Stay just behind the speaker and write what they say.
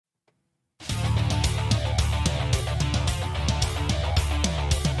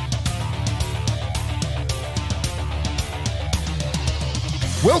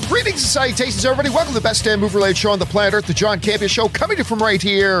Well, greetings and salutations, everybody. Welcome to the best damn movie-related show on the planet Earth, the John Campia Show, coming to you from right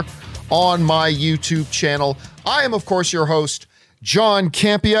here on my YouTube channel. I am, of course, your host, John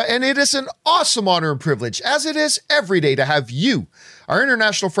Campia, and it is an awesome honor and privilege, as it is every day, to have you, our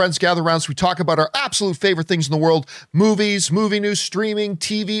international friends, gather around as we talk about our absolute favorite things in the world: movies, movie news, streaming,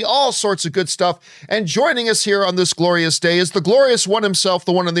 TV, all sorts of good stuff. And joining us here on this glorious day is the glorious one himself,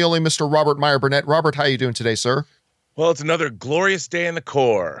 the one and the only Mr. Robert Meyer Burnett. Robert, how are you doing today, sir? Well, it's another glorious day in the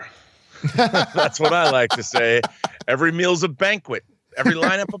Corps. That's what I like to say. Every meal's a banquet. Every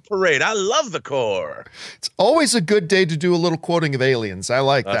lineup a parade. I love the Corps. It's always a good day to do a little quoting of aliens. I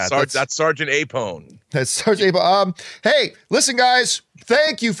like that. That's Sergeant Apone. That's Sergeant Apone. Hey, listen, guys.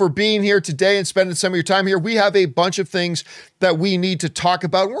 Thank you for being here today and spending some of your time here. We have a bunch of things that we need to talk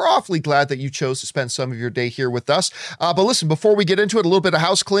about. We're awfully glad that you chose to spend some of your day here with us. But listen, before we get into it, a little bit of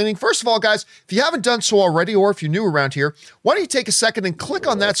house cleaning. First of all, guys, if you haven't done so already, or if you're new around here, why don't you take a second and click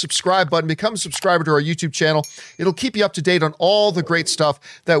on that subscribe button, become a subscriber to our YouTube channel. It'll keep you up to date on all the great stuff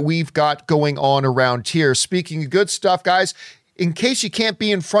that we've got going on around here. Speaking of good stuff, guys, in case you can't be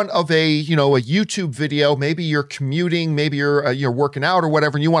in front of a YouTube video, maybe you're commuting, maybe you're working out or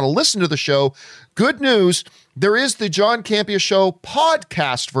whatever, and you want to listen to the show, good news, there is the John Campia Show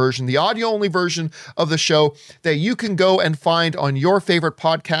podcast version, the audio-only version of the show that you can go and find on your favorite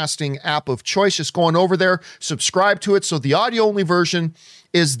podcasting app of choice. Just go on over there, subscribe to it, so the audio-only version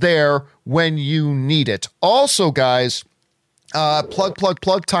is there when you need it. Also, guys,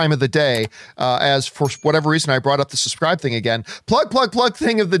 plug time of the day, as for whatever reason I brought up the subscribe thing again. Plug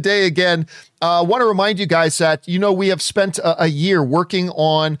thing of the day again. Want to remind you guys that, we have spent a year working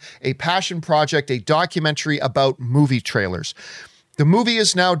on a passion project, a documentary about movie trailers. The movie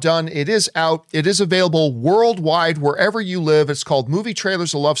is now done. It is out. It is available worldwide, wherever you live. It's called Movie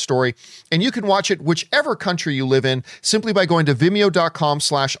Trailers: A Love Story, and you can watch it whichever country you live in simply by going to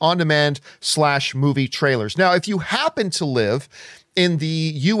vimeo.com/on-demand/movie trailers. Now, if you happen to live in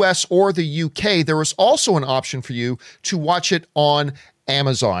the US or the UK, there is also an option for you to watch it on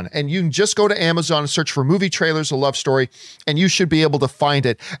Amazon. And you can just go to Amazon and search for Movie Trailers: A Love Story, and you should be able to find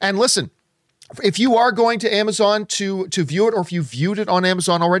it. And listen, if you are going to Amazon to view it, or if you viewed it on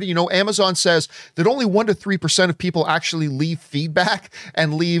Amazon already, Amazon says that only 1% to 3% of people actually leave feedback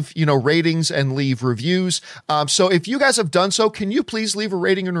and leave, ratings and leave reviews. So if you guys have done so, can you please leave a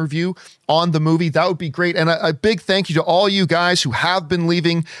rating and review on the movie? That would be great. And a big thank you to all you guys who have been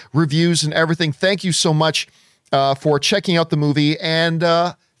leaving reviews and everything. Thank you so much for checking out the movie, and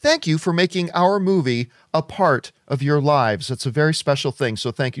thank you for making our movie a part of your lives. That's a very special thing.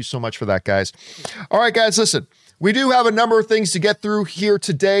 So thank you so much for that, guys. All right, guys, listen, we do have a number of things to get through here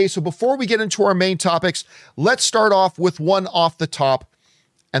today. So before we get into our main topics, let's start off with one off the top,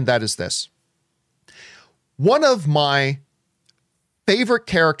 and that is this. One of my favorite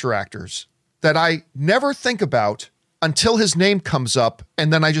character actors that I never think about until his name comes up,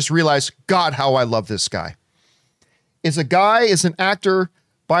 and then I just realize, God, how I love this guy, is an actor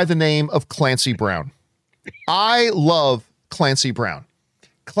by the name of Clancy Brown. I love Clancy Brown.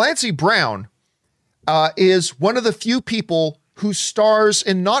 Clancy Brown is one of the few people who stars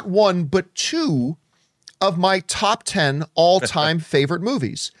in not one, but two of my top 10 all-time favorite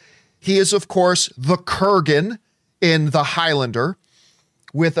movies. He is, of course, the Kurgan in The Highlander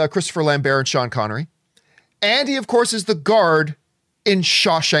with Christopher Lambert and Sean Connery. And he, of course, is the guard in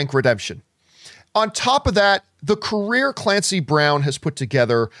Shawshank Redemption. On top of that, the career Clancy Brown has put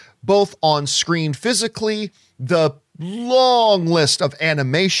together, both on screen physically, the long list of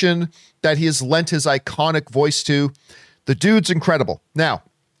animation that he has lent his iconic voice to, the dude's incredible. Now,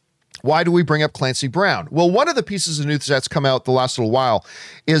 why do we bring up Clancy Brown? Well, one of the pieces of news that's come out the last little while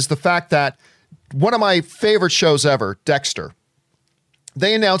is the fact that one of my favorite shows ever, Dexter,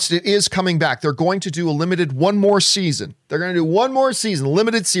 they announced it is coming back. They're going to do a one more season,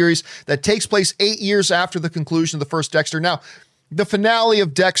 limited series that takes place 8 years after the conclusion of the first Dexter. Now, the finale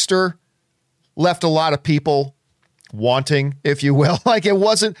of Dexter left a lot of people wanting, if you will.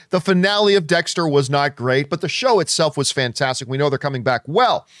 The finale of Dexter was not great, but the show itself was fantastic. We know they're coming back.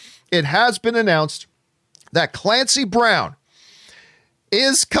 Well, it has been announced that Clancy Brown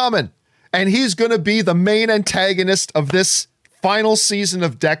is coming, and he's going to be the main antagonist of this final season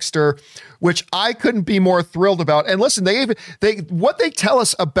of Dexter, which I couldn't be more thrilled about. And listen, what they tell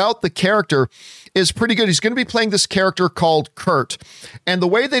us about the character is pretty good. He's going to be playing this character called Kurt. And the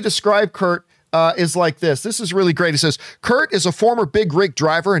way they describe Kurt, is like this. This is really great. He says, Kurt is a former big rig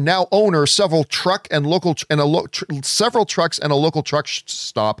driver and now owner of several trucks and a local truck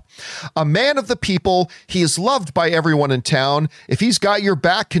stop. A man of the people, he is loved by everyone in town. If he's got your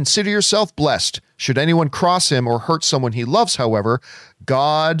back, consider yourself blessed. Should anyone cross him or hurt someone he loves, however,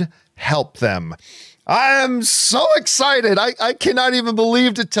 God help them. I am so excited. I cannot even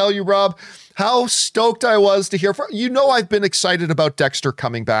believe to tell you, Rob, how stoked I was to hear. I've been excited about Dexter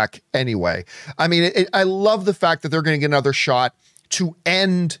coming back anyway. I mean, I love the fact that they're going to get another shot to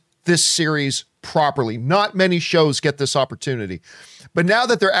end this series properly. Not many shows get this opportunity. But now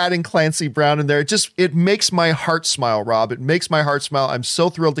that they're adding Clancy Brown in there, it makes my heart smile, Rob. It makes my heart smile. I'm so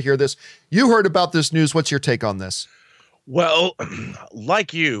thrilled to hear this. You heard about this news. What's your take on this? Well,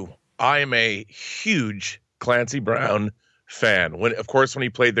 like you, I am a huge Clancy Brown fan. When he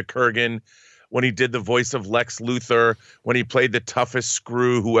played the Kurgan, when he did the voice of Lex Luthor, when he played the toughest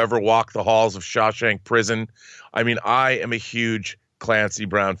screw who ever walked the halls of Shawshank Prison. I mean, I am a huge Clancy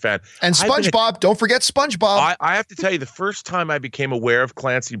Brown fan. And SpongeBob, don't forget SpongeBob. I have to tell you, the first time I became aware of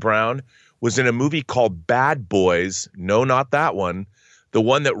Clancy Brown was in a movie called Bad Boys. No, not that one. The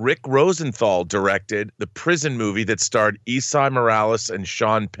one that Rick Rosenthal directed, the prison movie that starred Esai Morales and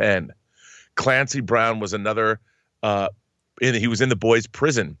Sean Penn. Clancy Brown was another, he was in the boys'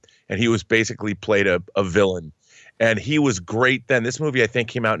 prison, and he was basically played a villain. And he was great then. This movie, I think,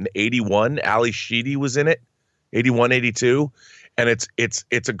 came out in 81. Ali Sheedy was in it, 81, 82. And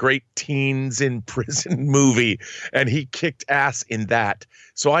it's a great teens in prison movie, and he kicked ass in that.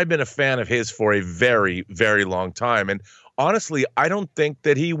 So I've been a fan of his for a very, very long time. And honestly, I don't think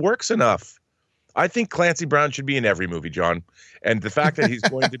that he works enough. I think Clancy Brown should be in every movie, John. And the fact that he's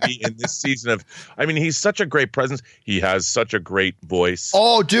going to be in this season he's such a great presence. He has such a great voice.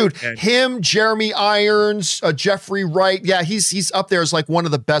 Oh, dude, him, Jeremy Irons, Jeffrey Wright. Yeah, he's up there as like one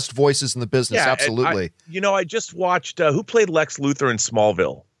of the best voices in the business. Yeah, absolutely. I just watched, who played Lex Luthor in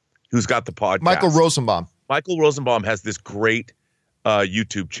Smallville, who's got the podcast? Michael Rosenbaum. Michael Rosenbaum has this great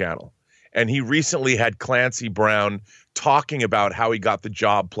YouTube channel. And he recently had Clancy Brown talking about how he got the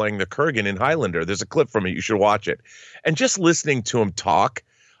job playing the Kurgan in Highlander. There's a clip from it. You should watch it. And just listening to him talk,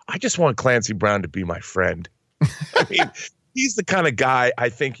 I just want Clancy Brown to be my friend. I mean, he's the kind of guy I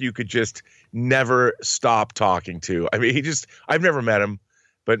think you could just never stop talking to. I mean, I've never met him,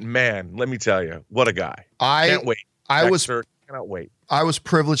 but man, let me tell you, what a guy. Can't wait. Cannot wait. I was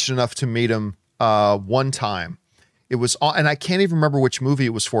privileged enough to meet him one time. It was, and I can't even remember which movie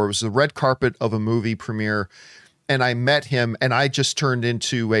it was for. It was the red carpet of a movie premiere, and I met him, and I just turned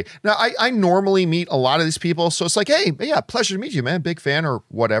into now I normally meet a lot of these people, so it's like, hey, yeah, pleasure to meet you, man, big fan or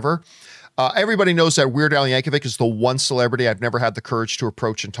whatever. Everybody knows that Weird Al Yankovic is the one celebrity I've never had the courage to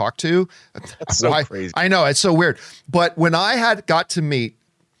approach and talk to. That's so crazy. I know, it's so weird. But when I got to meet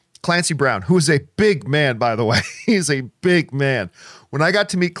Clancy Brown, who is a big man, by the way, he's a big man. When I got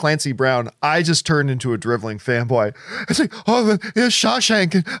to meet Clancy Brown, I just turned into a driveling fanboy. It's like, oh, it's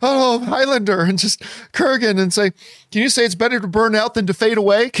Shawshank, and oh, Highlander, and just Kurgan, and say, can you say it's better to burn out than to fade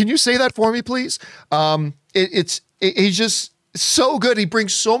away? Can you say that for me, please? He's just so good. He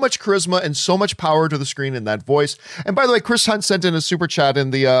brings so much charisma and so much power to the screen in that voice. And by the way, Chris Hunt sent in a super chat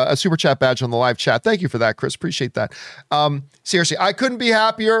in a super chat badge on the live chat. Thank you for that, Chris. Appreciate that. Seriously, I couldn't be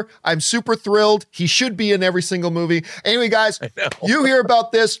happier. I'm super thrilled. He should be in every single movie. Anyway, guys, you hear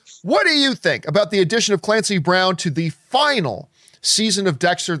about this. What do you think about the addition of Clancy Brown to the final season of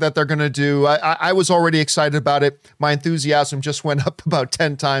Dexter that they're going to do? I was already excited about it. My enthusiasm just went up about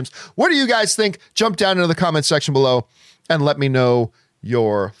 10 times. What do you guys think? Jump down into the comment section below and let me know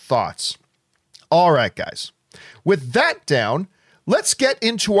your thoughts. All right, guys. With that down, let's get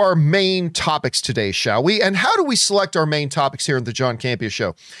into our main topics today, shall we? And how do we select our main topics here in the John Campea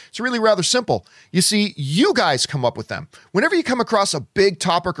Show? It's really rather simple. You see, you guys come up with them. Whenever you come across a big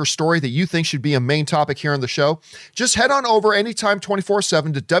topic or story that you think should be a main topic here on the show, just head on over anytime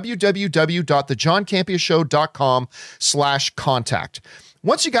 24/7 to www.thejohncampeashow.com/contact.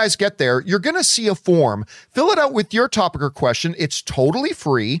 Once you guys get there, you're going to see a form. Fill it out with your topic or question. It's totally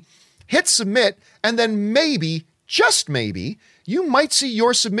free. Hit submit, and then maybe, just maybe, you might see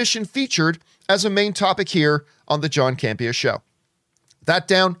your submission featured as a main topic here on the John Campea Show. That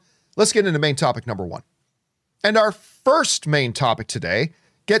down, let's get into main topic number 1. And our first main topic today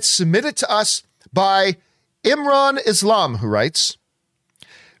gets submitted to us by Imran Islam, who writes,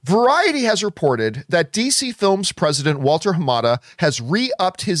 Variety has reported that DC Films president Walter Hamada has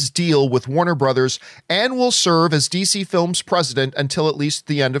re-upped his deal with Warner Brothers and will serve as DC Films president until at least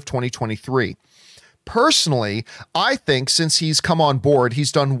the end of 2023. Personally, I think since he's come on board,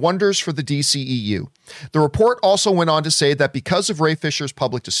 he's done wonders for the DCEU. The report also went on to say that because of Ray Fisher's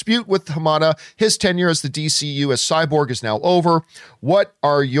public dispute with Hamada, his tenure as the DCEU as Cyborg is now over. What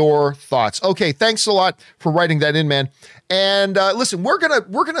are your thoughts? Okay, thanks a lot for writing that in, man. And listen, we're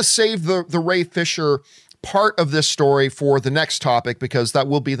gonna save the Ray Fisher part of this story for the next topic, because that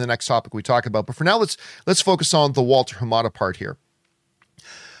will be the next topic we talk about. But for now, let's focus on the Walter Hamada part here.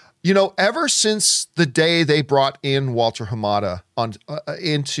 You know, ever since the day they brought in Walter Hamada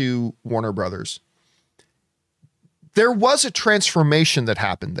into Warner Brothers, there was a transformation that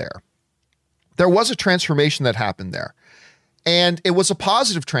happened there. And it was a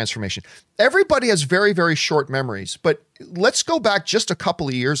positive transformation. Everybody has very, very short memories, but let's go back just a couple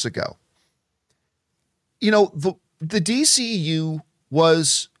of years ago. You know, the DCEU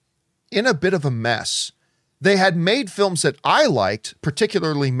was in a bit of a mess. They had made films that I liked,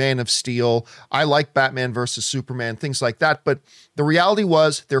 particularly Man of Steel. I like Batman versus Superman, things like that. But the reality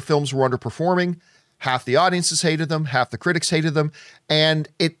was their films were underperforming. Half the audiences hated them, half the critics hated them. And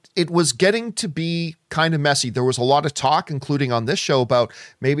it was getting to be kind of messy. There was a lot of talk, including on this show, about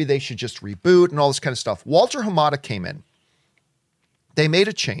maybe they should just reboot and all this kind of stuff. Walter Hamada came in. They made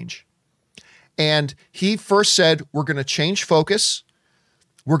a change. And he first said, we're going to change focus.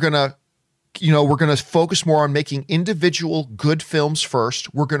 We're going to focus more on making individual good films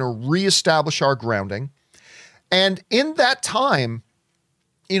first. We're going to reestablish our grounding. And in that time,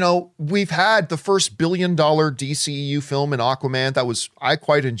 you know, we've had the first $1 billion DCEU film in Aquaman that I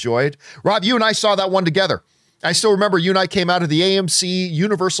quite enjoyed. Rob, you and I saw that one together. I still remember you and I came out of the AMC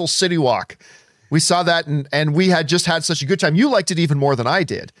Universal City Walk. We saw that and we had just had such a good time. You liked it even more than I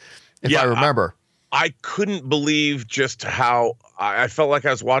did, if I remember. I couldn't believe just how I felt like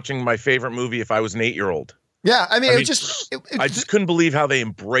I was watching my favorite movie if I was an 8-year-old. Yeah, I I just couldn't believe how they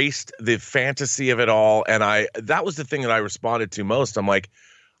embraced the fantasy of it all. And that was the thing that I responded to most. I'm like,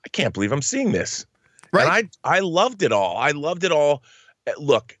 I can't believe I'm seeing this. Right. And I loved it all. I loved it all.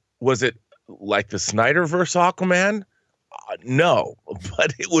 Look, was it like the Snyderverse Aquaman? No,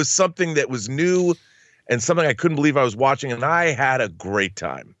 but it was something that was new and something I couldn't believe I was watching. And I had a great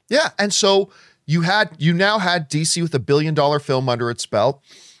time. Yeah. And so you now had DC with $1 billion film under its belt.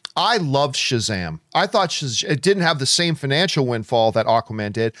 I loved Shazam. I thought it didn't have the same financial windfall that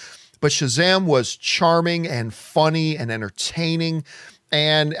Aquaman did, but Shazam was charming and funny and entertaining.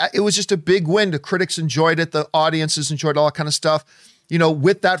 And it was just a big win. The critics enjoyed it. The audiences enjoyed all that kind of stuff. You know,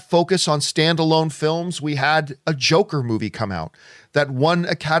 with that focus on standalone films, we had a Joker movie come out that won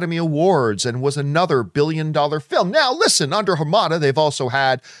Academy Awards and was another $1 billion film. Now, listen, under Hamada, they've also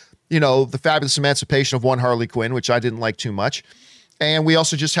had, you know, The Fabulous Emancipation of One Harley Quinn, which I didn't like too much. And we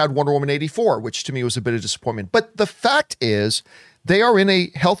also just had Wonder Woman 84, which to me was a bit of disappointment. But the fact is, they are in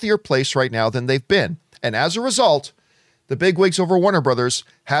a healthier place right now than they've been. And as a result, the bigwigs over Warner Brothers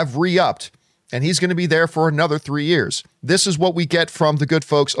have re-upped, and he's going to be there for another 3 years. This is what we get from the good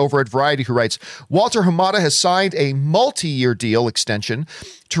folks over at Variety, who writes, Walter Hamada has signed a multi-year deal extension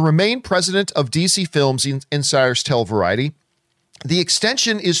to remain president of DC Films, insiders tell Variety. The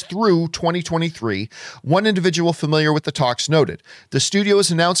extension is through 2023. One individual familiar with the talks noted. The studio is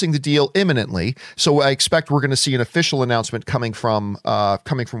announcing the deal imminently, so I expect we're going to see an official announcement coming from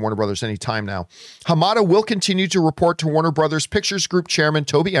Warner Brothers anytime now. Hamada will continue to report to Warner Brothers Pictures Group Chairman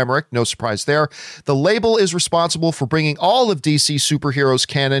Toby Emmerich, no surprise there. The label is responsible for bringing all of DC superheroes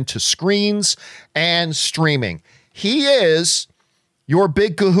canon to screens and streaming. He is your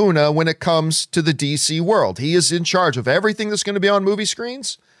big kahuna when it comes to the DC world. He is in charge of everything that's going to be on movie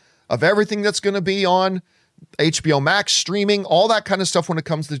screens, of everything that's going to be on HBO Max, streaming, all that kind of stuff when it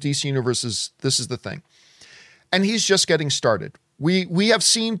comes to the DC universe. This is the thing. And he's just getting started. We have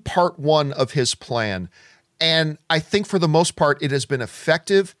seen part one of his plan, and I think for the most part, it has been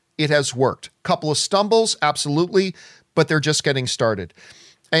effective. It has worked. Couple of stumbles, absolutely, but they're just getting started.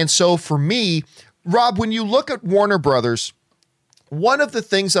 And so for me, Rob, when you look at Warner Brothers, one of the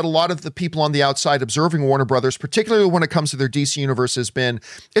things that a lot of the people on the outside observing Warner Brothers, particularly when it comes to their DC universe, it's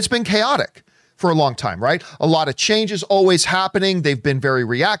been chaotic for a long time, right? A lot of changes always happening. They've been very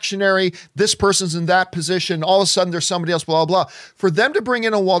reactionary. This person's in that position. All of a sudden there's somebody else, blah, blah, blah. For them to bring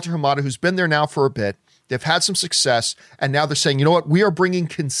in a Walter Hamada who's been there now for a bit, they've had some success, and now they're saying, you know what? We are bringing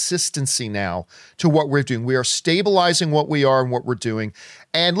consistency now to what we're doing. We are stabilizing what we are and what we're doing.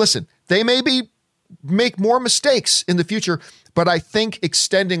 And listen, they make more mistakes in the future, but I think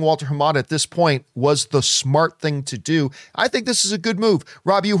extending Walter Hamada at this point was the smart thing to do. I think this is a good move.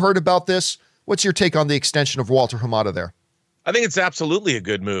 Rob, you heard about this. What's your take on the extension of Walter Hamada there? I think it's absolutely a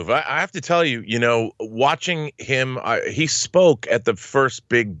good move. I have to tell you, watching him, he spoke at the first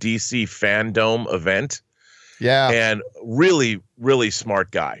big DC Fandom event. Yeah. And really, really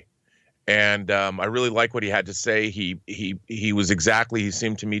smart guy. And I really like what he had to say. He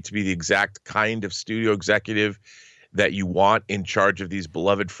seemed to me to be the exact kind of studio executive that you want in charge of these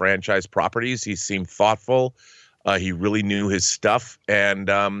beloved franchise properties. He seemed thoughtful. He really knew his stuff. And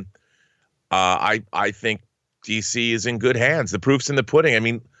I think DC is in good hands. The proof's in the pudding. I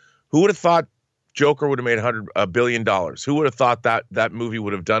mean, who would have thought Joker would have made $100 billion? Who would have thought that movie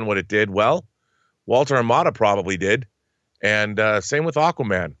would have done what it did? Well, Walter Hamada probably did. And same with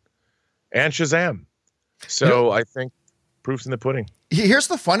Aquaman and Shazam. So I think proof's in the pudding. Here's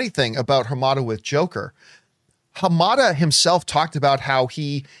the funny thing about Hamada with Joker. Hamada himself talked about how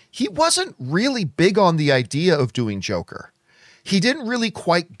he wasn't really big on the idea of doing Joker. He didn't really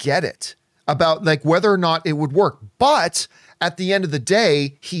quite get it about like whether or not it would work. But at the end of the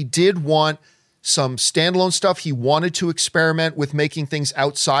day, he did want some standalone stuff. He wanted to experiment with making things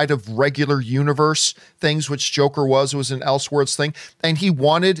outside of regular universe things, which Joker was. It was an Elseworlds thing. And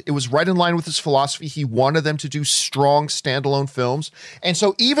it was right in line with his philosophy. He wanted them to do strong standalone films. And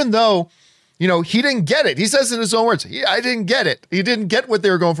so even though, he didn't get it, he says in his own words, I didn't get it. He didn't get what they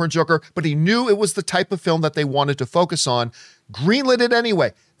were going for in Joker, but he knew it was the type of film that they wanted to focus on, greenlit it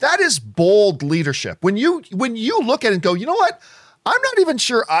anyway. That is bold leadership. When you look at it and go, you know what? I'm not even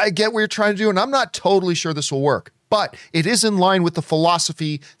sure I get what you're trying to do, and I'm not totally sure this will work, but it is in line with the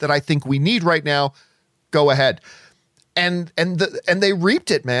philosophy that I think we need right now. Go ahead. And they reaped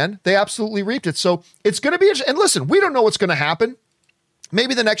it, man. They absolutely reaped it. So it's going to be interesting. And listen, we don't know what's going to happen.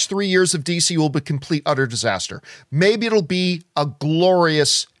 Maybe the next 3 years of DC will be complete, utter disaster. Maybe it'll be a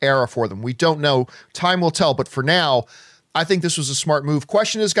glorious era for them. We don't know. Time will tell. But for now, I think this was a smart move.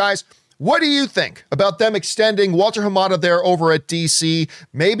 Question is, guys, what do you think about them extending Walter Hamada there over at DC?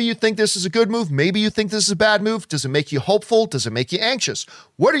 Maybe you think this is a good move. Maybe you think this is a bad move. Does it make you hopeful? Does it make you anxious?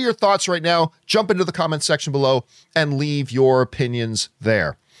 What are your thoughts right now? Jump into the comment section below and leave your opinions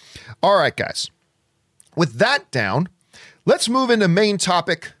there. All right, guys. With that down, let's move into main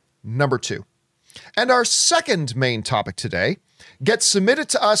topic number 2. And our second main topic today gets submitted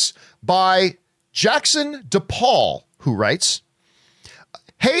to us by Jackson DePaul, who writes,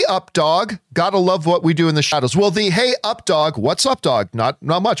 "Hey up dog, gotta love what we do in the shadows." Well, the "hey up dog, what's up dog? Not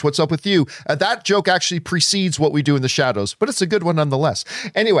much. What's up with you? That joke actually precedes what we do in the shadows, but it's a good one nonetheless.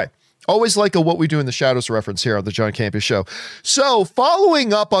 Anyway, always like a what we do in the shadows reference here on the John Campea Show. So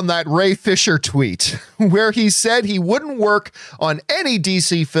following up on that Ray Fisher tweet where he said he wouldn't work on any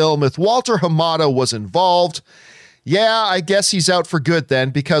DC film if Walter Hamada was involved. Yeah, I guess he's out for good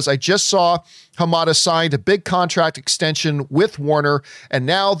then, because I just saw Hamada signed a big contract extension with Warner, and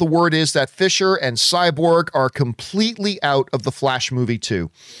now the word is that Fisher and Cyborg are completely out of the Flash movie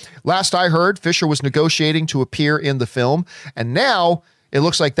too. Last I heard, Fisher was negotiating to appear in the film, and now it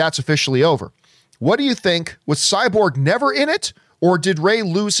looks like that's officially over. What do you think? Was Cyborg never in it, or did Ray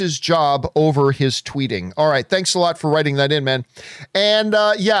lose his job over his tweeting? All right, thanks a lot for writing that in, man. And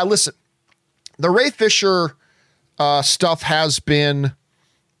yeah, listen, the Ray Fisher stuff has been,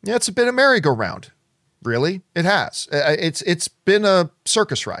 it's been a merry-go-round. Really, it has. It's been a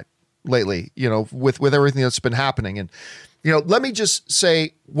circus ride lately, with everything that's been happening. And let me just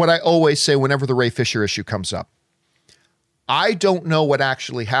say what I always say whenever the Ray Fisher issue comes up. I don't know what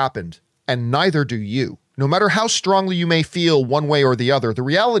actually happened, and neither do you. No matter how strongly you may feel one way or the other, the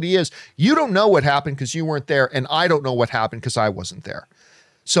reality is you don't know what happened because you weren't there, and I don't know what happened because I wasn't there.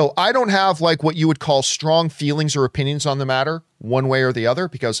 So I don't have like what you would call strong feelings or opinions on the matter one way or the other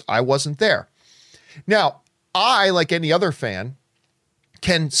because I wasn't there. Now, I, like any other fan,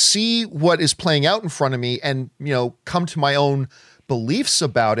 can see what is playing out in front of me and, come to my own beliefs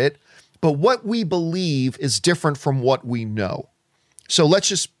about it. But what we believe is different from what we know. So let's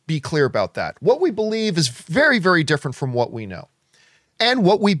just be clear about that. What we believe is very, very different from what we know. And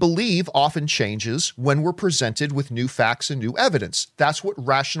what we believe often changes when we're presented with new facts and new evidence. That's what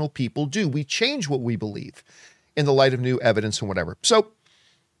rational people do. We change what we believe in the light of new evidence and whatever. So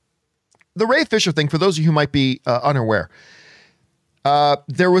the Ray Fisher thing, for those of you who might be unaware,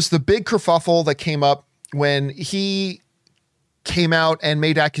 there was the big kerfuffle that came up when he came out and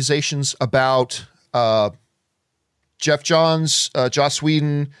made accusations about Jeff Johns, Joss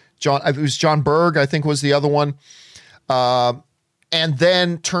Whedon, it was John Berg, I think was the other one, and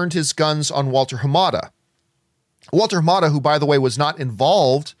then turned his guns on Walter Hamada. Walter Hamada, who, by the way, was not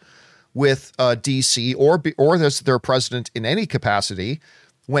involved with DC or as their president in any capacity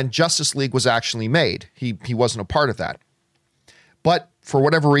when Justice League was actually made. He wasn't a part of that. But for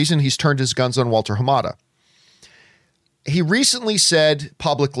whatever reason, he's turned his guns on Walter Hamada. he recently said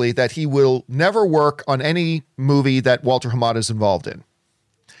publicly that he will never work on any movie that Walter Hamada is involved in.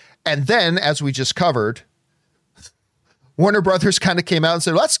 And then, as we just covered, Warner Brothers kind of came out and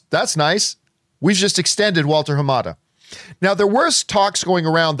said, well, that's nice. We've just extended Walter Hamada. Now, there was talks going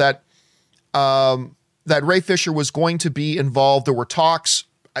around that that Ray Fisher was going to be involved. There were talks,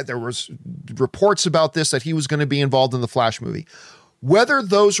 there was reports about this, that he was going to be involved in the Flash movie. Whether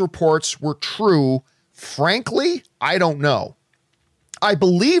those reports were true, frankly, I don't know. I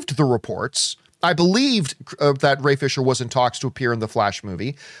believed the reports. I believed that Ray Fisher was in talks to appear in the Flash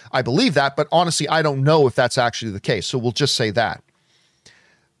movie. I believe that, but honestly, I don't know if that's actually the case. So we'll just say that.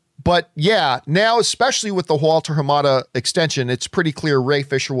 But yeah, now, especially with the Walter Hamada extension, it's pretty clear Ray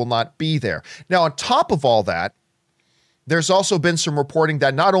Fisher will not be there. Now, on top of all that, there's also been some reporting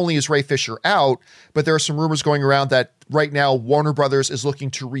that not only is Ray Fisher out, but there are some rumors going around that right now Warner Brothers is looking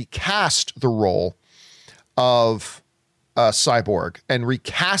to recast the role of Cyborg and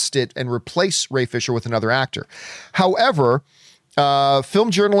recast it and replace Ray Fisher with another actor. However, film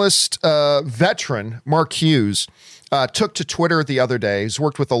journalist veteran Mark Hughes took to Twitter the other day. He's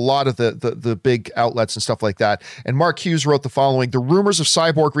worked with a lot of the big outlets and stuff like that. And Mark Hughes wrote the following: the rumors of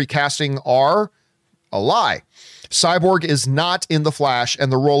Cyborg recasting are a lie. Cyborg is not in The Flash,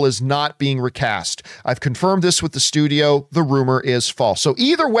 and the role is not being recast. I've confirmed this with the studio. The rumor is false. So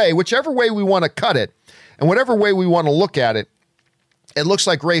either way, whichever way we want to cut it, and whatever way we want to look at it, it looks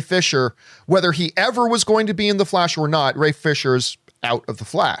like Ray Fisher, whether he ever was going to be in The Flash or not, Ray Fisher's out of The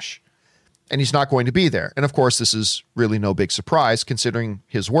Flash. And he's not going to be there. And of course, this is really no big surprise, considering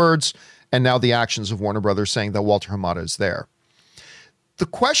his words and now the actions of Warner Brothers saying that Walter Hamada is there. The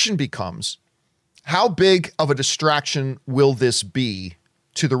question becomes, how big of a distraction will this be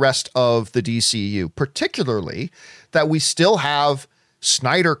to the rest of the DCU, particularly that we still have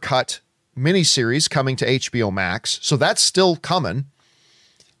Snyder Cut miniseries coming to HBO Max. So that's still coming.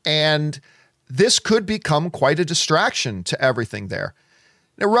 And this could become quite a distraction to everything there.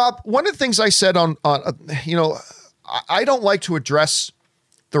 Now, Rob, one of the things I said on I don't like to address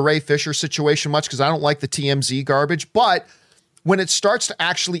the Ray Fisher situation much because I don't like the TMZ garbage, but when it starts to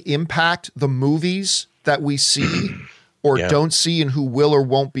actually impact the movies that we see or don't see and who will or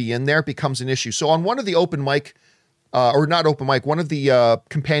won't be in there, it becomes an issue. So on one of the open mic, one of the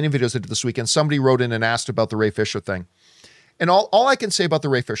companion videos I did this weekend, somebody wrote in and asked about the Ray Fisher thing. And all I can say about the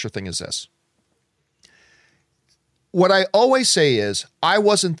Ray Fisher thing is this. What I always say is, I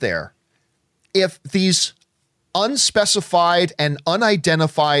wasn't there. If these unspecified and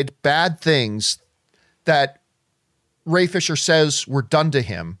unidentified bad things that Ray Fisher says were done to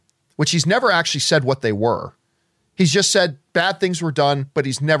him, which he's never actually said what they were. He's just said bad things were done, but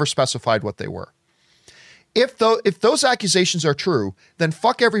he's never specified what they were. If those accusations are true, then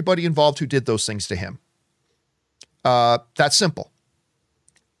fuck everybody involved who did those things to him. That's simple.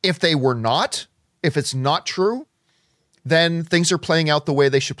 If they were not, if it's not true, then things are playing out the way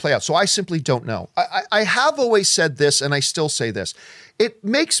they should play out. So I simply don't know. I have always said this, and I still say this. It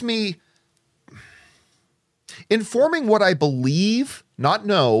makes me informing what I believe, not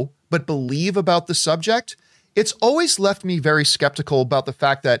know, but believe about the subject. It's always left me very skeptical about the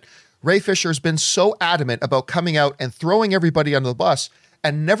fact that Ray Fisher has been so adamant about coming out and throwing everybody under the bus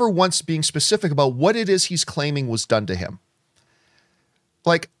and never once being specific about what it is he's claiming was done to him.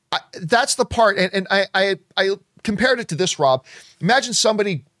 Like, that's the part. And I compared it to this, Rob. Imagine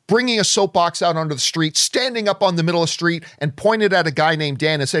somebody bringing a soapbox out onto the street, standing up on the middle of the street and pointed at a guy named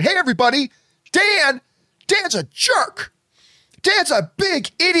Dan and said, hey, everybody, Dan's a jerk. Dan's a big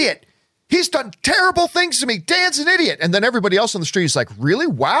idiot. He's done terrible things to me. Dan's an idiot. And then everybody else on the street is like, really?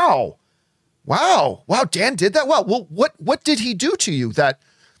 Wow, Dan did that? Wow. Well, what did he do to you that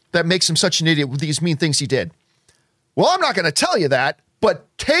makes him such an idiot with these mean things he did? Well, I'm not going to tell you that, but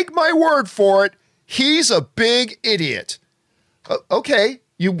take my word for it. He's a big idiot. Okay,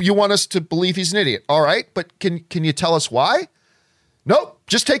 you want us to believe he's an idiot. All right, but can you tell us why? Nope,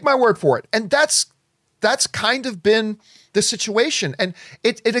 just take my word for it. And that's kind of been the situation. And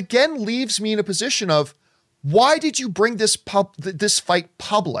it again leaves me in a position of, why did you bring this fight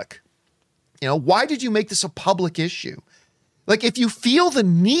public? You know, why did you make this a public issue? Like, if you feel the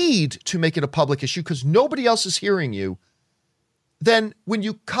need to make it a public issue because nobody else is hearing you, then when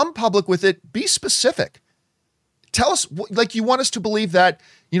you come public with it, be specific. Tell us, like, you want us to believe that,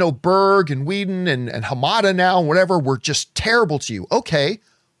 you know, Berg and Whedon and Hamada now and whatever were just terrible to you. Okay,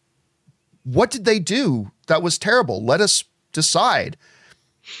 what did they do that was terrible? Let us decide.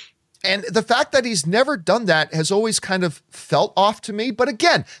 And the fact that he's never done that has always kind of felt off to me. But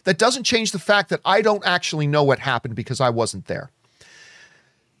again, that doesn't change the fact that I don't actually know what happened because I wasn't there.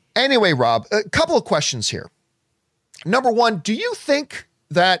 Anyway, Rob, a couple of questions here. Number one, do you think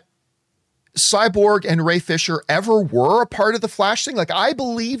that Cyborg and Ray Fisher ever were a part of the Flash thing? Like, I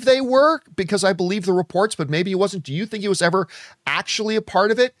believe they were because I believe the reports, but maybe he wasn't. Do you think he was ever actually a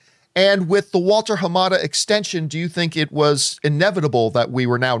part of it? And with the Walter Hamada extension, do you think it was inevitable that we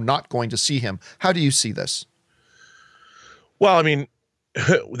were now not going to see him? How do you see this? Well, I mean,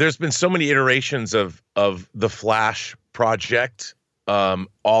 there's been so many iterations of the Flash project,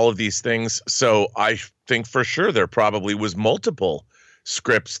 all of these things. So I think for sure there probably was multiple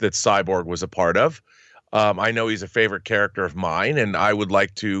scripts that Cyborg was a part of. I know he's a favorite character of mine, and I would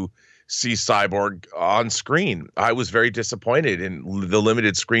like to see Cyborg on screen. I was very disappointed in the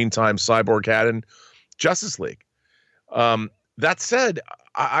limited screen time Cyborg had in Justice League. That said,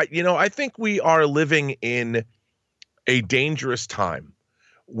 I think we are living in a dangerous time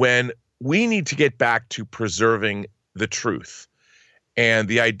when we need to get back to preserving the truth and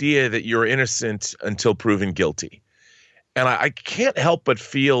the idea that you're innocent until proven guilty. And I can't help but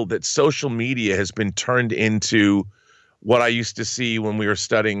feel that social media has been turned into what I used to see when we were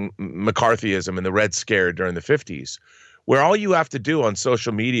studying McCarthyism and the Red Scare during the 50s, where all you have to do on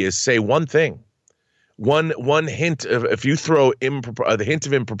social media is say one thing, one hint of, if you throw the hint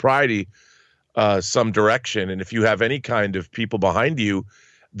of impropriety some direction, and if you have any kind of people behind you,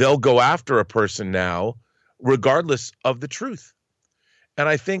 they'll go after a person now, regardless of the truth. And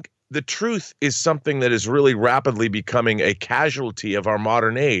I think the truth is something that is really rapidly becoming a casualty of our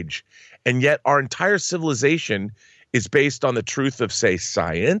modern age. And yet our entire civilization is based on the truth of, say,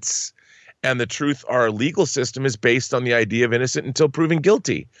 science, and the truth, our legal system is based on the idea of innocent until proven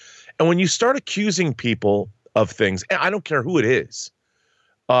guilty. And when you start accusing people of things, and I don't care who it is,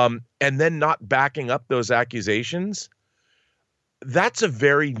 and then not backing up those accusations, that's a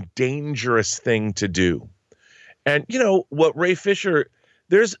very dangerous thing to do. And, you know, what Ray Fisher,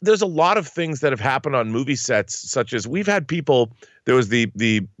 there's a lot of things that have happened on movie sets, such as we've had people, there was the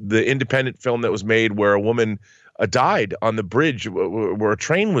independent film that was made where a woman died on the bridge where a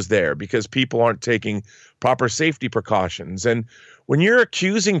train was there because people aren't taking proper safety precautions. And when you're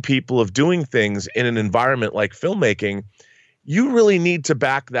accusing people of doing things in an environment like filmmaking, you really need to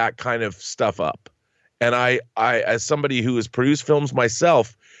back that kind of stuff up. And I, as somebody who has produced films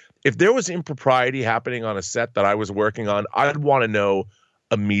myself, if there was impropriety happening on a set that I was working on, I'd want to know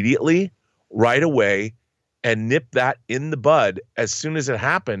immediately, right away, and nip that in the bud as soon as it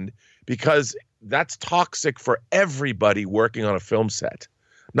happened, because that's toxic for everybody working on a film set,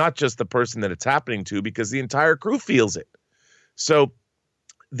 not just the person that it's happening to, because the entire crew feels it. So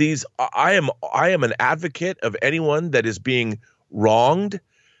I am an advocate of anyone that is being wronged,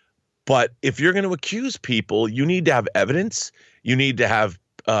 but if you're going to accuse people, you need to have evidence. You need to have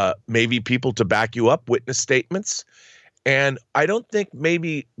maybe people to back you up, witness statements. And I don't think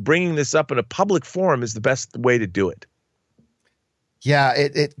maybe bringing this up in a public forum is the best way to do it. Yeah,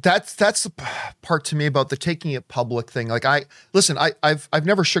 that's the part to me about the taking it public thing. Like, I've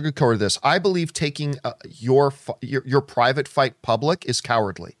never sugarcoated this. I believe taking your private fight public is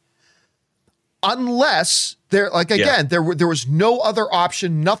cowardly, unless there was no other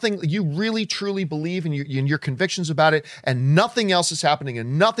option. Nothing you really truly believe in your convictions about it, and nothing else is happening,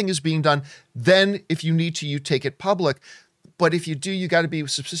 and nothing is being done. Then, if you need to, you take it public. But if you do, you got to be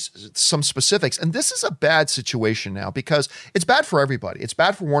some specifics. And this is a bad situation now because it's bad for everybody. It's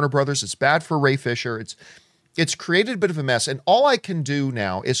bad for Warner Brothers. It's bad for Ray Fisher. It's created a bit of a mess. And all I can do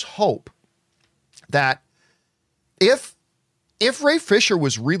now is hope that if Ray Fisher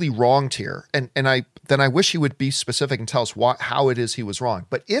was really wronged here, and I wish he would be specific and tell us how it is he was wrong.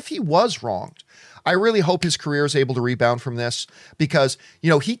 But if he was wronged, I really hope his career is able to rebound from this because, you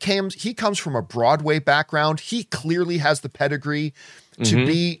know, he comes from a Broadway background. He clearly has the pedigree to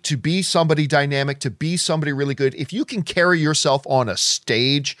be somebody dynamic, to be somebody really good. If you can carry yourself on a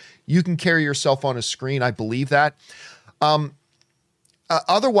stage, you can carry yourself on a screen. I believe that.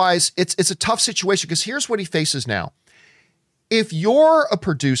 Otherwise, it's a tough situation because here's what he faces now. If you're a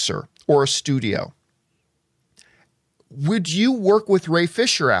producer or a studio, would you work with Ray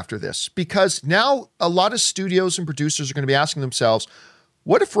Fisher after this? Because now a lot of studios and producers are going to be asking themselves,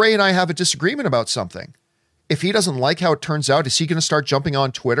 what if Ray and I have a disagreement about something? If he doesn't like how it turns out, is he going to start jumping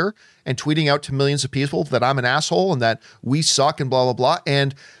on Twitter and tweeting out to millions of people that I'm an asshole and that we suck and blah, blah, blah?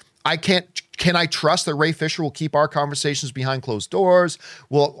 And can I trust that Ray Fisher will keep our conversations behind closed doors?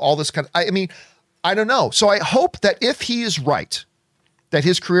 Will all this I mean, I don't know. So I hope that if he is right, that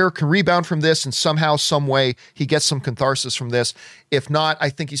his career can rebound from this and somehow, some way, he gets some catharsis from this. If not, I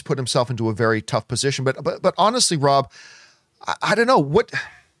think he's put himself into a very tough position. But honestly, Rob, I don't know. What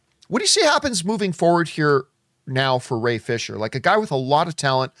do you see happens moving forward here now for Ray Fisher? Like a guy with a lot of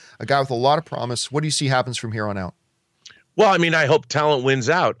talent, a guy with a lot of promise. What do you see happens from here on out? Well, I mean, I hope talent wins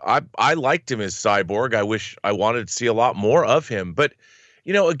out. I liked him as Cyborg. I wish I wanted to see a lot more of him. But,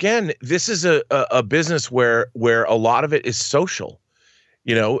 again, this is a business where a lot of it is social.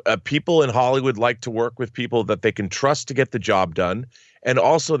 People in Hollywood like to work with people that they can trust to get the job done. And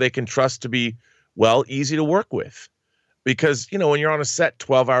also they can trust to be, well, easy to work with. Because, when you're on a set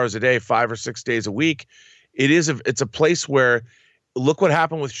 12 hours a day, 5 or 6 days a week, it's a place where, look what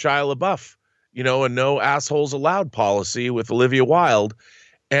happened with Shia LaBeouf, a no assholes allowed policy with Olivia Wilde.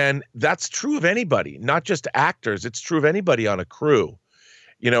 And that's true of anybody, not just actors. It's true of anybody on a crew.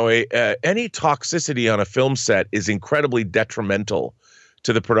 Any toxicity on a film set is incredibly detrimental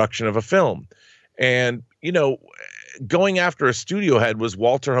to the production of a film. And, going after a studio head was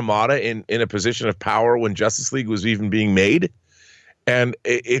Walter Hamada in a position of power when Justice League was even being made. And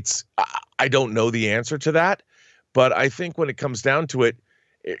I don't know the answer to that, but I think when it comes down to it,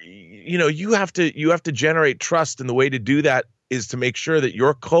 you have to generate trust. And the way to do that is to make sure that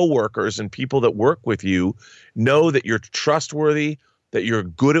your coworkers and people that work with you know that you're trustworthy, that you're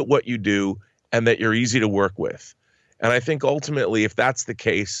good at what you do, and that you're easy to work with. And I think ultimately, if that's the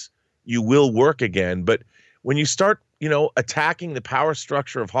case, you will work again. But when you start, attacking the power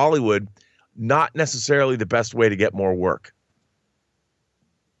structure of Hollywood, not necessarily the best way to get more work.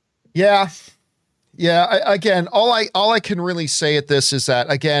 Yeah. Again, all I can really say at this is that,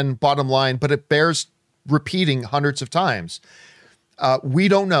 again, bottom line, but it bears repeating hundreds of times. We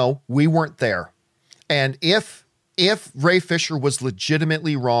don't know. We weren't there. And if Ray Fisher was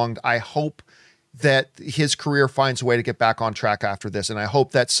legitimately wronged, I hope that his career finds a way to get back on track after this. And I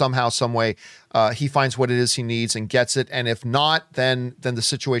hope that somehow, some way, he finds what it is he needs and gets it. And if not, then the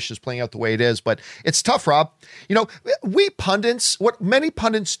situation is playing out the way it is. But it's tough, Rob. We pundits, what many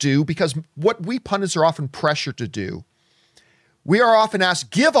pundits do, because what we pundits are often pressured to do, we are often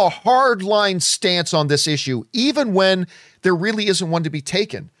asked, give a hardline stance on this issue, even when there really isn't one to be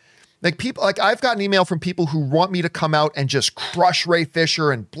taken. I've gotten email from people who want me to come out and just crush Ray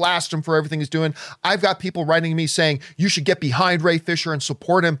Fisher and blast him for everything he's doing. I've got people writing me saying, you should get behind Ray Fisher and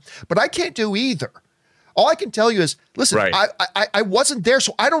support him. But I can't do either. All I can tell you is, listen, right. I wasn't there,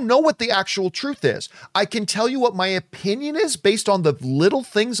 so I don't know what the actual truth is. I can tell you what my opinion is based on the little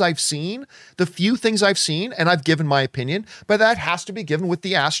things I've seen, the few things I've seen, and I've given my opinion. But that has to be given with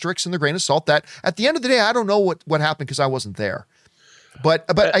the asterisks and the grain of salt that at the end of the day, I don't know what happened because I wasn't there. But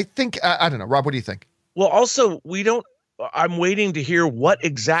I think, I don't know, Rob, what do you think? Well, also, I'm waiting to hear what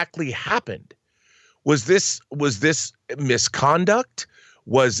exactly happened. Was this misconduct?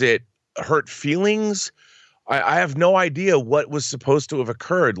 Was it hurt feelings? I have no idea what was supposed to have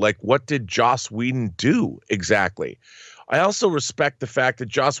occurred. Like, what did Joss Whedon do exactly? I also respect the fact that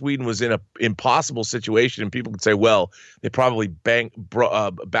Joss Whedon was in an impossible situation, and people could say, well, they probably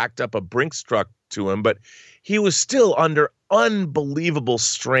backed up a Brinks truck to him, but he was still under unbelievable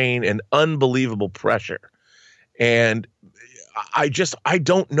strain and unbelievable pressure. And I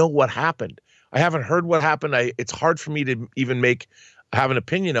don't know what happened. I haven't heard what happened. It's hard for me to even have an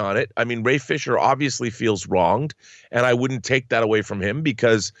opinion on it. I mean, Ray Fisher obviously feels wronged, and I wouldn't take that away from him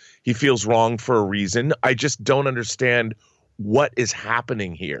because he feels wronged for a reason. I just don't understand what is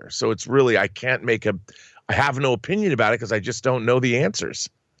happening here. So it's really, I have no opinion about it because I just don't know the answers.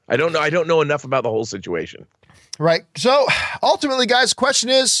 I don't know enough about the whole situation. Right. So ultimately, guys, the question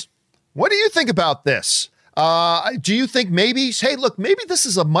is, what do you think about this? Do you think maybe this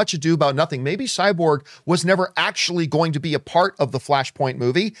is a much ado about nothing. Maybe Cyborg was never actually going to be a part of the Flashpoint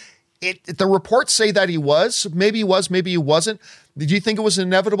movie. The reports say that he was. Maybe he was, maybe he wasn't. Did you think it was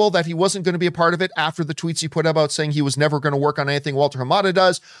inevitable that he wasn't going to be a part of it after the tweets he put about saying he was never going to work on anything Walter Hamada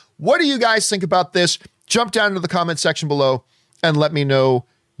does? What do you guys think about this? Jump down into the comment section below and let me know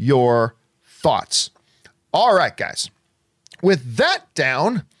your thoughts. All right, guys. With that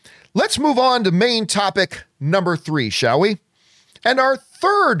down, let's move on to main topic number 3, shall we? And our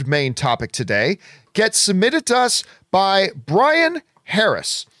third main topic today gets submitted to us by Brian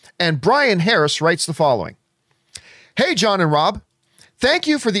Harris. And Brian Harris writes the following. Hey, John and Rob. Thank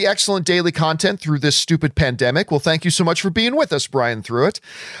you for the excellent daily content through this stupid pandemic. Well, thank you so much for being with us, Brian, through it.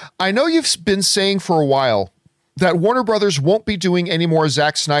 I know you've been saying for a while that Warner Brothers won't be doing any more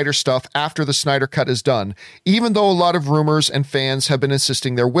Zack Snyder stuff after the Snyder Cut is done, even though a lot of rumors and fans have been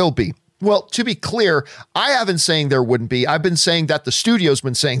insisting there will be. Well, to be clear, I haven't been saying there wouldn't be. I've been saying that the studio's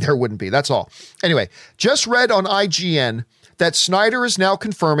been saying there wouldn't be. That's all. Anyway, just read on IGN that Snyder is now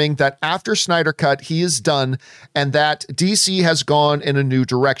confirming that after Snyder Cut, he is done and that DC has gone in a new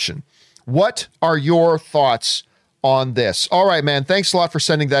direction. What are your thoughts on this? All right, man. Thanks a lot for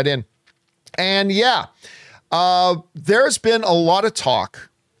sending that in. And yeah, there's been a lot of talk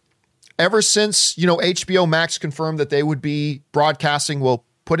ever since, HBO Max confirmed that they would be broadcasting,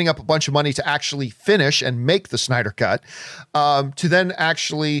 putting up a bunch of money to actually finish and make the Snyder Cut, to then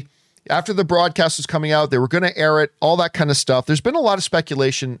actually, after the broadcast was coming out, they were going to air it, all that kind of stuff. There's been a lot of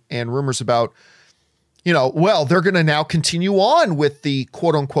speculation and rumors about, they're going to now continue on with the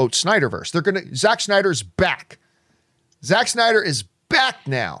quote unquote Snyderverse. Zack Snyder's back. Zack Snyder is back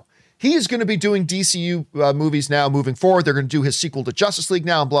now. He is going to be doing DCU movies now moving forward. They're going to do his sequel to Justice League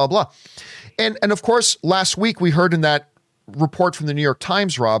now and blah, blah. And of course, last week we heard in that report from the New York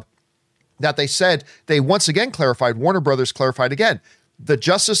Times, Rob, that they said they once again clarified, Warner Brothers clarified again, the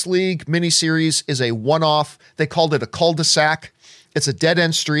Justice League miniseries is a one-off. They called it a cul-de-sac. It's a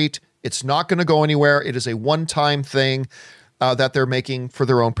dead-end street. It's not going to go anywhere. It is a one-time thing that they're making for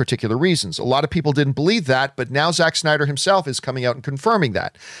their own particular reasons. A lot of people didn't believe that, but now Zack Snyder himself is coming out and confirming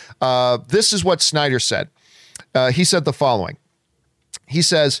that. This is what Snyder said. He said the following. He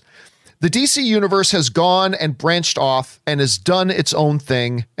says, the DC universe has gone and branched off and has done its own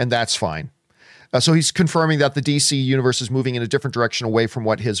thing, and that's fine. So he's confirming that the DC universe is moving in a different direction away from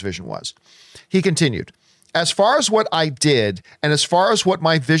what his vision was. He continued, as far as what I did, and as far as what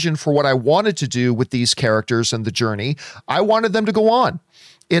my vision for what I wanted to do with these characters and the journey, I wanted them to go on.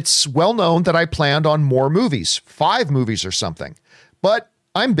 It's well known that I planned on more movies, 5 movies or something. But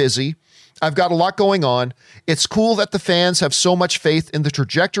I'm busy. I've got a lot going on. It's cool that the fans have so much faith in the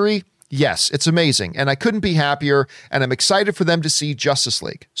trajectory. Yes, it's amazing, and I couldn't be happier, and I'm excited for them to see Justice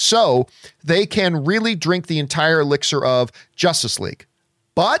League, so they can really drink the entire elixir of Justice League.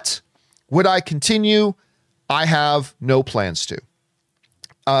 But would I continue? I have no plans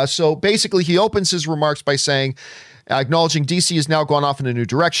to. So basically, he opens his remarks by saying, acknowledging DC has now gone off in a new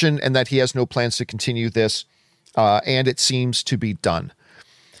direction and that he has no plans to continue this, and it seems to be done.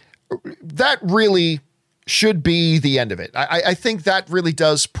 That really should be the end of it. I think that really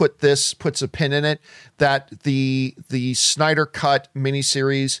does puts a pin in it, that the Snyder Cut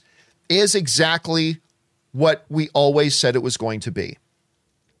miniseries is exactly what we always said it was going to be.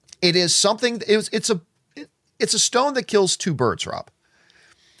 It is something, it's a stone that kills 2 birds, Rob.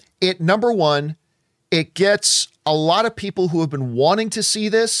 Number one, it gets a lot of people who have been wanting to see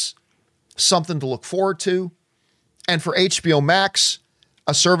this something to look forward to. And for HBO Max,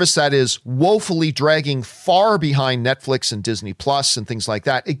 a service that is woefully dragging far behind Netflix and Disney Plus and things like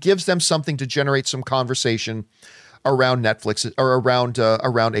that, it gives them something to generate some conversation around Netflix or around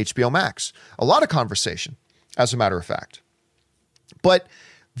HBO Max. A lot of conversation, as a matter of fact. But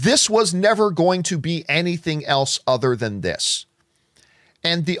this was never going to be anything else other than this.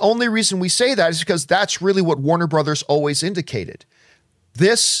 And the only reason we say that is because that's really what Warner Brothers always indicated.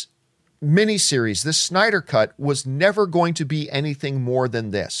 This miniseries, this Snyder Cut, was never going to be anything more than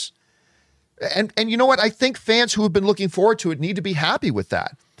this. And you know what? I think fans who have been looking forward to it need to be happy with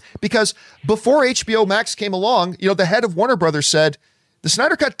that. Because before HBO Max came along, the head of Warner Brothers said, the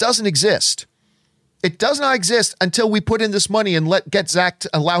Snyder Cut doesn't exist. It does not exist until we put in this money and get Zack to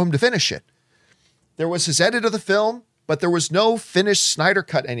allow him to finish it. There was his edit of the film, but there was no finished Snyder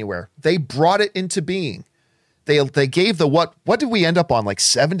Cut anywhere. They brought it into being. They gave the what did we end up on, like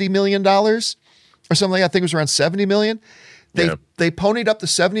 $70 million or something like that? I think it was around $70 million. They ponied up the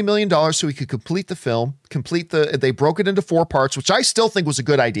 $70 million so he could complete the film, they broke it into 4 parts, which I still think was a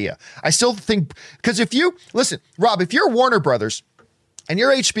good idea. I still think, because listen, Rob, if you're Warner Brothers and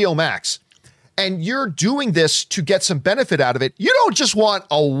you're HBO Max and you're doing this to get some benefit out of it, you don't just want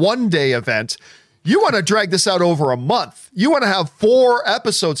a one-day event. You want to drag this out over a month. You want to have 4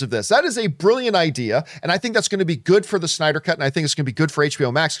 episodes of this. That is a brilliant idea. And I think that's going to be good for the Snyder Cut. And I think it's going to be good for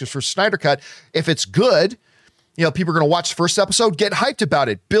HBO Max, because for Snyder Cut, if it's good, people are going to watch the first episode, get hyped about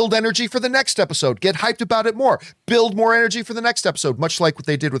it, build energy for the next episode, get hyped about it more, build more energy for the next episode, much like what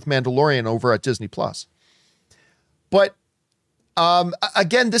they did with Mandalorian over at Disney Plus. But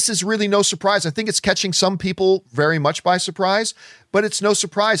again, this is really no surprise. I think it's catching some people very much by surprise, but it's no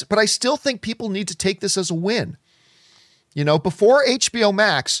surprise. But I still think people need to take this as a win. Before HBO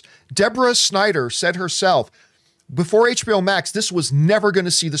Max, Deborah Snyder said herself, before HBO Max, this was never going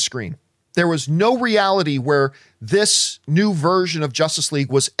to see the screen. There was no reality where this new version of Justice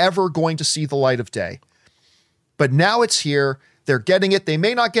League was ever going to see the light of day. But now it's here. They're getting it. They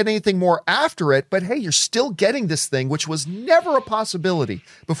may not get anything more after it, but hey, you're still getting this thing, which was never a possibility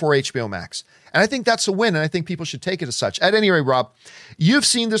before HBO Max. And I think that's a win, and I think people should take it as such. At any rate, Rob, you've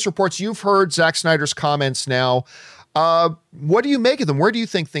seen this reports. You've heard Zack Snyder's comments now. What do you make of them? Where do you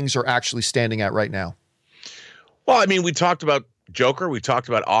think things are actually standing at right now? Well, I mean, we talked about Joker. We talked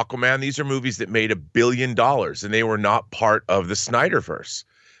about Aquaman. These are movies that made $1 billion, and they were not part of the Snyderverse.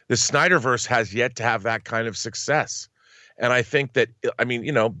 The Snyderverse has yet to have that kind of success. And I think that, I mean,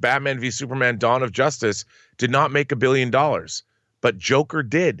 you know, Batman v Superman Dawn of Justice did not make $1 billion, but Joker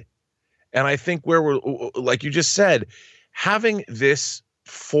did. And I think where we're, like you just said, having this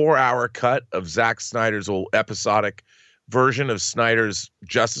 4-hour cut of Zack Snyder's old episodic version of Snyder's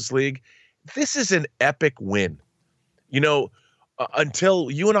Justice League, this is an epic win. You know,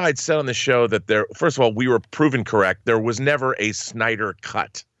 until you and I had said on the show that first of all, we were proven correct. There was never a Snyder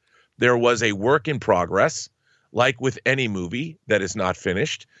cut. There was a work in progress, like with any movie that is not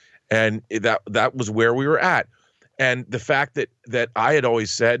finished. And that was where we were at. And the fact that I had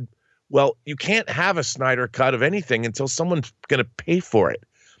always said, well, you can't have a Snyder cut of anything until someone's going to pay for it.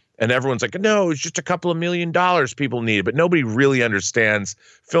 And everyone's like, no, it's just a couple of $1 million people need it. But nobody really understands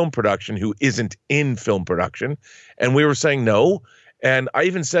film production who isn't in film production. And we were saying no. And I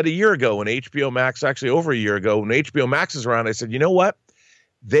even said a year ago when HBO Max, actually over a year ago, when HBO Max is around, I said, you know what?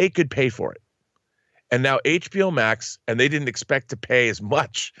 They could pay for it. And now HBO Max, and they didn't expect to pay as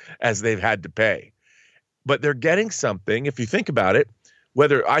much as they've had to pay. But they're getting something, if you think about it,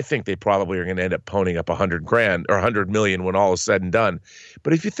 whether I think they probably are going to end up ponying up $100,000 or $100 million when all is said and done.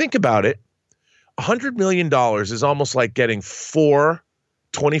 But if you think about it, $100 million is almost like getting 4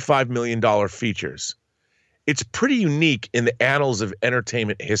 $25 million features. It's pretty unique in the annals of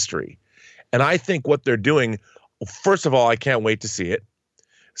entertainment history. And I think what they're doing, first of all, I can't wait to see it.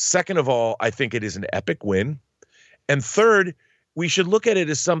 Second of all, I think it is an epic win. And third, we should look at it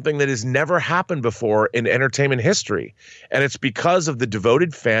as something that has never happened before in entertainment history. And it's because of the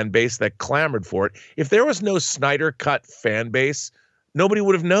devoted fan base that clamored for it. If there was no Snyder Cut fan base, nobody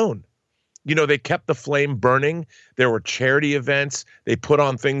would have known. You know, they kept the flame burning. There were charity events. They put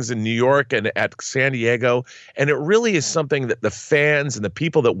on things in New York and at San Diego. And it really is something that the fans and the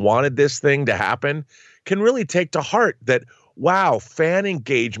people that wanted this thing to happen can really take to heart that, wow, fan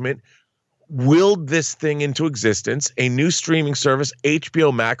engagement willed this thing into existence. A new streaming service,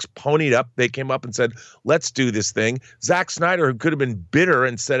 HBO Max, ponied up. They came up and said, let's do this thing. Zack Snyder, who could have been bitter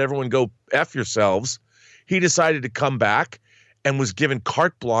and said, everyone go F yourselves, he decided to come back and was given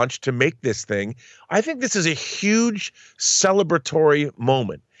carte blanche to make this thing. I think this is a huge celebratory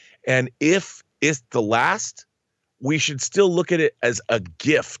moment. And if it's the last, we should still look at it as a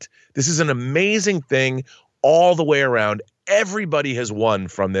gift. This is an amazing thing all the way around. Everybody has won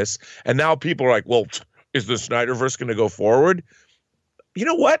from this. And now people are like, well, is the Snyderverse going to go forward? You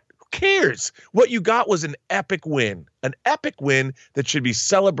know what? Who cares? What you got was an epic win that should be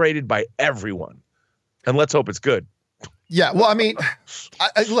celebrated by everyone. And let's hope it's good. Yeah, well, I mean,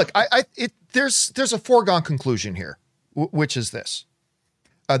 there's a foregone conclusion here, which is this.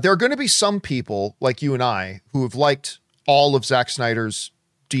 There are going to be some people like you and I who have liked all of Zack Snyder's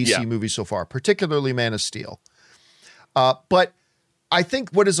DC movies so far, particularly Man of Steel. But I think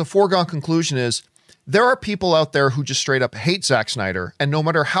what is a foregone conclusion is there are people out there who just straight up hate Zack Snyder, and no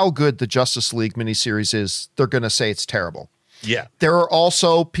matter how good the Justice League miniseries is, they're going to say it's terrible. Yeah. There are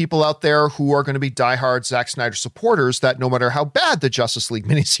also people out there who are going to be diehard Zack Snyder supporters that no matter how bad the Justice League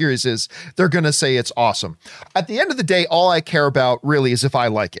miniseries is, they're going to say it's awesome. At the end of the day, all I care about really is if I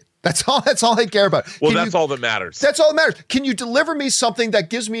like it. That's all I care about. Well, that's all that matters. That's all that matters. Can you deliver me something that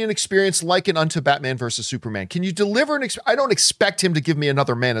gives me an experience like it unto Batman versus Superman? Can you deliver I don't expect him to give me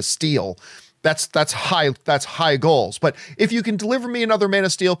another Man of Steel. That's high goals. But if you can deliver me another Man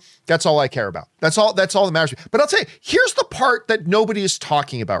of Steel, that's all I care about. That's all that matters. But I'll tell you, here's the part that nobody is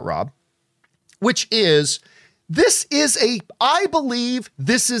talking about, Rob, which is I believe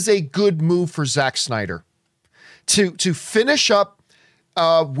this is a good move for Zack Snyder to finish up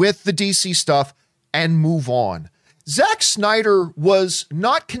with the DC stuff and move on. Zack Snyder was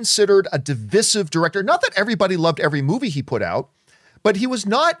not considered a divisive director. Not that everybody loved every movie he put out, but he was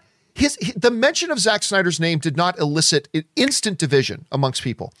not. The mention of Zack Snyder's name did not elicit instant division amongst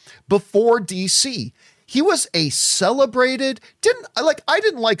people. Before DC, he was a celebrated, I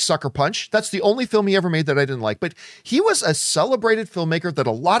didn't like Sucker Punch. That's the only film he ever made that I didn't like, but he was a celebrated filmmaker that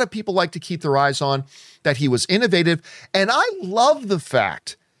a lot of people like to keep their eyes on, that he was innovative. And I love the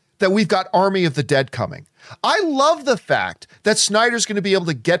fact that we've got Army of the Dead coming. I love the fact that Snyder's going to be able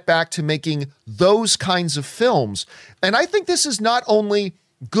to get back to making those kinds of films. And I think this is not only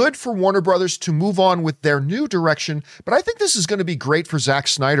good for Warner Brothers to move on with their new direction, but I think this is going to be great for Zack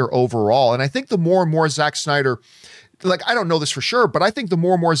Snyder overall. And I think the more and more Zack Snyder, I don't know this for sure, but I think the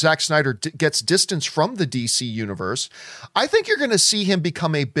more and more Zack Snyder gets distance from the DC universe, I think you're going to see him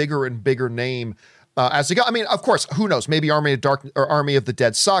become a bigger and bigger name as he goes. I mean, of course, who knows? Maybe Army of the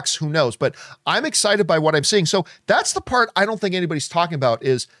Dead sucks. Who knows? But I'm excited by what I'm seeing. So that's the part I don't think anybody's talking about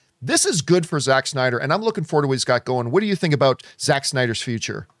is this is good for Zack Snyder, and I'm looking forward to what he's got going. What do you think about Zack Snyder's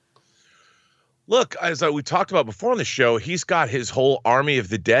future? Look, as we talked about before on the show, he's got his whole Army of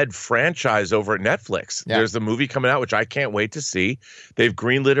the Dead franchise over at Netflix. Yeah. There's the movie coming out, which I can't wait to see. They've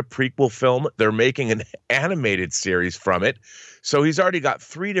greenlit a prequel film. They're making an animated series from it. So he's already got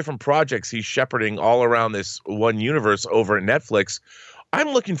 3 different projects he's shepherding all around this one universe over at Netflix. I'm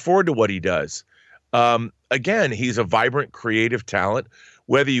looking forward to what he does. Again, he's a vibrant, creative talent.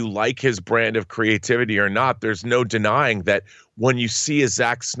 Whether you like his brand of creativity or not, there's no denying that when you see a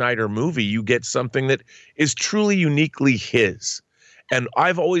Zack Snyder movie, you get something that is truly uniquely his. And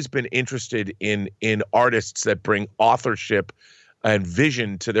I've always been interested in artists that bring authorship and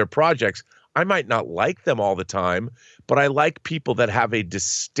vision to their projects. I might not like them all the time, but I like people that have a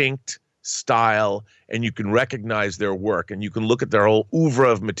distinct style and you can recognize their work and you can look at their whole oeuvre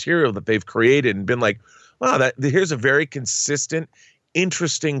of material that they've created and been like, wow, here's a very consistent,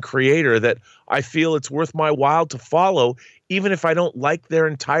 interesting creator that I feel it's worth my while to follow, even if I don't like their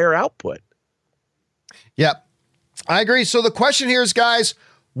entire output. Yep, I agree. So the question here is, guys,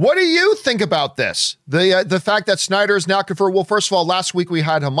 what do you think about this? The fact that Snyder is now confirmed. Well, first of all, last week we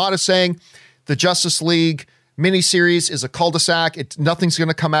had Hamada saying the Justice League miniseries is a cul-de-sac. Nothing's going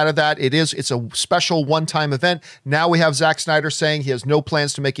to come out of that. It's a special one-time event. Now we have Zack Snyder saying he has no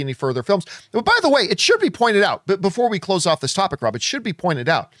plans to make any further films. But by the way, it should be pointed out, but before we close off this topic, Rob, it should be pointed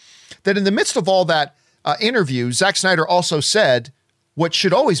out that in the midst of all that interview, Zack Snyder also said what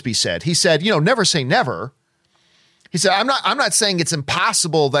should always be said. He said, never say never. He said, I'm not saying it's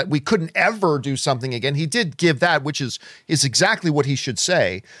impossible that we couldn't ever do something again. He did give that, which is exactly what he should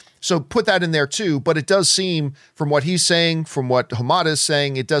say. So put that in there too. But it does seem, from what he's saying, from what Hamada is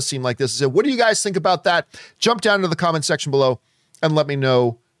saying, it does seem like this is it. What do you guys think about that? Jump down into the comment section below and let me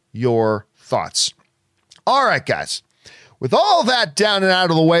know your thoughts. All right, guys. With all that down and out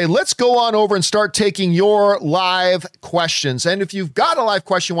of the way, let's go on over and start taking your live questions. And if you've got a live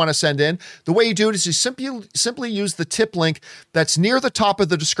question you want to send in, the way you do it is you simply use the tip link that's near the top of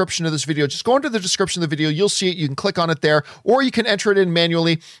the description of this video. Just go into the description of the video. You'll see it. You can click on it there, or you can enter it in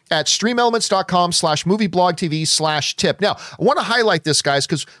manually at streamelements.com/movieblogtv/tip. Now, I want to highlight this, guys,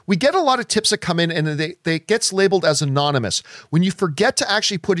 because we get a lot of tips that come in and they gets labeled as anonymous. When you forget to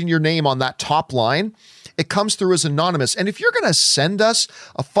actually put in your name on that top line, it comes through as anonymous. And if you're going to send us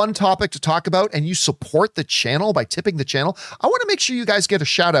a fun topic to talk about and you support the channel by tipping the channel, I want to make sure you guys get a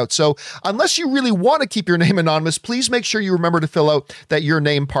shout out. So unless you really want to keep your name anonymous, please make sure you remember to fill out that your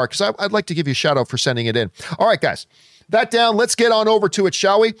name part, because I'd like to give you a shout out for sending it in. All right, guys, that down. Let's get on over to it,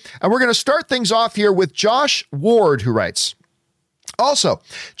 shall we? And we're going to start things off here with Josh Ward, who writes, also,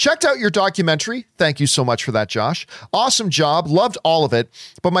 checked out your documentary. Thank you so much for that, Josh. Awesome job. Loved all of it.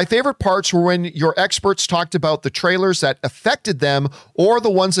 But my favorite parts were when your experts talked about the trailers that affected them or the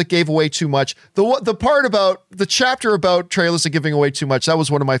ones that gave away too much. The part about the chapter about trailers that giving away too much, that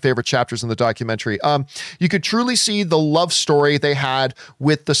was one of my favorite chapters in the documentary. You could truly see the love story they had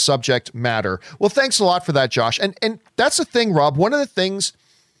with the subject matter. Well, thanks a lot for that, Josh. And that's the thing, Rob. One of the things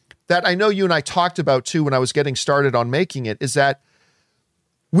that I know you and I talked about too when I was getting started on making it is that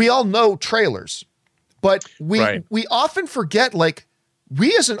we all know trailers, but we often forget, like,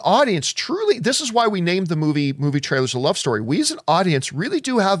 we as an audience truly, this is why we named the movie Trailers a Love Story. We as an audience really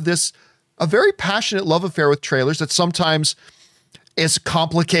do have a very passionate love affair with trailers that sometimes is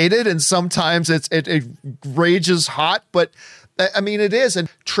complicated and sometimes it rages hot, but I mean, it is. And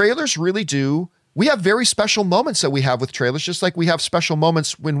trailers really do. We have very special moments that we have with trailers, just like we have special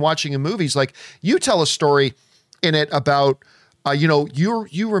moments when watching in movies. Like, you tell a story in it about,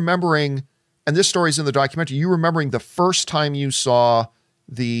 you remembering, and this story's in the documentary, you remembering the first time you saw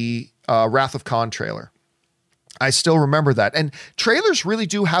the Wrath of Khan trailer. I still remember that. And trailers really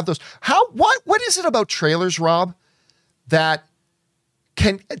do have those. What is it about trailers, Rob, that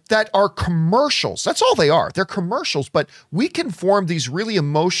are commercials? That's all they are. They're commercials, but we can form these really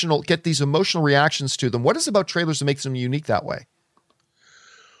get these emotional reactions to them. What is it about trailers that makes them unique that way?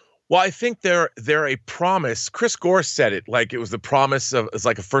 Well, I think they're a promise. Chris Gore said it like it was the promise of, it's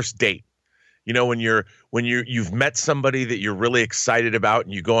like a first date. When you've met somebody that you're really excited about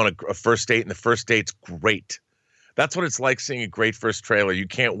and you go on a first date and the first date's great. That's what it's like seeing a great first trailer. You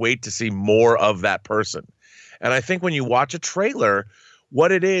can't wait to see more of that person. And I think when you watch a trailer,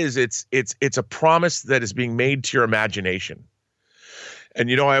 what it is, it's a promise that is being made to your imagination. And,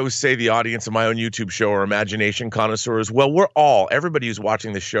 I always say the audience of my own YouTube show are imagination connoisseurs. Well, everybody who's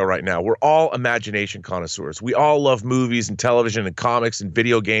watching this show right now, we're all imagination connoisseurs. We all love movies and television and comics and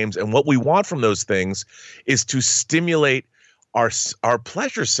video games. And what we want from those things is to stimulate our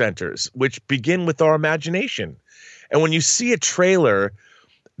pleasure centers, which begin with our imagination. And when you see a trailer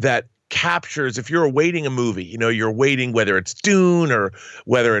that captures, if you're awaiting a movie, you're waiting, whether it's Dune or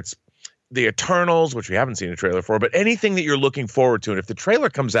whether it's the Eternals, which we haven't seen a trailer for, but anything that you're looking forward to. And if the trailer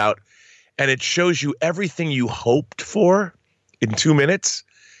comes out and it shows you everything you hoped for in 2 minutes,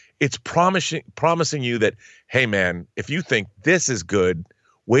 it's promising you that, hey man, if you think this is good,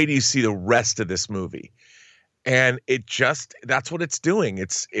 wait till you see the rest of this movie. And that's what it's doing.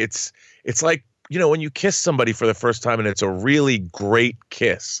 It's like, when you kiss somebody for the first time and it's a really great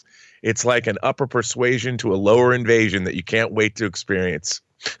kiss, it's like an upper persuasion to a lower invasion that you can't wait to experience.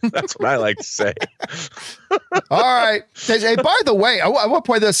 That's what I like to say. All right. Hey, by the way, I want to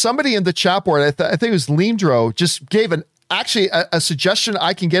point this. Somebody in the chat board, I think it was Leandro, just gave a suggestion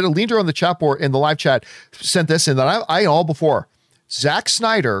I can get. A Leandro on the chat board in the live chat sent this in that I all before. Zack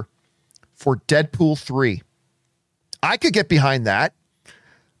Snyder for Deadpool 3. I could get behind that.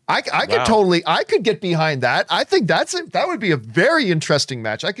 I could get behind that. I think that would be a very interesting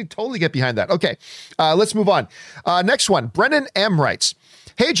match. I could totally get behind that. Okay, let's move on. Next one, Brennan M writes,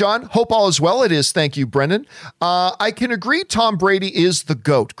 "Hey, John, hope all is well." It is. Thank you, Brennan. I can agree Tom Brady is the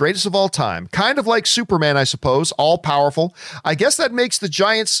GOAT, greatest of all time. Kind of like Superman, I suppose, all powerful. I guess that makes the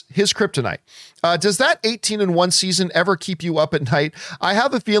Giants his kryptonite. Does that 18-1 season ever keep you up at night? I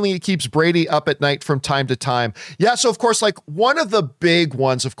have a feeling it keeps Brady up at night from time to time. Yeah, so of course, like one of the big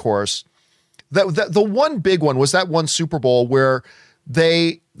ones, of course, the one big one was that one Super Bowl where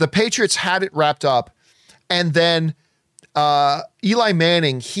the Patriots had it wrapped up, and then Eli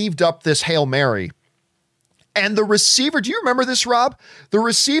Manning heaved up this Hail Mary. And the receiver, do you remember this, Rob? The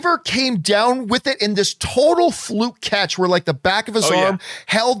receiver came down with it in this total fluke catch where like the back of his arm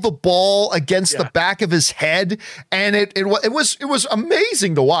held the ball against the back of his head. And it was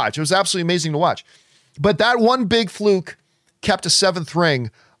amazing to watch. It was absolutely amazing to watch. But that one big fluke kept a 7th ring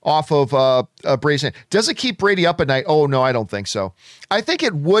off of Brady's hand. Does it keep Brady up at night? Oh, no, I don't think so. I think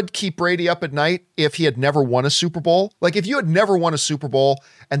it would keep Brady up at night if he had never won a Super Bowl. Like if you had never won a Super Bowl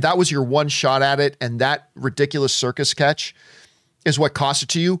and that was your one shot at it and that ridiculous circus catch is what cost it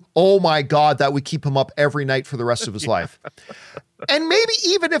to you, oh my God, that would keep him up every night for the rest of his life. And maybe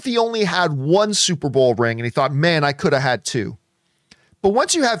even if he only had one Super Bowl ring and he thought, man, I could have had 2. But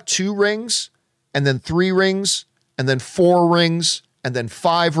once you have 2 rings and then 3 rings and then 4 rings and then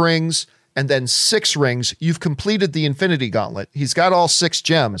 5 rings, and then 6 rings, you've completed the Infinity Gauntlet. He's got all 6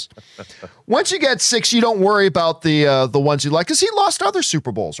 gems. Once you get 6, you don't worry about the ones you like, because he lost other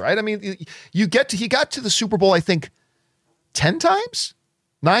Super Bowls, right? I mean, he got to the Super Bowl, I think, 10 times?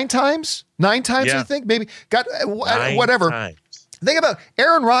 9 times? 9 times, yeah. I think? Maybe. Got whatever. Times. Think about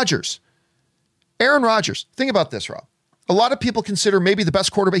Aaron Rodgers. Aaron Rodgers. Think about this, Rob. A lot of people consider maybe the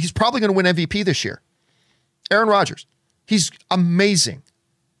best quarterback. He's probably going to win MVP this year. Aaron Rodgers. He's amazing.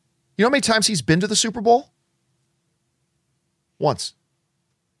 You know how many times he's been to the Super Bowl? Once.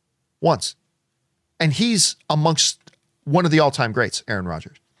 And he's amongst one of the all-time greats, Aaron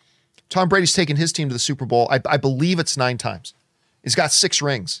Rodgers. Tom Brady's taken his team to the Super Bowl. I believe it's 9 times. He's got 6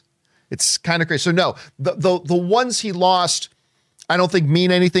 rings. It's kind of crazy. So no, the ones he lost, I don't think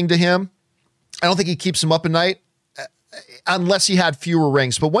mean anything to him. I don't think he keeps him up at night. Unless he had fewer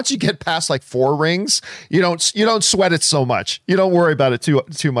rings. But once you get past like 4 rings, you don't sweat it so much. You don't worry about it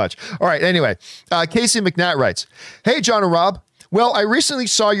too much. All right. Anyway, Casey McNatt writes, "Hey, John and Rob. Well, I recently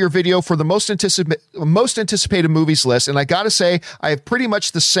saw your video for the most anticipated movies list, and I got to say, I have pretty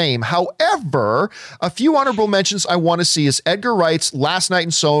much the same. However, a few honorable mentions I want to see is Edgar Wright's Last Night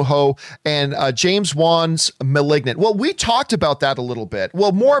in Soho and James Wan's Malignant." Well, we talked about that a little bit.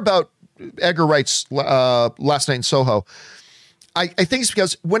 Well, more about Edgar Wright's Last Night in Soho. I think it's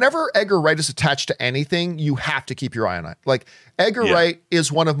because whenever Edgar Wright is attached to anything, you have to keep your eye on it. Like Edgar Wright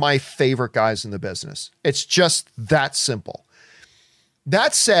is one of my favorite guys in the business. It's just that simple.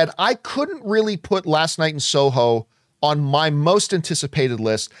 That said, I couldn't really put Last Night in Soho on my most anticipated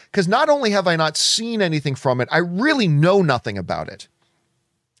list because not only have I not seen anything from it, I really know nothing about it.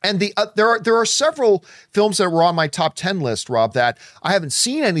 And there are several films that were on my top 10 list, Rob, that I haven't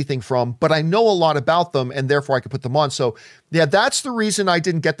seen anything from, but I know a lot about them, and therefore I could put them on. So, yeah, that's the reason I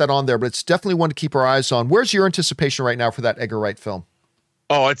didn't get that on there, but it's definitely one to keep our eyes on. Where's your anticipation right now for that Edgar Wright film?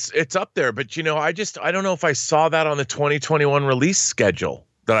 Oh, it's up there, but I don't know if I saw that on the 2021 release schedule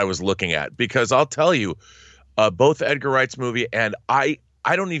that I was looking at, because I'll tell you, both Edgar Wright's movie and I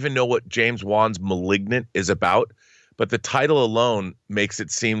don't even know what James Wan's Malignant is about. But the title alone makes it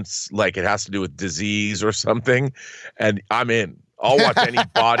seem like it has to do with disease or something. And I'm in. I'll watch any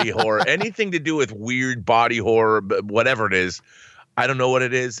body horror, anything to do with weird body horror, whatever it is. I don't know what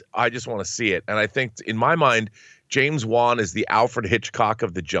it is. I just want to see it. And I think in my mind, James Wan is the Alfred Hitchcock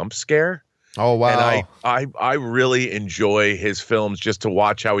of the jump scare. Oh, wow. And I really enjoy his films just to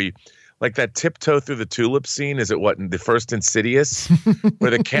watch how he like that tiptoe through the tulip scene. Is it what in the first Insidious,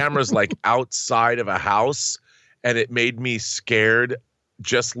 where the camera's like outside of a house, and it made me scared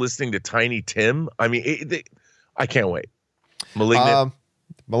just listening to Tiny Tim. I mean, I can't wait. Malignant.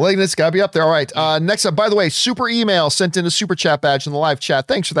 Malignant's got to be up there. All right. Next up, by the way, super email sent in a super chat badge in the live chat.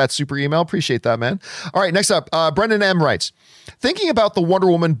 Thanks for that super email. Appreciate that, man. All right. Next up, Brendan M. writes, thinking about the Wonder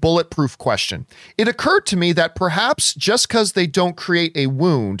Woman bulletproof question, it occurred to me that perhaps just because they don't create a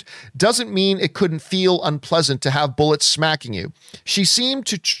wound doesn't mean it couldn't feel unpleasant to have bullets smacking you. She seemed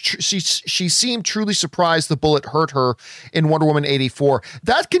she seemed truly surprised the bullet hurt her in Wonder Woman 84.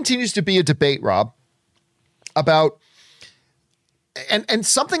 That continues to be a debate, Rob, about and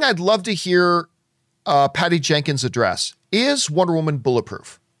something I'd love to hear Patty Jenkins address. Is Wonder Woman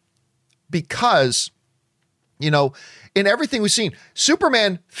bulletproof? Because, you know, in everything we've seen,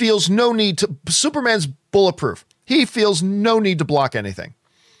 Superman's bulletproof. He feels no need to block anything.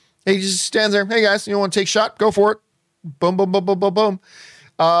 He just stands there. Hey guys, you want to take a shot? Go for it. Boom, boom, boom, boom, boom, boom.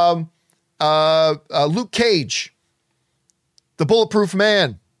 Luke Cage, the bulletproof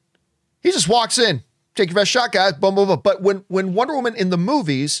man. He just walks in. Take your best shot, guys. Boom, boom, boom. But when Wonder Woman in the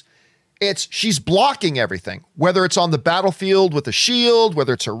movies, she's blocking everything. Whether it's on the battlefield with a shield,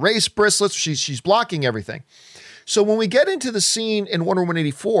 whether it's her race bristlets, she's blocking everything. So when we get into the scene in Wonder Woman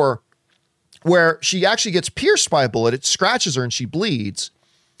 84, where she actually gets pierced by a bullet, it scratches her and she bleeds.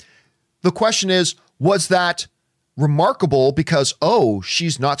 The question is, was that remarkable because,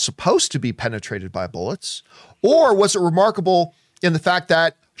 she's not supposed to be penetrated by bullets? Or was it remarkable in the fact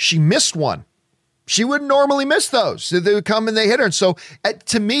that she missed one? She wouldn't normally miss those. They would come and they hit her. And so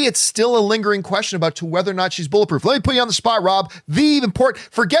to me, it's still a lingering question about to whether or not she's bulletproof. Let me put you on the spot, Rob.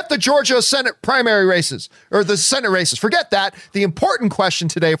 Forget the Georgia Senate primary races or the Senate races. Forget that. The important question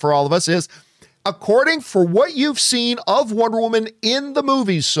today for all of us is, according for what you've seen of Wonder Woman in the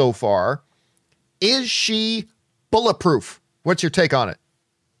movies so far, is she bulletproof? What's your take on it?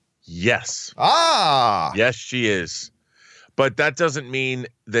 Yes. Yes, she is. But that doesn't mean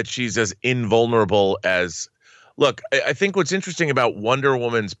that she's as invulnerable as... Look, I think what's interesting about Wonder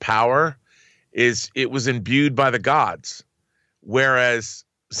Woman's power is it was imbued by the gods, whereas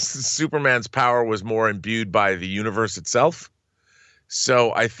Superman's power was more imbued by the universe itself.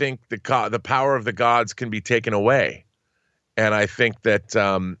 So I think the power of the gods can be taken away. And I think that,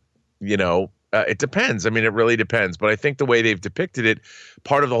 it depends. I mean, it really depends. But I think the way they've depicted it,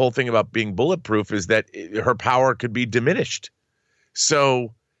 part of the whole thing about being bulletproof is that her power could be diminished.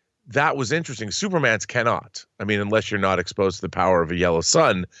 So that was interesting. Superman's cannot. I mean, unless you're not exposed to the power of a yellow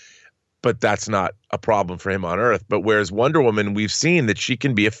sun, but that's not a problem for him on Earth. But whereas Wonder Woman, we've seen that she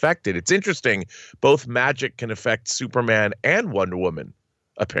can be affected. It's interesting. Both magic can affect Superman and Wonder Woman,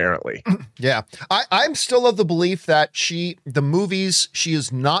 apparently. Yeah. I'm still of the belief that the movies, she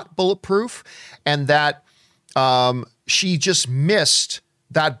is not bulletproof and that she just missed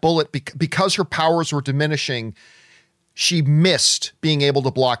that bullet because her powers were diminishing. She missed being able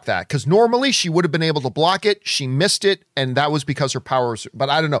to block that because normally she would have been able to block it. She missed it, and that was because her powers. But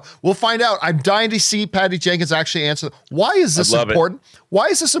I don't know. We'll find out. I'm dying to see Patty Jenkins actually answer. Why is this important? Why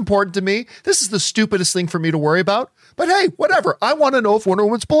is this important to me? This is the stupidest thing for me to worry about. But hey, whatever. I want to know if Wonder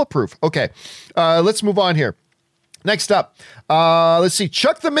Woman's bulletproof. Okay, let's move on here. Next up, let's see.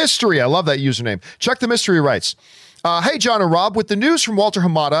 Chuck the Mystery. I love that username. Chuck the Mystery writes, hey, John and Rob, with the news from Walter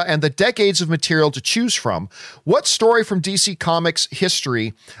Hamada and the decades of material to choose from, what story from DC Comics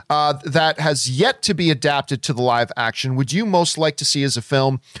history that has yet to be adapted to the live action would you most like to see as a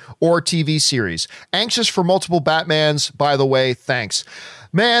film or TV series? Anxious for multiple Batmans, by the way. Thanks.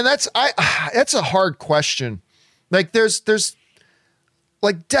 Man, that's a hard question. Like there's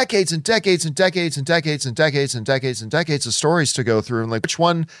like decades and decades and decades and decades and decades and decades and decades of stories to go through. And like, which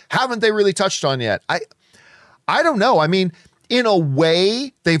one haven't they really touched on yet? I don't know. I mean, in a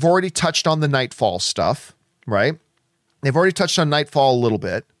way, they've already touched on the Nightfall stuff, right? They've already touched on Nightfall a little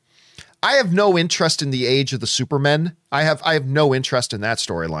bit. I have no interest in the Age of the Supermen. I have no interest in that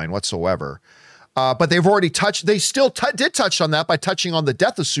storyline whatsoever. But they've already touched, they still did touch on that by touching on the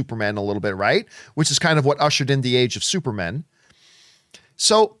death of Superman a little bit, right? Which is kind of what ushered in the Age of Supermen.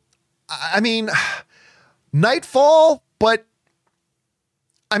 So, I mean, Nightfall, but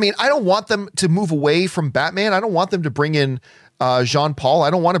I mean, I don't want them to move away from Batman. I don't want them to bring in Jean-Paul. I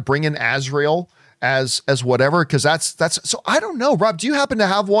don't want to bring in Azrael as whatever, because that's so I don't know. Rob, do you happen to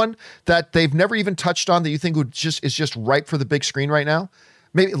have one that they've never even touched on that you think is just right for the big screen right now?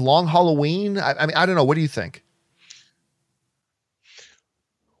 Maybe Long Halloween? I mean, I don't know. What do you think?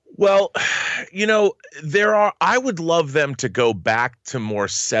 Well, I would love them to go back to more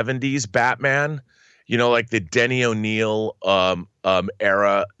 70s Batman. like the Denny O'Neil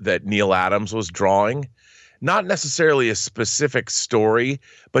era that Neil Adams was drawing. Not necessarily a specific story,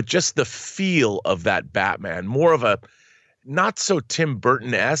 but just the feel of that Batman. More of a, not so Tim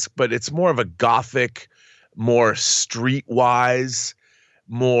Burton-esque, but it's more of a gothic, more streetwise,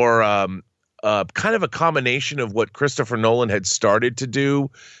 more kind of a combination of what Christopher Nolan had started to do,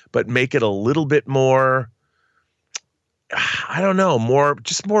 but make it a little bit more, I don't know, more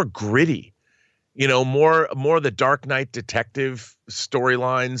gritty. More the Dark Knight detective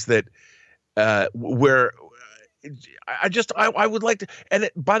storylines that where I would like to. And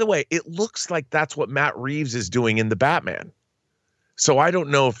by the way, it looks like that's what Matt Reeves is doing in the Batman. So I don't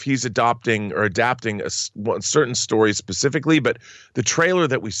know if he's adapting a certain story specifically, but the trailer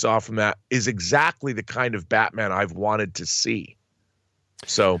that we saw from that is exactly the kind of Batman I've wanted to see.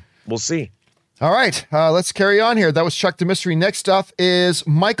 So we'll see. All right, let's carry on here. That was Chuck the Mystery. Next up is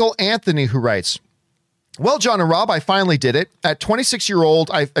Michael Anthony, who writes, well, John and Rob, I finally did it. At 26 years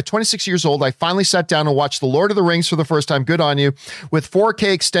old, I finally sat down and watched The Lord of the Rings for the first time. Good on you. With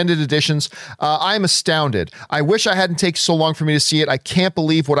 4K extended editions. I'm astounded. I wish I hadn't taken so long for me to see it. I can't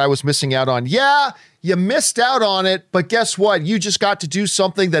believe what I was missing out on. Yeah, you missed out on it, but guess what? You just got to do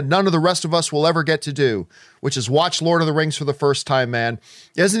something that none of the rest of us will ever get to do, which is watch Lord of the Rings for the first time, man.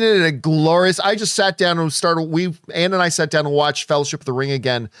 Isn't it a glorious... I just sat down and Ann and I sat down and watched Fellowship of the Ring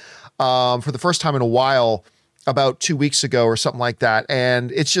again for the first time in a while, about 2 weeks ago or something like that.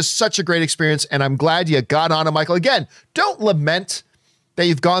 And it's just such a great experience. And I'm glad you got on it, Michael. Again, don't lament that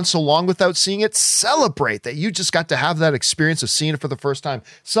you've gone so long without seeing it. Celebrate that you just got to have that experience of seeing it for the first time.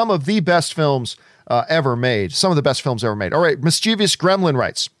 Some of the best films ever made. Some of the best films ever made. All right. Mischievous Gremlin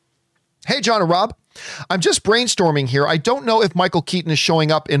writes, hey, John and Rob. I'm just brainstorming here. I don't know if Michael Keaton is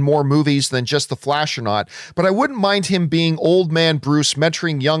showing up in more movies than just The Flash or not, but I wouldn't mind him being old man Bruce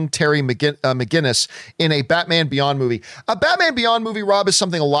mentoring young Terry McGinnis in a Batman Beyond movie. A Batman Beyond movie, Rob, is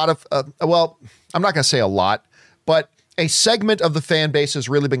something a lot of, well, I'm not going to say a lot, but a segment of the fan base has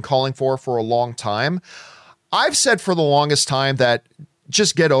really been calling for a long time. I've said for the longest time that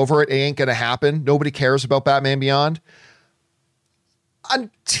just get over it. It ain't going to happen. Nobody cares about Batman Beyond.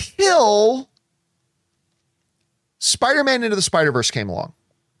 Until Spider-Man Into the Spider-Verse came along.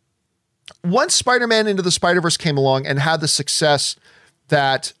 Once Spider-Man Into the Spider-Verse came along and had the success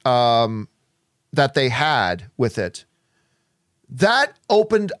that that they had with it, that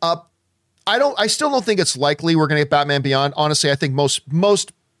opened up. I still don't think it's likely we're going to get Batman Beyond. Honestly, I think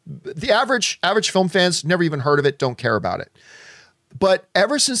most the average film fans never even heard of it, don't care about it. But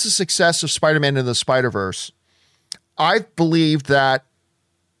ever since the success of Spider-Man Into the Spider-Verse, I've believed that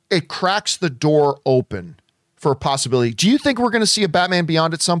it cracks the door open for a possibility. Do you think we're going to see a Batman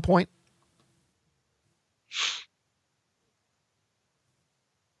Beyond at some point?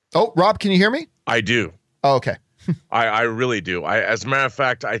 Oh, Rob, can you hear me? I do. Oh, okay. I really do. As a matter of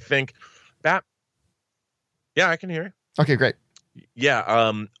fact, I think yeah, I can hear you. Okay, great. Yeah.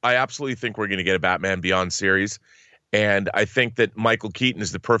 I absolutely think we're going to get a Batman Beyond series. And I think that Michael Keaton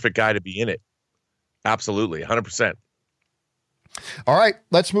is the perfect guy to be in it. Absolutely. 100%. All right,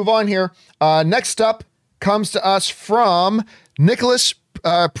 let's move on here. Next up comes to us from Nicholas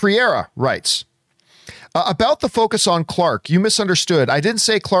Priera writes, about the focus on Clark, you misunderstood. I didn't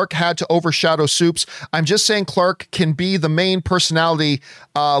say Clark had to overshadow Supes. I'm just saying Clark can be the main personality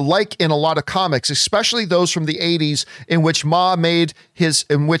like in a lot of comics, especially those from the 80s in which Ma made his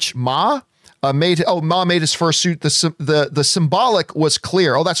first suit. The symbolic was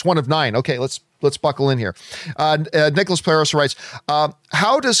clear. Oh, that's one of 9. Okay, let's buckle in here. Nicholas Plaros writes,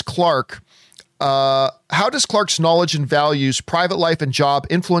 how does Clark's knowledge and values, private life and job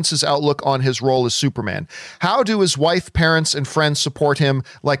influence his outlook on his role as Superman? How do his wife, parents, and friends support him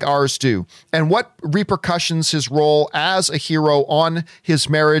like ours do? And what repercussions his role as a hero on his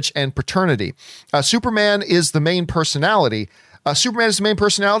marriage and paternity? Superman is the main personality. Superman is the main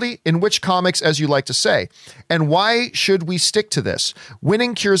personality in which comics, as you like to say? And why should we stick to this?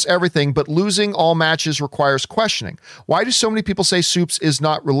 Winning cures everything, but losing all matches requires questioning. Why do so many people say Supes is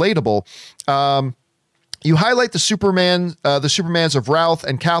not relatable? You highlight the Supermans of Routh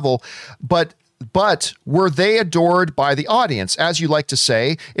and Cavill, but were they adored by the audience? As you like to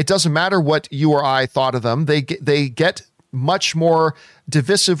say, it doesn't matter what you or I thought of them. They get much more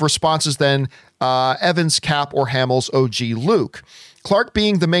divisive responses than Evans, Cap, or Hamill's OG Luke. Clark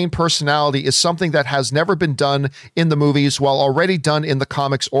being the main personality is something that has never been done in the movies while already done in the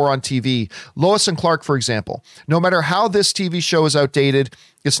comics or on TV. Lois and Clark, for example. No matter how this TV show is outdated,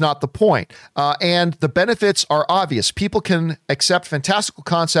 It's not the point. And the benefits are obvious. People can accept fantastical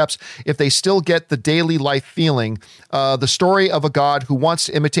concepts if they still get the daily life feeling. The story of a god who wants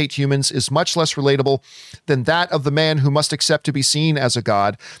to imitate humans is much less relatable than that of the man who must accept to be seen as a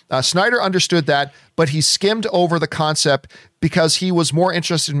god. Snyder understood that, but he skimmed over the concept because he was more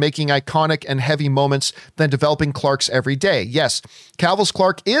interested in making iconic and heavy moments than developing Clark's every day. Yes, Cavill's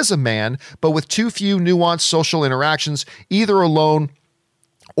Clark is a man, but with too few nuanced social interactions, either alone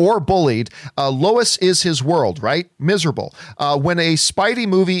or bullied. Lois is his world, right? Miserable. When a Spidey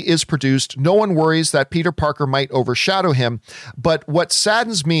movie is produced, no one worries that Peter Parker might overshadow him. But what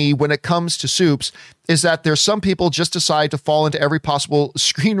saddens me when it comes to Supes is that there's some people just decide to fall into every possible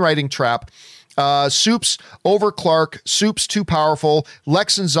screenwriting trap. Supes over Clark, Supes too powerful,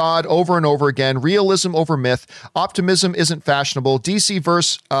 Lex and Zod over and over again, realism over myth, optimism isn't fashionable, DC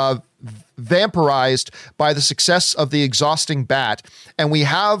verse vampirized by the success of the exhausting Bat, and we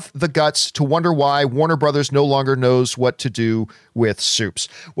have the guts to wonder why Warner Brothers no longer knows what to do with Supes.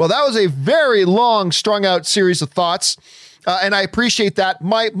 Well, that was a very long, strung out series of thoughts. And I appreciate that.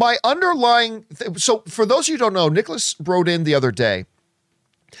 My underlying, so for those of you who don't know, Nicholas wrote in the other day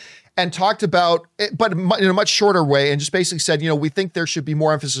and talked about it, but in a much shorter way, and just basically said, we think there should be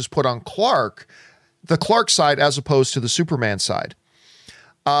more emphasis put on Clark, the Clark side, as opposed to the Superman side.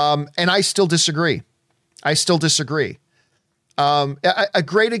 And I still disagree. A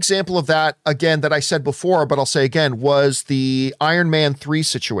great example of that, again, that I said before, but I'll say again, was the Iron Man 3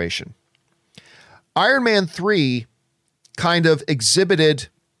 situation. Iron Man 3 kind of exhibited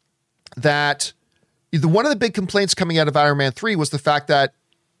that one of the big complaints coming out of Iron Man 3 was the fact that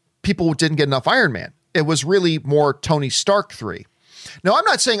people didn't get enough Iron Man. It was really more Tony Stark 3. Now, I'm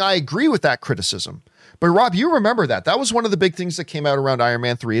not saying I agree with that criticism, but Rob, you remember that. That was one of the big things that came out around Iron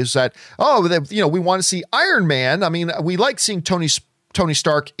Man 3 is that, we want to see Iron Man. I mean, we like seeing Tony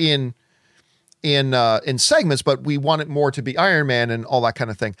Stark in segments, but we want it more to be Iron Man and all that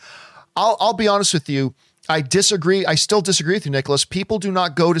kind of thing. I'll be honest with you. I disagree. I still disagree with you, Nicholas. People do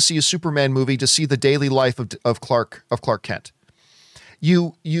not go to see a Superman movie to see the daily life of Clark Kent.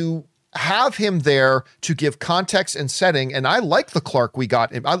 You have him there to give context and setting, and I like the Clark we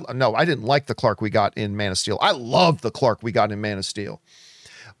got. I didn't like the Clark we got in Man of Steel. I love the Clark we got in Man of Steel.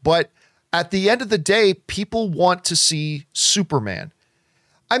 But at the end of the day, people want to see Superman.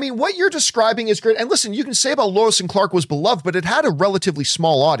 I mean, what you're describing is great. And listen, you can say about Lois and Clark was beloved, but it had a relatively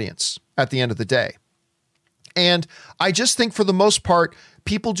small audience at the end of the day. And I just think for the most part,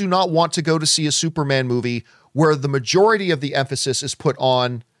 people do not want to go to see a Superman movie where the majority of the emphasis is put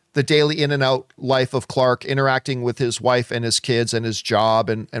on the daily in and out life of Clark, interacting with his wife and his kids and his job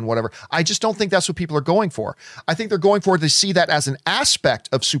and whatever. I just don't think that's what people are going for. I think they're going for to see that as an aspect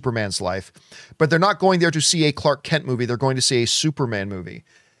of Superman's life, but they're not going there to see a Clark Kent movie. They're going to see a Superman movie.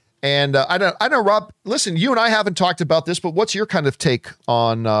 And I don't know, Rob, listen, you and I haven't talked about this, but what's your kind of take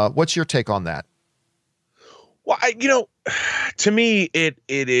on, that? Well, to me,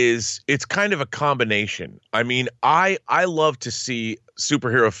 it's kind of a combination. I mean, I love to see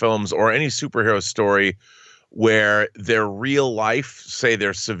superhero films or any superhero story where their real life, say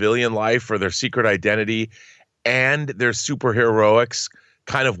their civilian life or their secret identity and their superheroics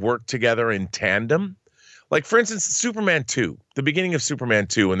kind of work together in tandem. Like, for instance, Superman 2, the beginning of Superman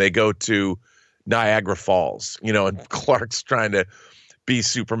 2, when they go to Niagara Falls, and Clark's trying to be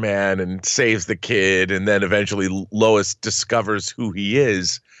Superman and saves the kid, and then eventually Lois discovers who he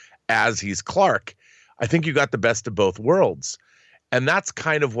is as he's Clark. I think you got the best of both worlds. And that's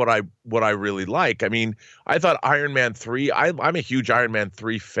kind of what I really like. I mean, I thought Iron Man 3, I'm a huge Iron Man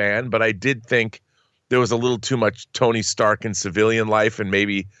 3 fan, but I did think there was a little too much Tony Stark in civilian life and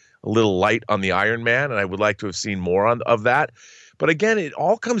maybe a little light on the Iron Man, and I would like to have seen more of that. But again, it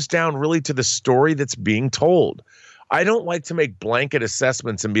all comes down really to the story that's being told. I don't like to make blanket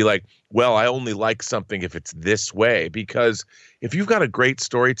assessments and be like, well, I only like something if it's this way, because if you've got a great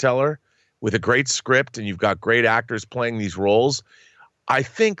storyteller with a great script and you've got great actors playing these roles, I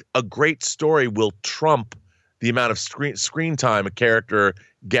think a great story will trump the amount of screen time a character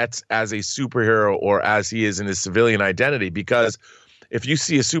gets as a superhero or as he is in his civilian identity. Because if you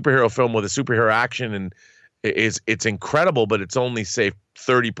see a superhero film with a superhero action and it's incredible, but it's only, say,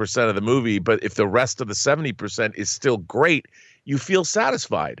 30% of the movie, but if the rest of the 70% is still great, you feel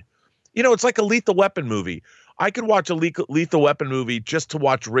satisfied. It's like a Lethal Weapon movie. I could watch a Lethal Weapon movie just to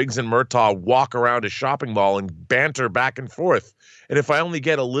watch Riggs and Murtaugh walk around a shopping mall and banter back and forth. And if I only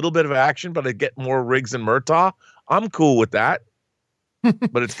get a little bit of action, but I get more Riggs and Murtaugh, I'm cool with that.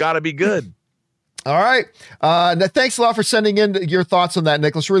 But it's got to be good. All right. Thanks a lot for sending in your thoughts on that,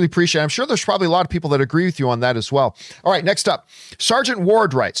 Nicholas. Really appreciate it. I'm sure there's probably a lot of people that agree with you on that as well. All right, next up, Sergeant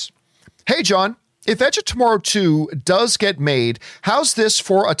Ward writes, "Hey, John, if Edge of Tomorrow 2 does get made, how's this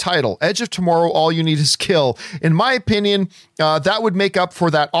for a title? Edge of Tomorrow, All You Need Is Kill. In my opinion, that would make up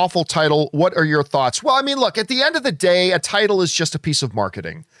for that awful title. What are your thoughts?" Well, I mean, look, at the end of the day, a title is just a piece of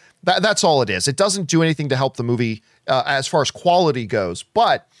marketing. That's all it is. It doesn't do anything to help the movie as far as quality goes.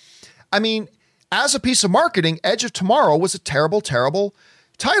 But, I mean, as a piece of marketing, Edge of Tomorrow was a terrible, terrible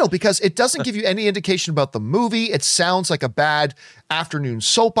title because it doesn't give you any indication about the movie. It sounds like a bad afternoon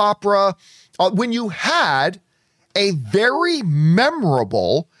soap opera. When you had a very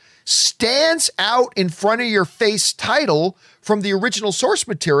memorable, stands out in front of your face title from the original source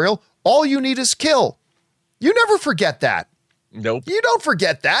material, All You Need Is Kill. You never forget that. Nope. You don't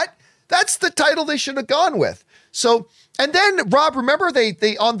forget that. That's the title they should have gone with. So, and then Rob, remember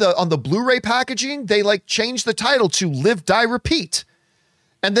they on the Blu-ray packaging, they like changed the title to Live, Die, Repeat.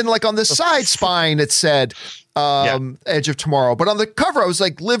 And then like on the side spine, it said Edge of Tomorrow. But on the cover, I was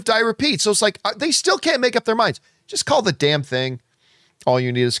like, Live, Die, Repeat. So it's like, they still can't make up their minds. Just call the damn thing All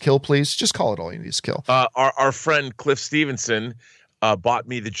You Need Is Kill, please. Just call it All You Need Is Kill. Our friend Cliff Stevenson bought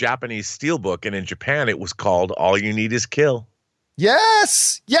me the Japanese steelbook, and in Japan, it was called All You Need Is Kill.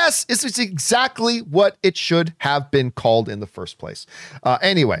 Yes, this is exactly what it should have been called in the first place.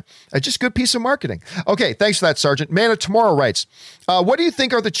 Anyway, just good piece of marketing. Okay, thanks for that, Sergeant. Man of Tomorrow writes, what do you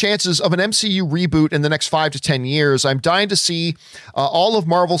think are the chances of an MCU reboot in the next 5 to 10 years? I'm dying to see all of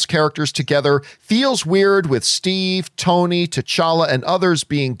Marvel's characters together. Feels weird with Steve, Tony, T'Challa, and others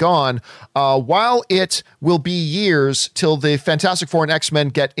being gone, while it will be years till the Fantastic Four and X-Men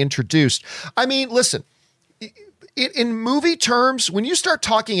get introduced. I mean, listen, in movie terms, when you start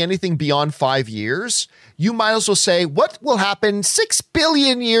talking anything beyond 5 years, you might as well say, what will happen 6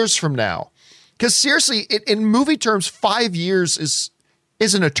 billion years from now? Because seriously, in movie terms, 5 years is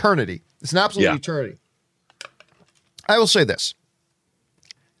an eternity. It's an absolute eternity. I will say this.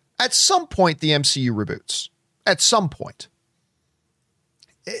 At some point, the MCU reboots. At some point.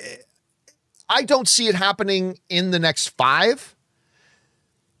 I don't see it happening in the next 5,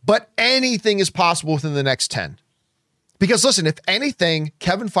 but anything is possible within the next 10. Because listen, if anything,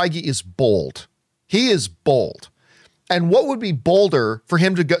 Kevin Feige is bold. He is bold. And what would be bolder for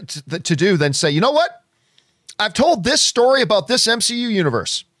him to do than say, you know what? I've told this story about this MCU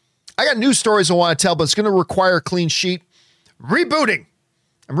universe. I got new stories I want to tell, but it's going to require a clean sheet. Rebooting.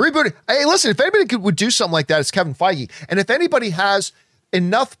 I'm rebooting. Hey, listen, if anybody would do something like that, it's Kevin Feige. And if anybody has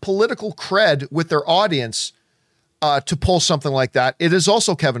enough political cred with their audience to pull something like that, it is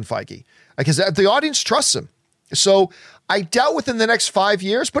also Kevin Feige. Because the audience trusts him. So I doubt within the next 5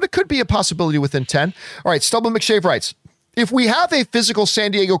 years, but it could be a possibility within 10. All right, Stubble McShave writes, if we have a physical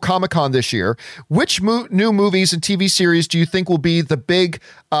San Diego Comic-Con this year, which new movies and TV series do you think will be the big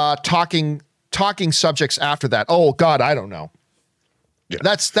talking subjects after that? Oh God, I don't know. Yeah.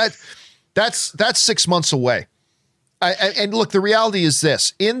 That's 6 months away. And look, the reality is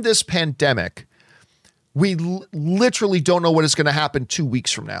this: in this pandemic, we literally don't know what is going to happen 2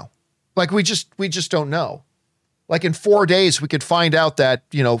 weeks from now. Like we just don't know. Like in 4 days, we could find out that,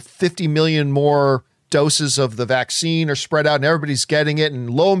 50 million more doses of the vaccine are spread out and everybody's getting it. And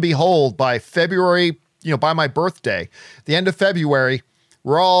lo and behold, by February, by my birthday, the end of February,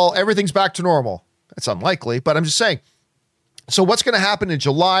 everything's back to normal. That's unlikely, but I'm just saying. So what's going to happen in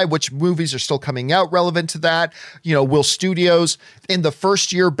July? Which movies are still coming out relevant to that? Will studios in the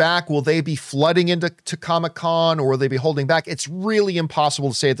first year back, will they be flooding into Comic-Con or will they be holding back? It's really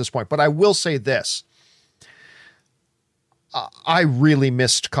impossible to say at this point, but I will say this. I really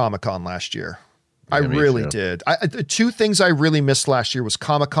missed Comic-Con last year. Yeah, I really did. The two things I really missed last year was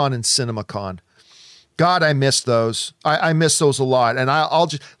Comic-Con and CinemaCon. God, I missed those. I miss those a lot. And I'll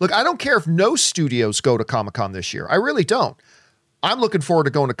just look, I don't care if no studios go to Comic-Con this year. I really don't. I'm looking forward to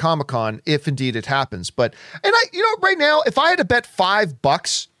going to Comic-Con if indeed it happens. But, right now, if I had to bet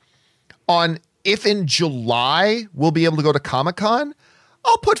 $5 on if in July we'll be able to go to Comic-Con,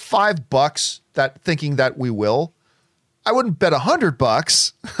 I'll put $5 thinking that we will. I wouldn't bet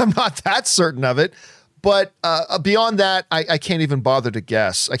 $100. I'm not that certain of it. But beyond that, I can't even bother to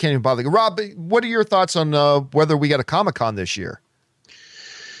guess. I can't even bother. Rob, what are your thoughts on whether we get a Comic-Con this year?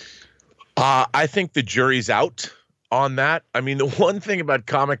 I think the jury's out on that. I mean, the one thing about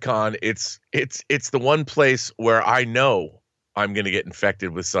Comic-Con, it's the one place where I know I'm going to get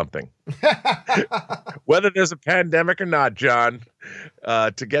infected with something. Whether there's a pandemic or not, John,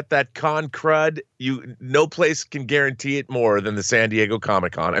 to get that con crud, no place can guarantee it more than the San Diego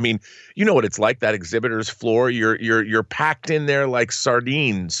Comic-Con. I mean, you know what it's like, that exhibitor's floor. You're packed in there like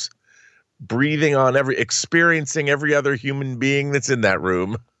sardines breathing on experiencing every other human being that's in that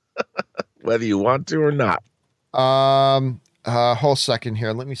room, whether you want to or not. Whole second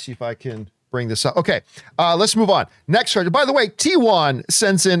here. Let me see if I can bring this up. Okay, let's move on. Next card. By the way, T1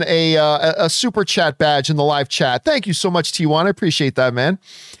 sends in a super chat badge in the live chat. Thank you so much, T1. I appreciate that, man.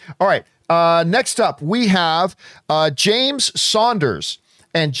 All right. Next up, we have James Saunders.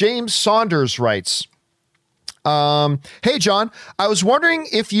 And James Saunders writes, hey, John, I was wondering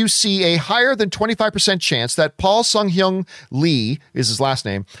if you see a higher than 25% chance that Paul Sung-hyung Lee, is his last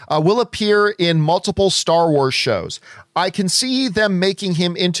name, will appear in multiple Star Wars shows. I can see them making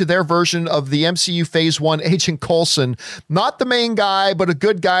him into their version of the MCU Phase 1 Agent Coulson. Not the main guy, but a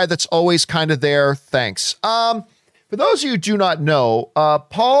good guy that's always kind of there. Thanks. For those of you who do not know,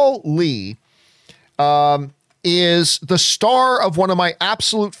 Paul Lee is the star of one of my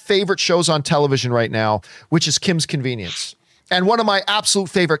absolute favorite shows on television right now, which is Kim's Convenience. And one of my absolute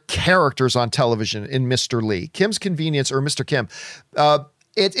favorite characters on television in Mr. Lee. Kim's Convenience, or Mr. Kim.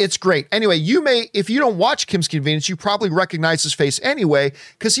 It's great. Anyway, if you don't watch Kim's Convenience, you probably recognize his face anyway,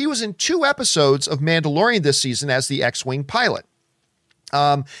 because he was in 2 episodes of Mandalorian this season as the X-Wing pilot.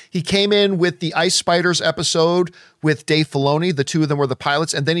 He came in with the Ice Spiders episode with Dave Filoni. The 2 of them were the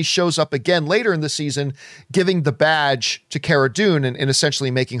pilots. And then he shows up again later in the season, giving the badge to Cara Dune and essentially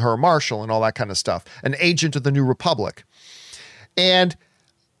making her a marshal and all that kind of stuff. An agent of the New Republic. And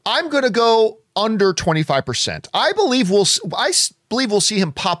I'm going to go under 25%. I believe we'll see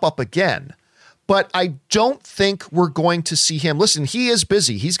him pop up again. But I don't think we're going to see him. Listen, he is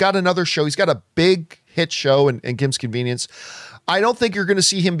busy. He's got another show. He's got a big hit show in Kim's Convenience. I don't think you're going to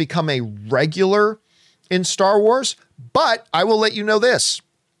see him become a regular in Star Wars, but I will let you know this.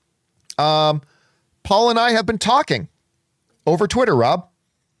 Paul and I have been talking over Twitter, Rob,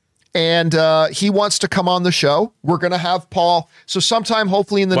 and he wants to come on the show. We're going to have Paul, so sometime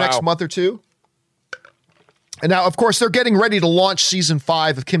hopefully in the next month or two. And now, of course, they're getting ready to launch season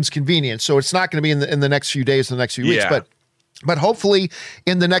 5 of Kim's Convenience, so it's not going to be in the next few days, the next few weeks, but hopefully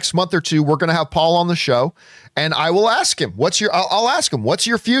in the next month or two, we're going to have Paul on the show, and I will ask him, I'll ask him, what's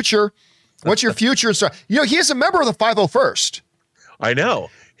your future? What's your future? He is a member of the 501st. I know.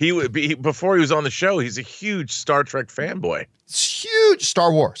 He would be, before he was on the show, he's a huge Star Trek fanboy. Huge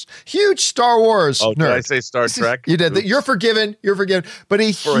Star Wars Oh, nerd. did I say Star Trek? You did. You're forgiven. But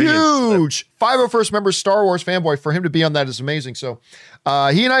a huge 501st member Star Wars fanboy, for him to be on that is amazing. So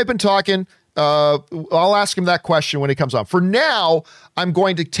he and I have been talking. I'll ask him that question when he comes on. For now, I'm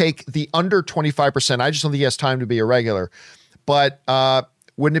going to take the under 25%. I just don't think he has time to be a regular. But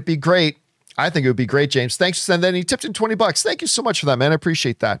wouldn't it be great? I think it would be great, James. Thanks. And then he tipped in $20. Thank you so much for that, man. I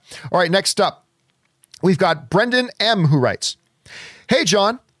appreciate that. All right, next up, we've got Brendan M., who writes, hey,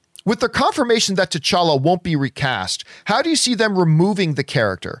 John, with the confirmation that T'Challa won't be recast, how do you see them removing the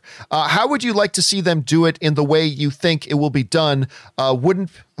character? How would you like to see them do it in the way you think it will be done? How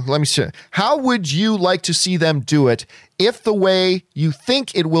would you like to see them do it if the way you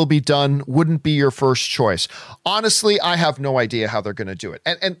think it will be done wouldn't be your first choice? Honestly, I have no idea how they're going to do it.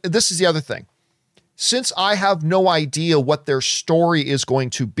 And this is the other thing. Since I have no idea what their story is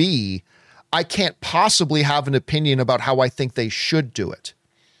going to be, I can't possibly have an opinion about how I think they should do it.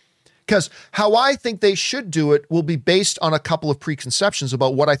 Because how I think they should do it will be based on a couple of preconceptions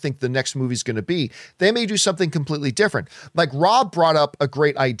about what I think the next movie is going to be. They may do something completely different. Like Rob brought up a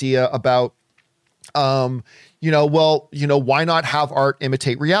great idea about, why not have art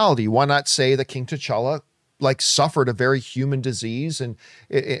imitate reality? Why not say that King T'Challa suffered a very human disease and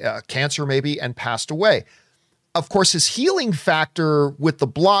cancer maybe and passed away? Of course, his healing factor with the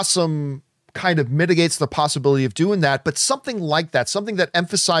Blossom kind of mitigates the possibility of doing that, but something like that, something that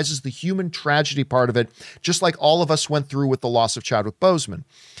emphasizes the human tragedy part of it, just like all of us went through with the loss of Chadwick Boseman.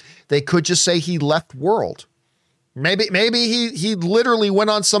 They could just say he left world. Maybe he literally went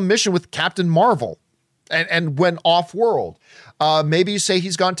on some mission with Captain Marvel and went off world. Maybe you say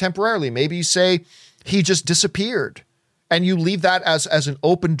he's gone temporarily. Maybe you say he just disappeared. And you leave that as an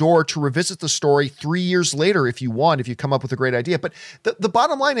open door to revisit the story 3 years later if you want, if you come up with a great idea. But the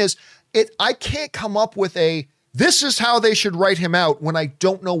bottom line is, I can't come up with this is how they should write him out when I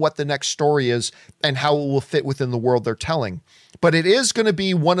don't know what the next story is and how it will fit within the world they're telling. But it is going to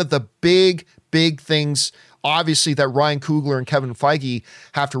be one of the big, big things, obviously, that Ryan Coogler and Kevin Feige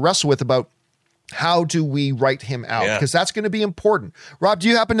have to wrestle with about how do we write him out? Because that's going to be important. Rob, do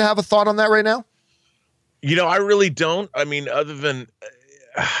you happen to have a thought on that right now? I really don't. I mean, other than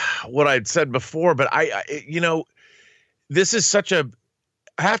what I'd said before, but this is such I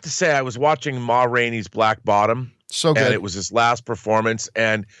have to say, I was watching Ma Rainey's Black Bottom. So good. And it was his last performance.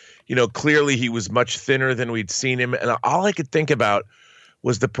 And, clearly he was much thinner than we'd seen him. And all I could think about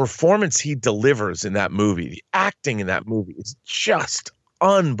was the performance he delivers in that movie. The acting in that movie is just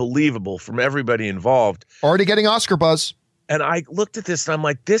unbelievable from everybody involved. Already getting Oscar buzz. And I looked at this and I'm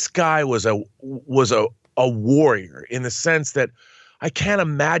like, this guy was a warrior in the sense that I can't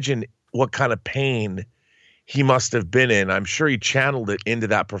imagine what kind of pain he must have been in. I'm sure he channeled it into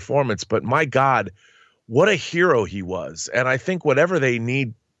that performance, but my God, what a hero he was. And I think whatever they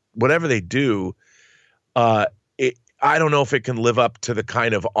do, I don't know if it can live up to the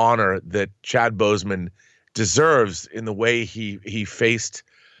kind of honor that Chad Boseman deserves in the way he faced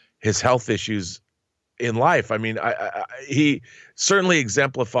his health issues in life. I mean, he certainly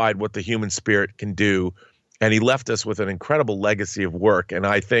exemplified what the human spirit can do, and he left us with an incredible legacy of work. And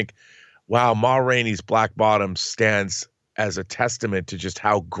I think, wow, Ma Rainey's Black Bottom stands as a testament to just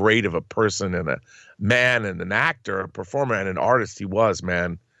how great of a person and a man and an actor, a performer and an artist he was,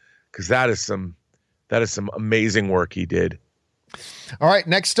 man. Because that is some amazing work he did. All right,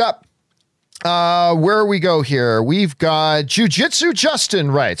 next up, where we go here? We've got Jiu-Jitsu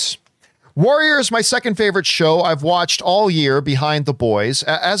Justin writes, Warrior is my second favorite show I've watched all year behind the boys.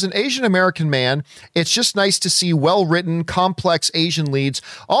 As an Asian American man, it's just nice to see well-written, complex Asian leads.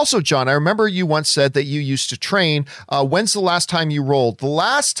 Also, John, I remember you once said that you used to train. When's the last time you rolled? The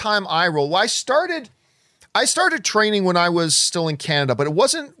last time I rolled, well, I started training when I was still in Canada, but it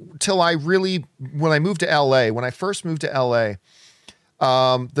wasn't until when I moved to LA, when I first moved to LA,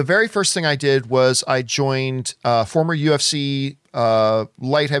 the very first thing I did was I joined former UFC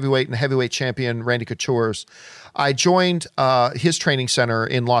light heavyweight and heavyweight champion Randy Couture's. I joined his training center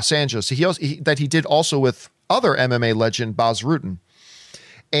in Los Angeles. He did also with other MMA legend Bas Rutten.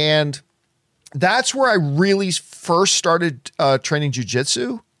 And that's where I really first started training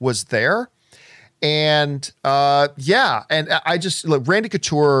jiu-jitsu, was there. And and I just look, Randy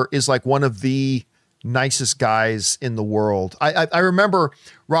Couture is like one of the nicest guys in the world. I remember,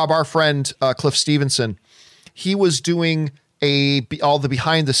 Rob, our friend Cliff Stevenson, he was doing all the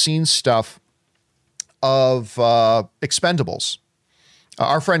behind the scenes stuff of Expendables.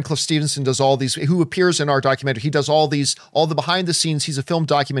 Our friend Cliff Stevenson does all these, who appears in our documentary. He does all the behind the scenes. He's a film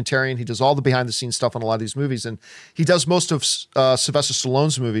documentarian. He does all the behind the scenes stuff on a lot of these movies. And he does most of Sylvester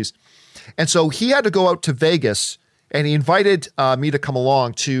Stallone's movies. And so he had to go out to Vegas, and he invited me to come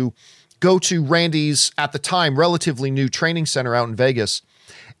along to go to Randy's, at the time, relatively new training center out in Vegas,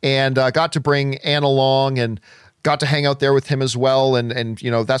 and got to bring Ann along and got to hang out there with him as well. And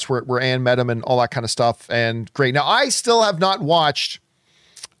you know, that's where Ann met him and all that kind of stuff. And great. Now, I still have not watched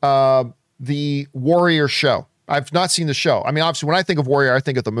the Warrior show. I've not seen the show. I mean, obviously, when I think of Warrior, I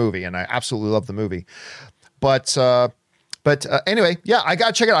think of the movie, and I absolutely love the movie. But anyway, yeah, I got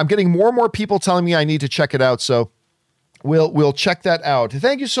to check it out. I'm getting more and more people telling me I need to check it out. So we'll check that out.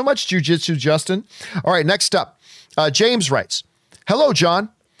 Thank you so much, Jiu-Jitsu Justin. All right, next up, James writes, hello, John.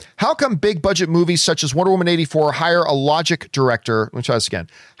 How come big budget movies such as Wonder Woman 84 hire a logic director? Let me try this again.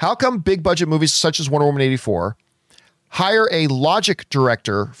 How come big budget movies such as Wonder Woman 84 hire a logic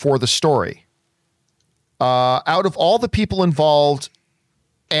director for the story? Out of all the people involved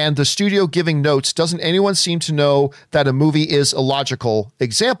and the studio giving notes, doesn't anyone seem to know that a movie is illogical?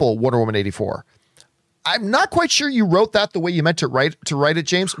 Example, Wonder Woman 84. I'm not quite sure you wrote that the way you meant to write it,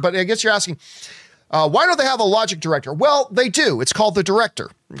 James, but I guess you're asking, why don't they have a logic director? Well, they do. It's called the director.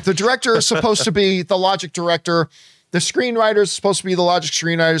 The director is supposed to be the logic director. The screenwriter is supposed to be the logic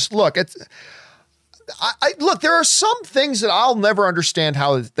screenwriters. Look, look, there are some things that I'll never understand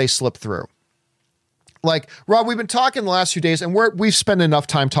how they slip through. Like, Rob, we've been talking the last few days, and we've spent enough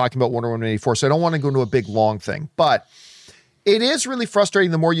time talking about Wonder Woman 84, so I don't want to go into a big, long thing. But it is really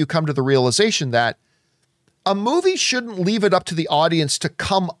frustrating the more you come to the realization that a movie shouldn't leave it up to the audience to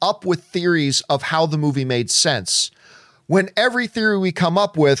come up with theories of how the movie made sense, when every theory we come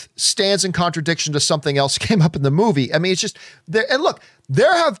up with stands in contradiction to something else came up in the movie. I mean, it's just there. And look,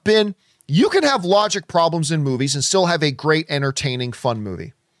 you can have logic problems in movies and still have a great, entertaining, fun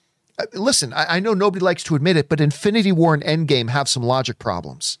movie. Listen, I know nobody likes to admit it, but Infinity War and Endgame have some logic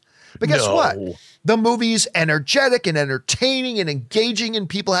problems. But guess what? The movie's energetic and entertaining and engaging, and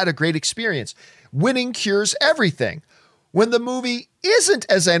people had a great experience. Winning cures everything. When the movie isn't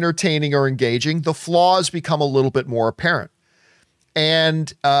as entertaining or engaging, the flaws become a little bit more apparent.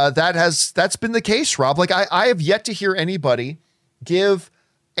 And that's been the case, Rob. Like, I have yet to hear anybody give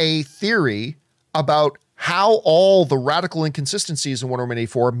a theory about how all the radical inconsistencies in Wonder Woman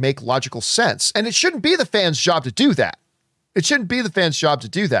 84 make logical sense. And it shouldn't be the fans' job to do that. It shouldn't be the fans' job to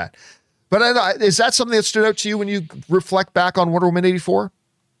do that. But is that something that stood out to you when you reflect back on Wonder Woman 84?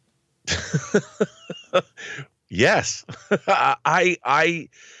 Yes. I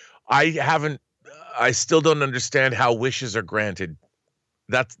still don't understand how wishes are granted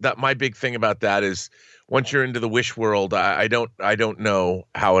that my big thing about that is once you're into the wish world, I don't know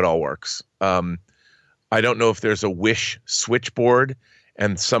how it all works. I don't know if there's a wish switchboard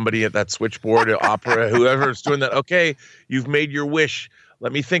and somebody at that switchboard, opera, whoever's doing that. Okay, you've made your wish.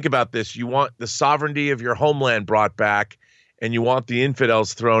 Let me think about this. You want the sovereignty of your homeland brought back, and you want the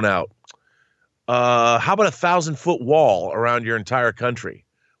infidels thrown out. How about a 1,000-foot wall around your entire country?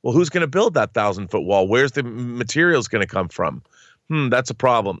 Well, who's going to build that 1,000-foot wall? Where's the materials going to come from? That's a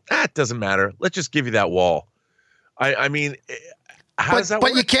problem. It doesn't matter. Let's just give you that wall. I mean, how does that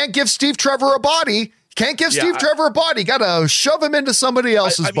work? But you can't give Steve Trevor a body. Can't give Steve Trevor a body. Got to shove him into somebody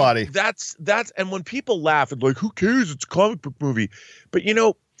else's body. That's and when people laugh and like, who cares? It's a comic book movie. But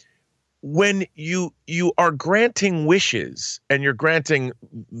when you are granting wishes and you're granting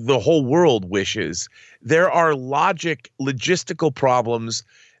the whole world wishes, there are logistical problems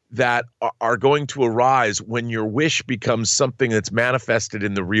that are going to arise when your wish becomes something that's manifested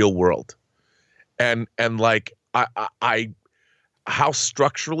in the real world. And like how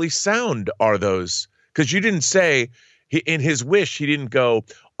structurally sound are those? Because you didn't say in his wish, he didn't go,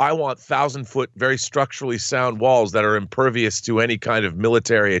 I want 1,000-foot, very structurally sound walls that are impervious to any kind of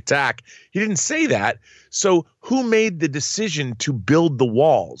military attack. He didn't say that. So who made the decision to build the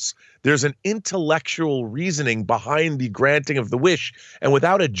walls? There's an intellectual reasoning behind the granting of the wish. And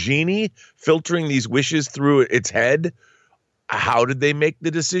without a genie filtering these wishes through its head, how did they make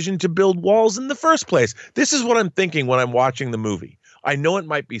the decision to build walls in the first place? This is what I'm thinking when I'm watching the movie. I know it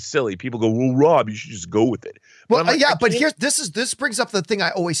might be silly. People go, well, Rob, you should just go with it. Well, but this brings up the thing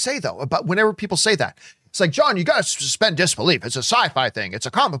I always say, though, about whenever people say that. It's like, John, you got to suspend disbelief. It's a sci-fi thing. It's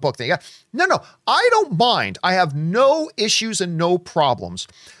a comic book thing. No, I don't mind. I have no issues and no problems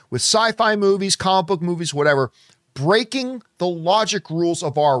with sci-fi movies, comic book movies, whatever, breaking the logic rules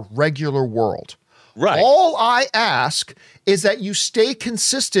of our regular world. Right. All I ask is that you stay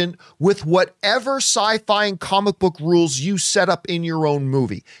consistent with whatever sci-fi and comic book rules you set up in your own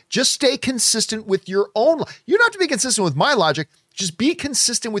movie. Just stay consistent with your own. You don't have to be consistent with my logic. Just be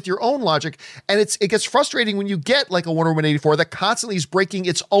consistent with your own logic. And it gets frustrating when you get like a Wonder Woman 84 that constantly is breaking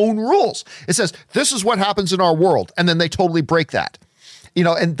its own rules. It says, this is what happens in our world. And then they totally break that.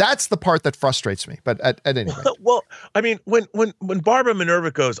 And that's the part that frustrates me. But at any rate. Well, I mean, when Barbara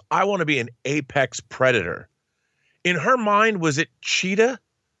Minerva goes, I want to be an apex predator. In her mind, was it cheetah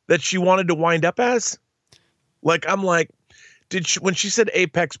that she wanted to wind up as? Like, I'm like, when she said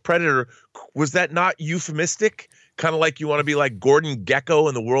apex predator, was that not euphemistic? Kind of like you want to be like Gordon Gekko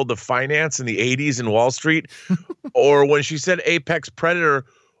in the world of finance in the 80s in Wall Street? Or when she said apex predator,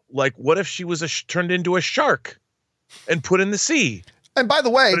 like, what if she was turned into a shark and put in the sea? And by the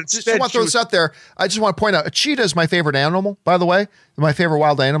way, just want to throw this out there. I just want to point out, a cheetah is my favorite animal, by the way. My favorite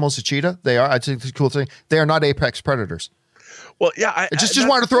wild animal is a cheetah. They are. I think it's a cool thing. They are not apex predators. Well, yeah. I just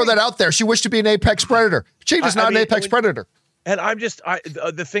want to throw that out there. She wished to be an apex predator. Cheetah's not an apex predator. And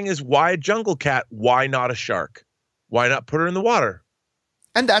the thing is, why a jungle cat? Why not a shark? Why not put her in the water?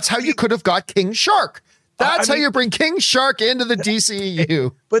 And that's how you could have got King Shark. That's how you bring King Shark into the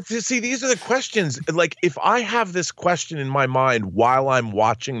DCEU. But see, these are the questions. Like, if I have this question in my mind while I'm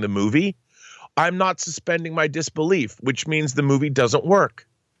watching the movie, I'm not suspending my disbelief, which means the movie doesn't work.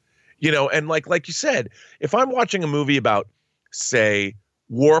 And like you said, if I'm watching a movie about, say,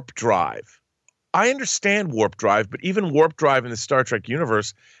 warp drive, I understand warp drive, but even warp drive in the Star Trek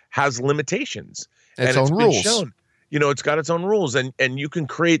universe has limitations. Its own rules. Shown. It's got its own rules, and you can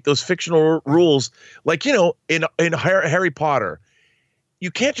create those fictional rules. Like, in Harry Potter,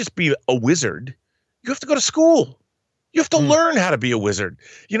 you can't just be a wizard. You have to go to school. You have to learn how to be a wizard.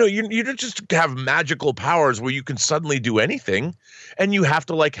 You don't just have magical powers where you can suddenly do anything, and you have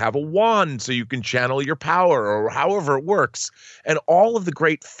to have a wand so you can channel your power or however it works. And all of the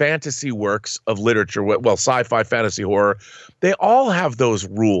great fantasy works of literature, well, sci-fi, fantasy, horror, they all have those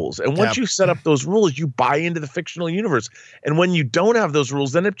rules. And once you set up those rules, you buy into the fictional universe. And when you don't have those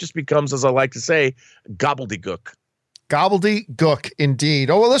rules, then it just becomes, as I like to say, gobbledygook. Gobbledygook, indeed.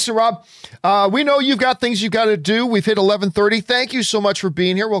 Oh, well, listen, Rob, we know you've got things you've got to do. We've hit 11:30. Thank you so much for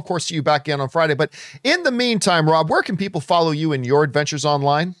being here. We'll, of course, see you back again on Friday. But in the meantime, Rob, where can people follow you in your adventures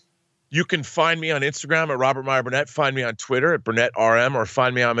online? You can find me on Instagram at Robert Meyer Burnett, find me on Twitter at BurnettRM, or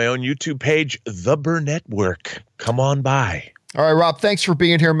find me on my own YouTube page, The Burnett Work. Come on by. All right, Rob, thanks for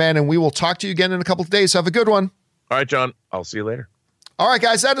being here, man, and we will talk to you again in a couple of days. Have a good one. All right, John. I'll see you later. All right,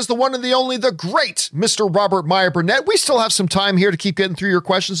 guys, that is the one and the only, the great Mr. Robert Meyer Burnett. We still have some time here to keep getting through your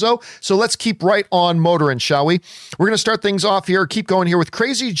questions, though, so let's keep right on motoring, shall we? We're going to start things off here, keep going here with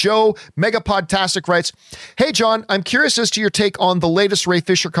Crazy Joe Megapodtastic writes, "Hey, John, I'm curious as to your take on the latest Ray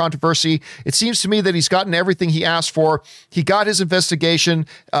Fisher controversy. It seems to me that he's gotten everything he asked for. He got his investigation.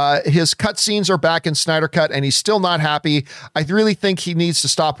 His cutscenes are back in Snyder Cut, and he's still not happy. I really think he needs to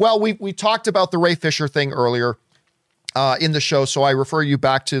stop." Well, we talked about the Ray Fisher thing earlier in the show, so I refer you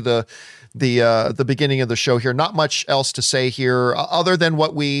back to the beginning of the show here. Not much else to say here other than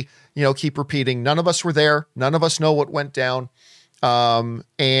what we keep repeating. None of us were there. None of us know what went down,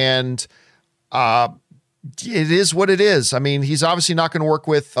 and it is what it is. I mean, he's obviously not going to work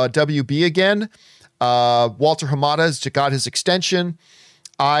with WB again. Walter Hamada has got his extension.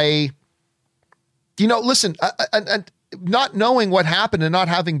 Listen, not knowing what happened and not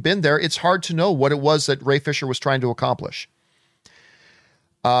having been there, it's hard to know what it was that Ray Fisher was trying to accomplish.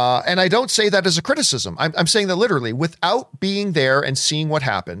 And I don't say that as a criticism. I'm saying that literally, without being there and seeing what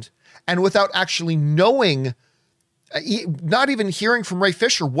happened, and without actually knowing, not even hearing from Ray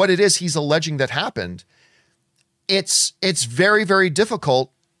Fisher what it is he's alleging that happened, it's very, very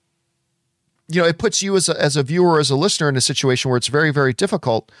difficult. It puts you as a viewer, as a listener, in a situation where it's very, very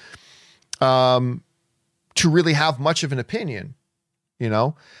difficult to really have much of an opinion.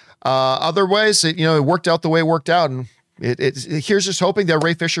 Otherwise, it worked out the way it worked out, and here's just hoping that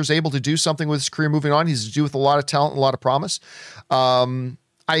Ray Fisher is able to do something with his career moving on. He's due with a lot of talent and a lot of promise.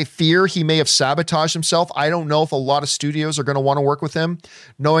 I fear he may have sabotaged himself. I don't know if a lot of studios are going to want to work with him,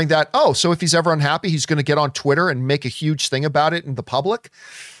 knowing that, so if he's ever unhappy, he's going to get on Twitter and make a huge thing about it in the public.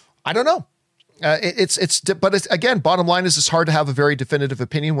 I don't know. But again, bottom line is it's hard to have a very definitive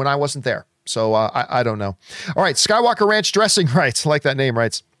opinion when I wasn't there. So I don't know. All right. Skywalker Ranch Dressing writes, I like that name,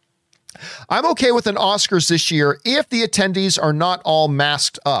 writes, "I'm okay with an Oscars this year if the attendees are not all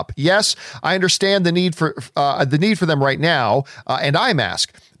masked up. Yes, I understand the need for them right now, and I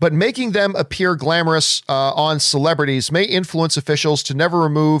mask, but making them appear glamorous on celebrities may influence officials to never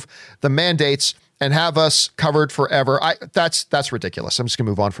remove the mandates and have us covered forever. That's ridiculous. I'm just gonna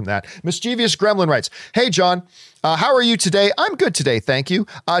move on from that." Mischievous Gremlin writes, "Hey, John, how are you today? I'm good today, thank you.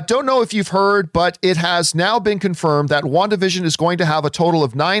 Don't know if you've heard, but it has now been confirmed that WandaVision is going to have a total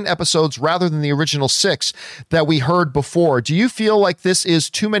of 9 episodes rather than the original 6 that we heard before. Do you feel like this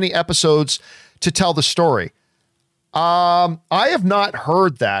is too many episodes to tell the story?" I have not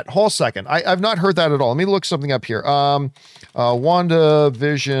heard that. Hold a second. I've not heard that at all. Let me look something up here.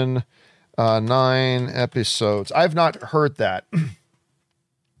 WandaVision, 9 episodes. I've not heard that.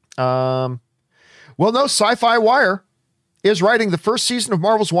 Well, no, Sci-Fi Wire is writing the first season of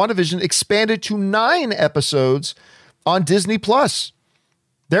Marvel's WandaVision expanded to 9 episodes on Disney Plus.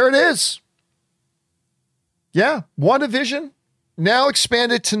 There it is. Yeah, WandaVision now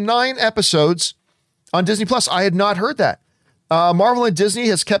expanded to 9 episodes on Disney Plus. I had not heard that. Marvel and Disney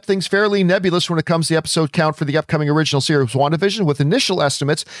has kept things fairly nebulous when it comes to the episode count for the upcoming original series WandaVision, with initial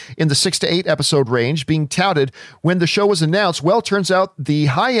estimates in the 6 to 8 episode range being touted when the show was announced. Well, turns out the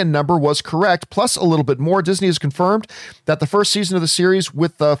high-end number was correct, plus a little bit more. Disney has confirmed that the first season of the series,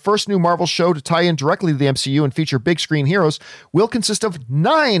 with the first new Marvel show to tie in directly to the MCU and feature big screen heroes, will consist of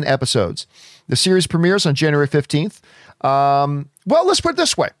 9 episodes. The series premieres on January 15th. Well, let's put it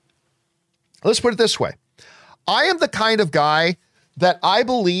this way. I am the kind of guy that I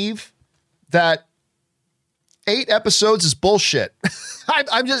believe that 8 episodes is bullshit.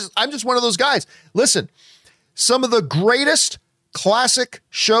 I'm just one of those guys. Listen, some of the greatest classic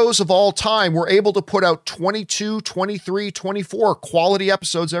shows of all time were able to put out 22, 23, 24 quality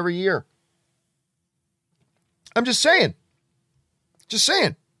episodes every year. I'm just saying.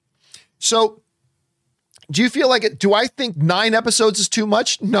 So, do you feel like it? Do I think 9 episodes is too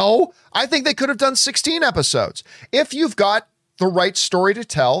much? No, I think they could have done 16 episodes. If you've got the right story to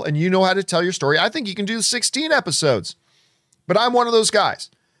tell and you know how to tell your story, I think you can do 16 episodes. But I'm one of those guys.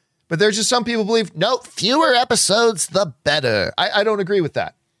 But there's just some people believe, no, fewer episodes, the better. I don't agree with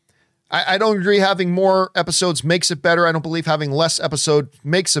that. I don't agree having more episodes makes it better. I don't believe having less episode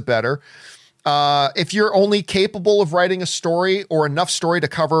makes it better. If you're only capable of writing a story or enough story to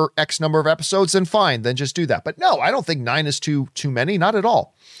cover X number of episodes, then fine, then just do that. But no, I don't think 9 is too many, not at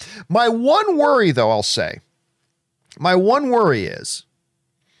all. My one worry, though, I'll say, is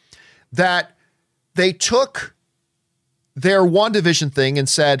that they took their WandaVision thing and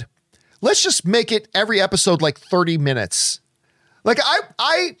said, let's just make it every episode like 30 minutes. Like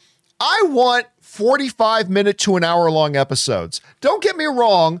I want 45-minute to an hour-long episodes. Don't get me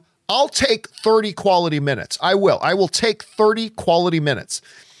wrong. I'll take 30 quality minutes. I will take 30 quality minutes.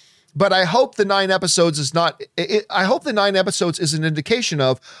 But I hope the 9 episodes is not, I hope the 9 episodes is an indication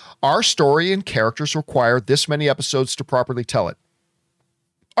of our story and characters require this many episodes to properly tell it.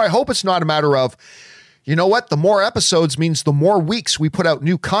 I hope it's not a matter of, you know what, the more episodes means the more weeks we put out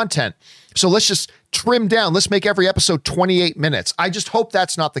new content. So let's just trim down. Let's make every episode 28 minutes. I just hope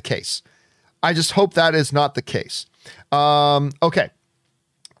that's not the case. I just hope that is not the case. Okay.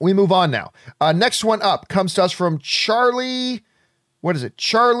 We move on now. Next one up comes to us from Charlie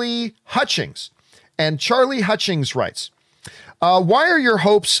Hutchings. And Charlie Hutchings writes, what are your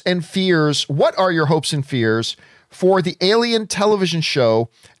hopes and fears for the Alien television show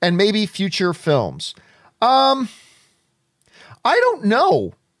and maybe future films? I don't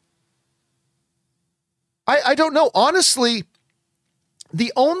know. I don't know. Honestly,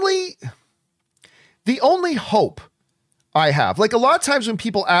 the only hope I have, like a lot of times when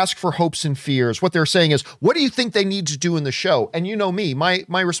people ask for hopes and fears, what they're saying is, what do you think they need to do in the show? And you know me, my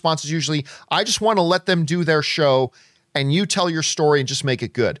response is usually, I just want to let them do their show and you tell your story and just make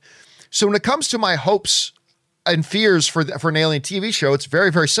it good. So when it comes to my hopes and fears for an Alien TV show, it's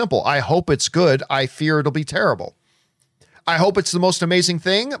very, very simple. I hope it's good. I fear it'll be terrible. I hope it's the most amazing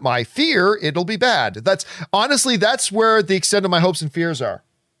thing. My fear it'll be bad. That's where the extent of my hopes and fears are.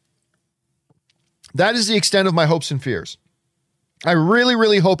 That is the extent of my hopes and fears. I really,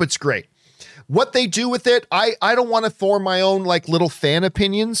 really hope it's great. What they do with it, I don't want to form my own like little fan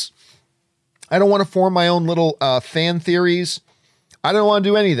opinions. I don't want to form my own little fan theories. I don't want to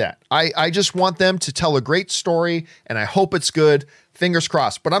do any of that. I just want them to tell a great story, and I hope it's good. Fingers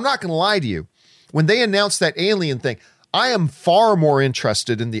crossed. But I'm not going to lie to you. When they announced that Alien thing, I am far more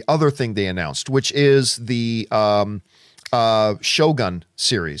interested in the other thing they announced, which is the Shogun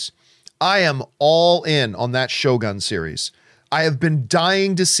series. I am all in on that Shogun series. I have been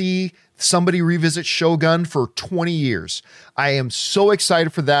dying to see somebody revisit Shogun for 20 years. I am so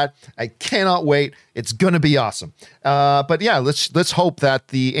excited for that. I cannot wait. It's going to be awesome. But yeah, let's hope that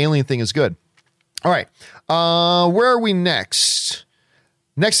the Alien thing is good. All right. Where are we next?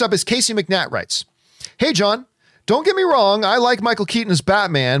 Next up is Casey McNatt writes, "Hey, John. Don't get me wrong, I like Michael Keaton as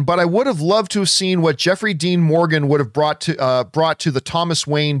Batman, but I would have loved to have seen what Jeffrey Dean Morgan would have brought to the Thomas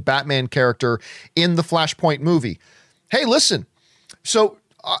Wayne Batman character in the Flashpoint movie." Hey, listen. So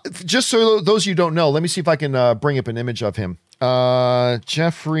just so those of you who don't know, let me see if I can bring up an image of him.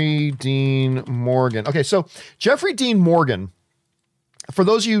 Jeffrey Dean Morgan. Okay, so Jeffrey Dean Morgan, for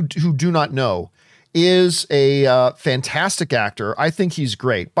those of you who do not know, is a fantastic actor. I think he's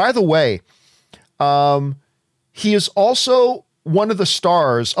great. By the way, he is also one of the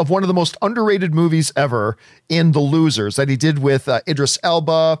stars of one of the most underrated movies ever in The Losers that he did with Idris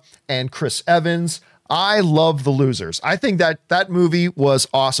Elba and Chris Evans. I love The Losers. I think that movie was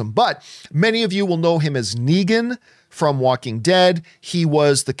awesome. But many of you will know him as Negan from Walking Dead. He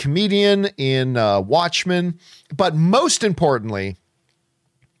was the comedian in Watchmen. But most importantly,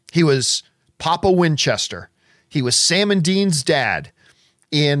 he was Papa Winchester. He was Sam and Dean's dad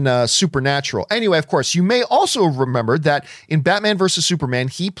in Supernatural. Anyway, of course, you may also remember that in Batman vs. Superman,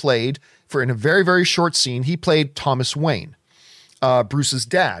 he played, in a very, very short scene, he played Thomas Wayne, Bruce's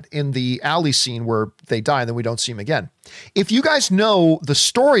dad, in the alley scene where they die and then we don't see him again. If you guys know the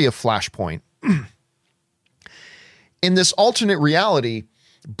story of Flashpoint, in this alternate reality,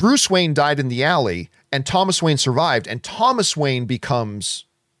 Bruce Wayne died in the alley and Thomas Wayne survived, and Thomas Wayne becomes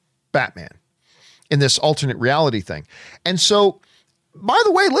Batman in this alternate reality thing. And so, by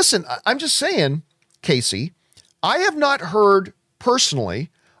the way, listen, I'm just saying, Casey, I have not heard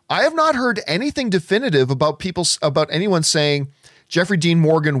anything definitive about anyone saying Jeffrey Dean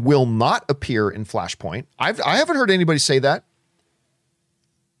Morgan will not appear in Flashpoint. I haven't heard anybody say that.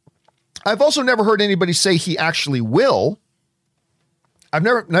 I've also never heard anybody say he actually will. I've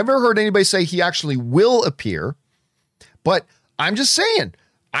never heard anybody say he actually will appear, but I'm just saying,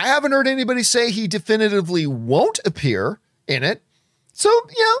 I haven't heard anybody say he definitively won't appear in it. So,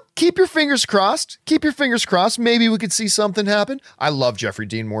 keep your fingers crossed. Keep your fingers crossed. Maybe we could see something happen. I love Jeffrey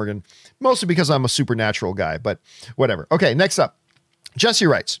Dean Morgan, mostly because I'm a Supernatural guy, but whatever. Okay, next up. Jesse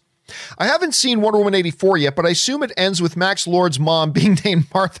writes, "I haven't seen Wonder Woman 84 yet, but I assume it ends with Max Lord's mom being named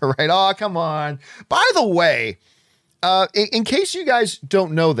Martha, right?" Oh, come on. By the way, in case you guys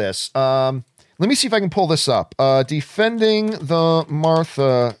don't know this, let me see if I can pull this up. Defending the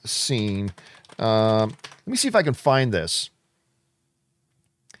Martha scene. Let me see if I can find this.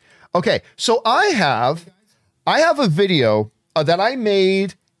 Okay, so I have a video that I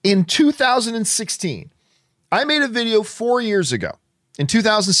made in 2016. I made a video 4 years ago in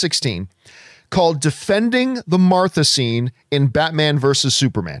 2016 called Defending the Martha Scene in Batman vs.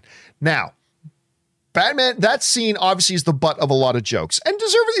 Superman. Now, Batman, that scene obviously is the butt of a lot of jokes and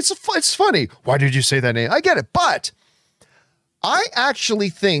deservedly, it's funny. Why did you say that name? I get it. But I actually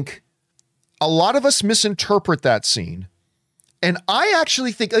think a lot of us misinterpret that scene. And I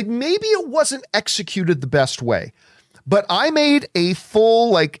actually think like maybe it wasn't executed the best way, but I made a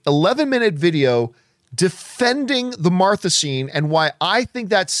full like 11-minute video defending the Martha scene and why I think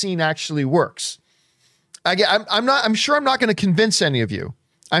that scene actually works. Again, I'm sure I'm not going to convince any of you.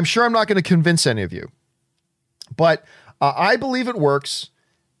 But I believe it works.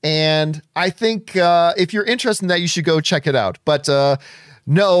 And I think if you're interested in that, you should go check it out. But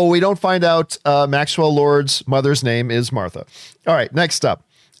no, we don't find out Maxwell Lord's mother's name is Martha. All right, next up.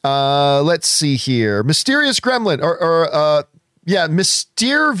 Let's see here. Mysterious Gremlin,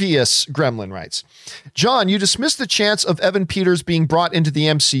 Mysterious Gremlin writes, John, you dismissed the chance of Evan Peters being brought into the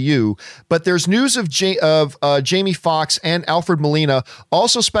MCU, but there's news of Jamie Foxx and Alfred Molina,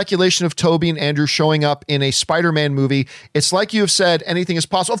 also speculation of Tobey and Andrew showing up in a Spider-Man movie. It's like you have said, anything is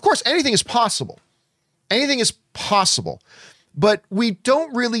possible. Of course, anything is possible. Anything is possible. But we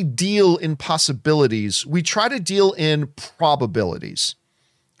don't really deal in possibilities. We try to deal in probabilities,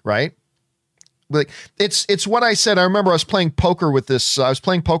 right? Like it's what I said. I remember I was playing poker with this. I was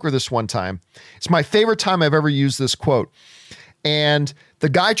playing poker this one time. It's my favorite time I've ever used this quote. And the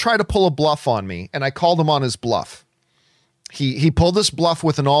guy tried to pull a bluff on me, and I called him on his bluff. He pulled this bluff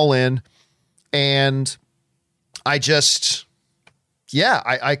with an all-in, and I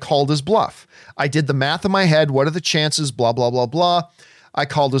called his bluff. I did the math in my head. What are the chances? Blah, blah, blah, blah. I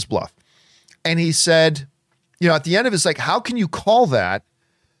called his bluff. And he said, at the end of it, it's like, how can you call that?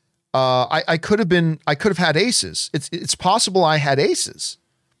 I could have had aces. It's possible I had aces.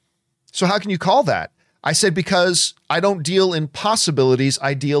 So how can you call that? I said, because I don't deal in possibilities.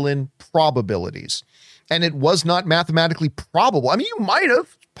 I deal in probabilities. And it was not mathematically probable. I mean, you might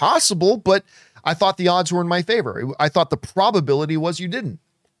have, possible, but I thought the odds were in my favor. I thought the probability was you didn't.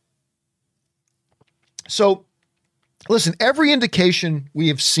 So listen, every indication we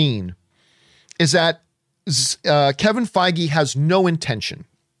have seen is that Kevin Feige has no intention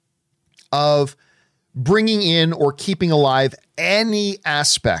of bringing in or keeping alive any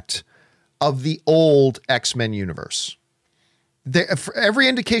aspect of the old X-Men universe. For every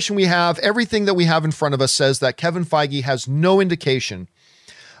indication we have, everything that we have in front of us says that Kevin Feige has no indication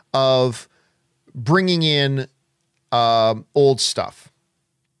of bringing in old stuff.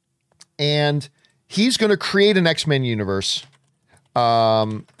 And he's going to create an X-Men universe.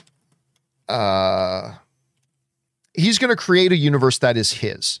 He's going to create a universe that is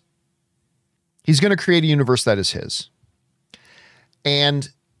his. And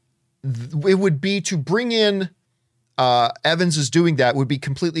it would be to bring in Evans is doing that would be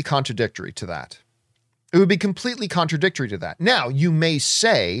completely contradictory to that. It would be completely contradictory to that. Now, you may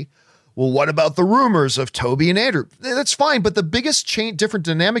say, well, what about the rumors of Tobey and Andrew? That's fine, but the biggest different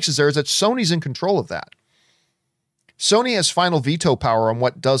dynamics is that Sony's in control of that. Sony has final veto power on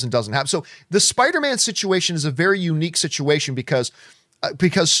what does and doesn't happen. So the Spider-Man situation is a very unique situation because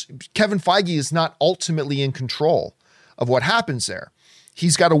Kevin Feige is not ultimately in control of what happens there.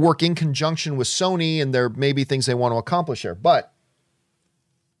 He's got to work in conjunction with Sony, and there may be things they want to accomplish there. But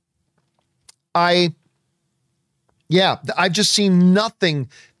I've just seen nothing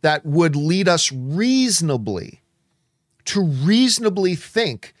that would lead us reasonably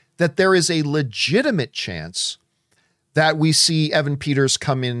think that there is a legitimate chance that we see Evan Peters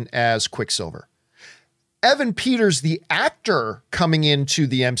come in as Quicksilver. Evan Peters, the actor coming into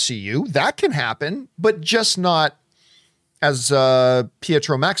the MCU, that can happen, but just not as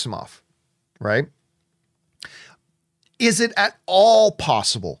Pietro Maximoff, right? Is it at all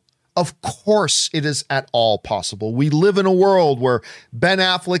possible? Of course it is at all possible. We live in a world where Ben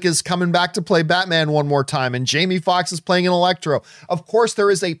Affleck is coming back to play Batman one more time and Jamie Foxx is playing an Electro. Of course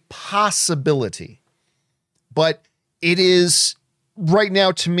there is a possibility, but it is right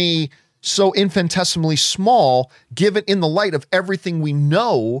now to me so infinitesimally small given in the light of everything we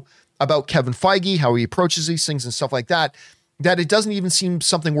know about Kevin Feige, how he approaches these things and stuff like that, that it doesn't even seem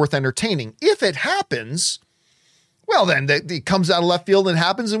something worth entertaining. If it happens, well, then it comes out of left field and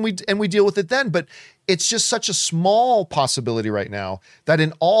happens and we deal with it then. But it's just such a small possibility right now that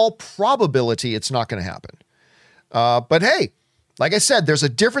in all probability, it's not going to happen. But hey, like I said, there's a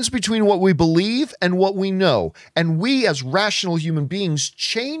difference between what we believe and what we know. And we as rational human beings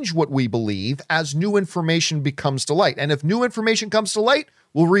change what we believe as new information becomes to light. And if new information comes to light,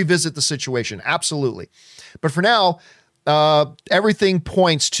 we'll revisit the situation. Absolutely. But for now, everything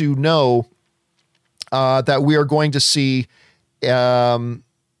points to no, that we are going to see, Evan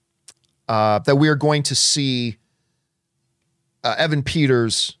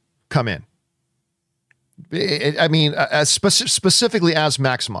Peters come in. Specifically as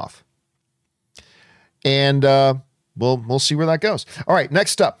Maximoff. And we'll see where that goes. All right,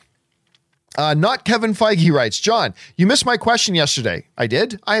 next up. Not Kevin Feige writes, John, you missed my question yesterday. I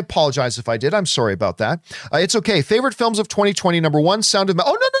did? I apologize if I did. I'm sorry about that. It's okay. Favorite films of 2020, number one, Sound of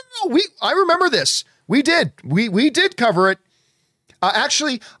Metal. Oh, no. I remember this. We did. We did cover it.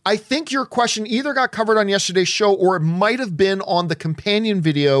 Actually, I think your question either got covered on yesterday's show or it might have been on the companion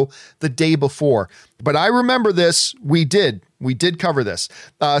video the day before. But I remember this. We did cover this.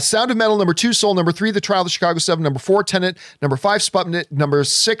 Sound of Metal, number 2, Soul, number 3, The Trial of the Chicago 7, number 4, Tenet, number 5, Sputnik, number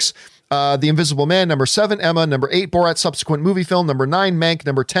 6, The Invisible Man, number 7, Emma, number 8, Borat subsequent movie film, number 9, Mank,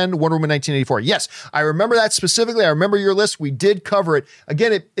 number 10, Wonder Woman 1984. Yes, I remember that specifically. I remember your list. We did cover it.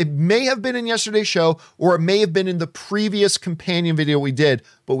 Again, it may have been in yesterday's show or it may have been in the previous companion video we did,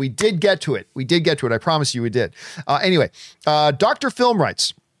 but we did get to it. I promise you we did. Anyway, Dr. Film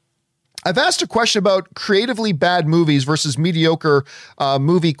writes, I've asked a question about creatively bad movies versus mediocre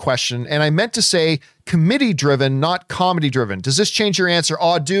movie question, and I meant to say committee-driven, not comedy-driven. Does this change your answer?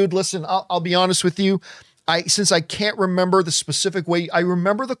 Oh, dude, listen, I'll be honest with you. Since I can't remember the specific way, I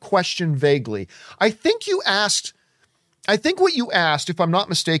remember the question vaguely. I think what you asked, if I'm not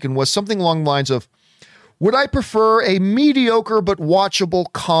mistaken, was something along the lines of, would I prefer a mediocre but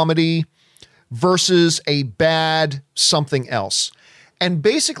watchable comedy versus a bad something else? And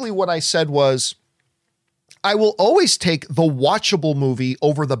basically what I said was, I will always take the watchable movie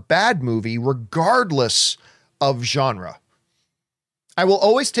over the bad movie, regardless of genre. I will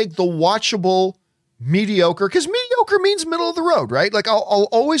always take the watchable mediocre, because mediocre means middle of the road, right? Like I'll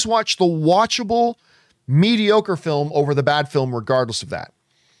always watch the watchable mediocre film over the bad film, regardless of that.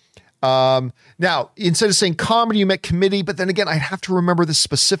 Now, instead of saying comedy, you meant committee, but then again, I'd have to remember the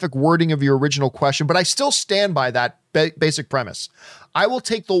specific wording of your original question, but I still stand by that basic premise. I will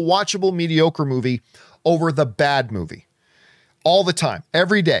take the watchable mediocre movie over the bad movie all the time,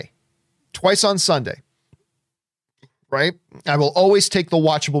 every day, twice on Sunday, right? I will always take the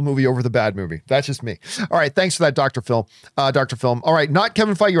watchable movie over the bad movie. That's just me. All right. Thanks for that, Dr. Film. All right. Not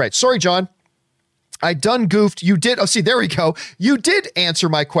Kevin Feige, right? Sorry, John. I done goofed. You did. Oh, see, there we go. You did answer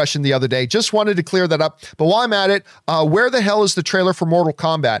my question the other day. Just wanted to clear that up. But while I'm at it, where the hell is the trailer for Mortal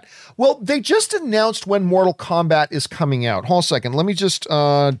Kombat? Well, they just announced when Mortal Kombat is coming out. Hold on a second. Let me just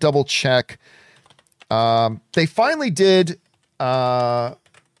double check. They finally did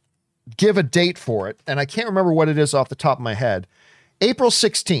give a date for it. And I can't remember what it is off the top of my head. April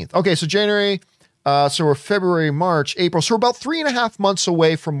 16th. Okay, so January. So we're February, March, April. So we're about 3.5 months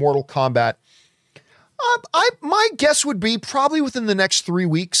away from Mortal Kombat. My guess would be probably within the next 3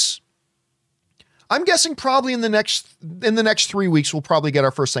 weeks. I'm guessing probably in the next 3 weeks, we'll probably get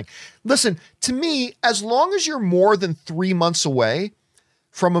our first thing. Listen, to me, as long as you're more than 3 months away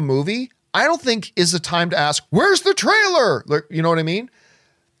from a movie, I don't think is the time to ask, where's the trailer? You know what I mean?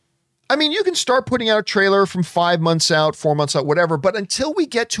 I mean, you can start putting out a trailer from 5 months out, 4 months out, whatever. But until we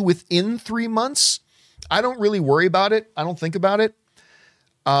get to within 3 months, I don't really worry about it. I don't think about it.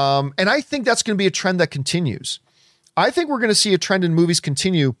 And I think that's going to be a trend that continues. I think we're going to see a trend in movies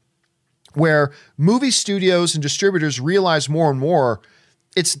continue where movie studios and distributors realize more and more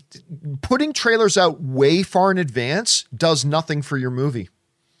it's putting trailers out way far in advance does nothing for your movie.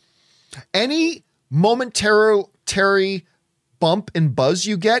 Any momentary bump and buzz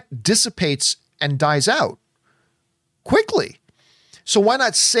you get dissipates and dies out quickly. So why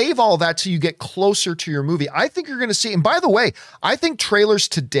not save all that till you get closer to your movie? I think you're going to see, and by the way, I think trailers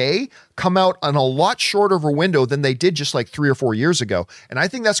today come out on a lot shorter of a window than they did just like 3 or 4 years ago. And I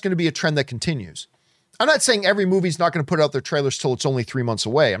think that's going to be a trend that continues. I'm not saying every movie's not going to put out their trailers till it's only 3 months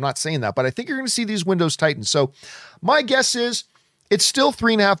away. I'm not saying that, but I think you're going to see these windows tighten. So my guess is it's still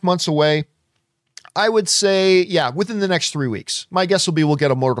 3.5 months away. I would say, yeah, within the next 3 weeks. My guess will be we'll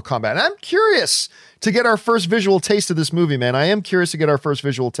get a Mortal Kombat. And I'm curious to get our first visual taste of this movie, man. I am curious to get our first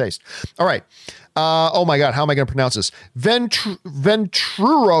visual taste. All right. Oh my God, how am I going to pronounce this?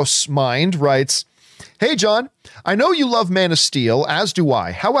 Ventruros Mind writes, hey, John, I know you love Man of Steel, as do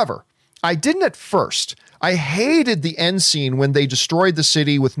I. However, I didn't at first. I hated the end scene when they destroyed the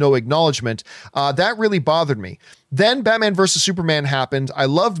city with no acknowledgement. That really bothered me. Then Batman vs. Superman happened. I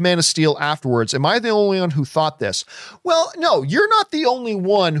loved Man of Steel afterwards. Am I the only one who thought this? Well, no, you're not the only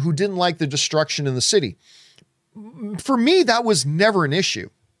one who didn't like the destruction in the city. For me, that was never an issue.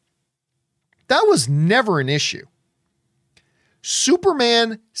 That was never an issue.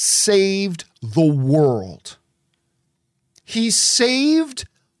 Superman saved the world. He saved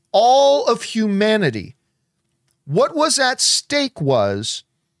all of humanity. What was at stake was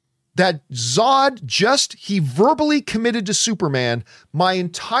that Zod he verbally committed to Superman, my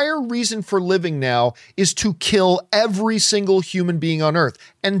entire reason for living now is to kill every single human being on Earth.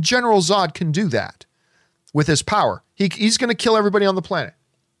 And General Zod can do that with his power. He's going to kill everybody on the planet.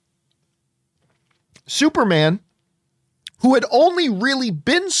 Superman, who had only really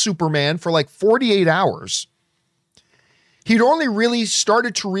been Superman for like 48 hours, he'd only really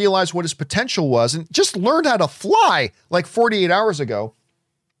started to realize what his potential was and just learned how to fly like 48 hours ago.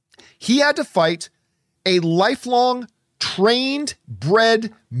 He had to fight a lifelong, trained,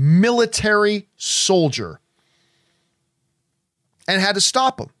 bred military soldier and had to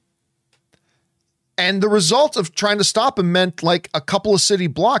stop him. And the result of trying to stop him meant like a couple of city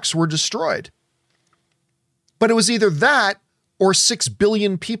blocks were destroyed. But it was either that or 6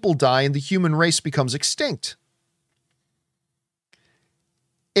 billion people die and the human race becomes extinct.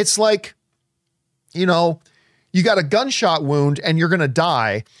 It's like, you know, you got a gunshot wound and you're going to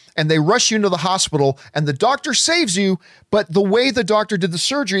die, and they rush you into the hospital and the doctor saves you, but the way the doctor did the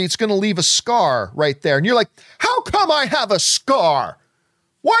surgery, it's going to leave a scar right there. And you're like, how come I have a scar?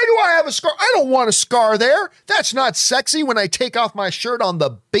 Why do I have a scar? I don't want a scar there. That's not sexy when I take off my shirt on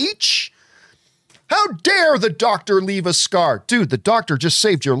the beach. How dare the doctor leave a scar? Dude, the doctor just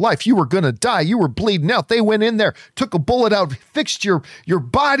saved your life. You were going to die. You were bleeding out. They went in there, took a bullet out, fixed your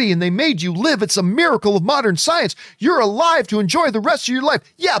body, and they made you live. It's a miracle of modern science. You're alive to enjoy the rest of your life.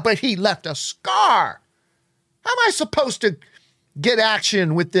 Yeah, but he left a scar. How am I supposed to get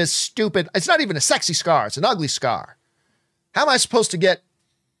action with this stupid... It's not even a sexy scar. It's an ugly scar. How am I supposed to get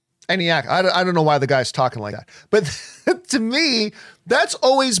any act? I don't know why the guy's talking like that. But to me, that's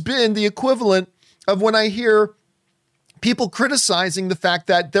always been the equivalent of when I hear people criticizing the fact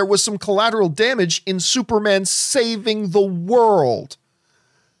that there was some collateral damage in Superman saving the world.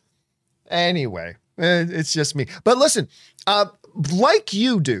 Anyway, it's just me. But listen, like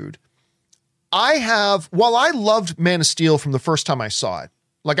you, dude, while I loved Man of Steel from the first time I saw it,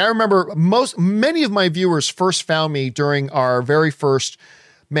 like I remember many of my viewers first found me during our very first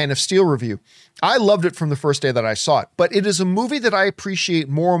Man of Steel review. I loved it from the first day that I saw it, but it is a movie that I appreciate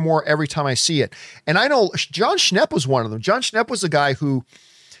more and more every time I see it. And I know John Schnepp was one of them. John Schnepp was a guy who,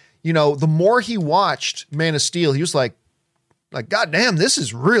 you know, the more he watched Man of Steel, he was like, God damn, this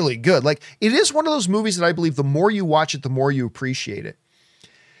is really good. Like, it is one of those movies that I believe the more you watch it, the more you appreciate it.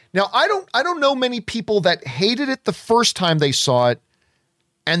 Now, I don't know many people that hated it the first time they saw it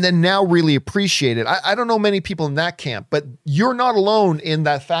and then now really appreciate it. I don't know many people in that camp, but you're not alone in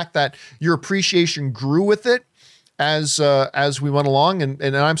that fact that your appreciation grew with it as we went along,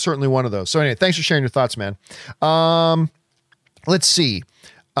 and I'm certainly one of those. So anyway, thanks for sharing your thoughts, man. Let's see.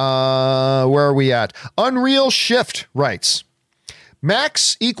 Where are we at? Unreal Shift writes,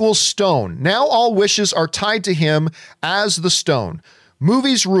 Max equals stone. Now all wishes are tied to him as the stone.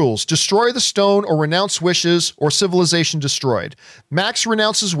 Movies rules: destroy the stone or renounce wishes or civilization destroyed. Max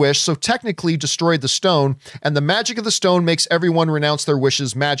renounces wish, so technically destroyed the stone, and the magic of the stone makes everyone renounce their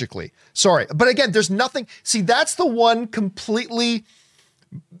wishes magically. Sorry, but again, there's nothing. See, that's the one completely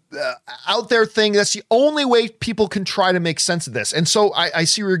out there thing. That's the only way people can try to make sense of this. And so I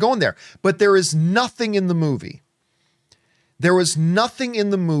see where you're going there, but there is nothing in the movie. There was nothing in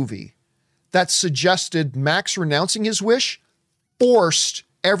the movie that suggested Max renouncing his wish forced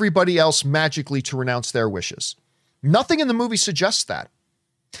everybody else magically to renounce their wishes. Nothing in the movie suggests that.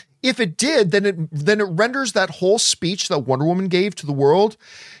 If it did, then it renders that whole speech that Wonder Woman gave to the world,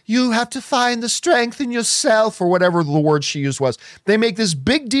 you have to find the strength in yourself, or whatever the word she used was. They make this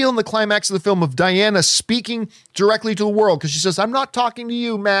big deal in the climax of the film of Diana speaking directly to the world because she says, I'm not talking to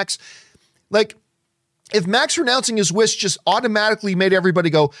you, Max. Like, if Max renouncing his wish just automatically made everybody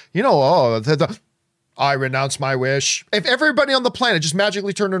go, you know, I renounce my wish. If everybody on the planet just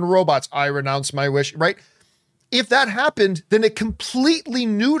magically turned into robots, I renounce my wish, right? If that happened, then it completely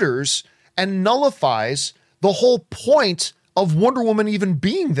neuters and nullifies the whole point of Wonder Woman even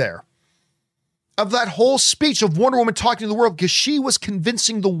being there. Of that whole speech of Wonder Woman talking to the world, because she was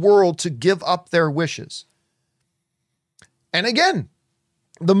convincing the world to give up their wishes. And again,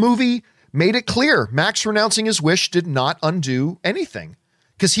 the movie made it clear Max renouncing his wish did not undo anything,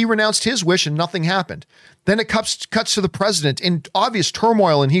 because he renounced his wish and nothing happened. Then it cuts to the president in obvious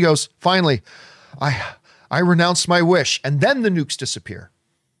turmoil, and he goes, finally, I renounce my wish. And then the nukes disappear.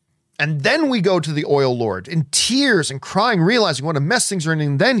 And then we go to the oil lord in tears and crying, realizing what a mess things are in.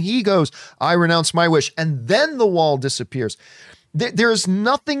 And then he goes, I renounce my wish. And then the wall disappears. There is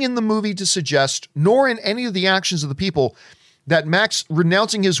nothing in the movie to suggest, nor in any of the actions of the people, that Max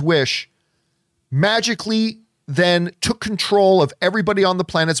renouncing his wish magically then took control of everybody on the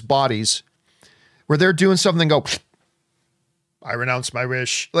planet's bodies, where they're doing something and go, I renounce my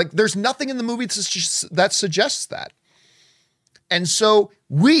wish. Like, there's nothing in the movie that suggests that. And so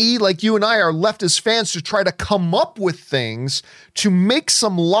we, like you and I, are left as fans to try to come up with things to make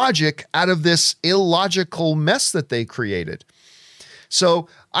some logic out of this illogical mess that they created. So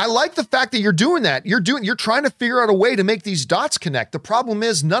I like the fact that you're doing that. You're trying to figure out a way to make these dots connect. The problem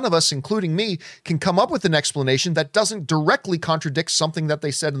is none of us, including me, can come up with an explanation that doesn't directly contradict something that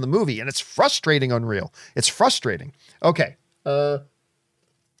they said in the movie. And it's frustrating, Unreal. It's frustrating. Okay. Okay,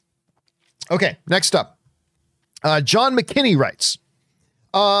 next up. John McKinney writes,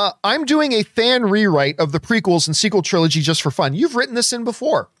 I'm doing a fan rewrite of the prequels and sequel trilogy just for fun. You've written this in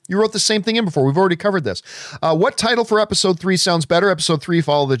before. You wrote the same thing in before. We've already covered this. What title for episode 3 sounds better? Episode 3,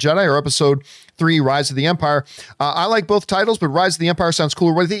 Fall of the Jedi, or episode 3, Rise of the Empire? I like both titles, but Rise of the Empire sounds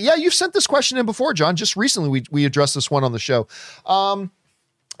cooler. What do you think? Yeah, you've sent this question in before, John. Just recently, we addressed this one on the show.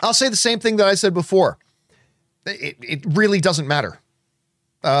 I'll say the same thing that I said before. It really doesn't matter.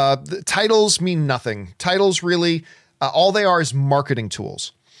 The titles mean nothing. Titles really, all they are is marketing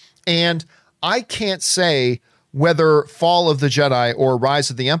tools. And I can't say whether Fall of the Jedi or Rise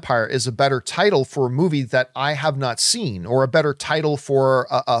of the Empire is a better title for a movie that I have not seen, or a better title for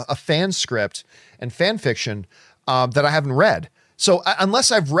a fan script and fan fiction that I haven't read. So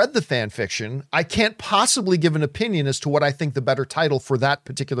unless I've read the fan fiction, I can't possibly give an opinion as to what I think the better title for that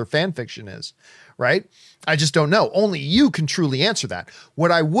particular fan fiction is, right? I just don't know. Only you can truly answer that.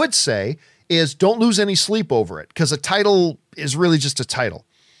 What I would say is don't lose any sleep over it, because a title is really just a title,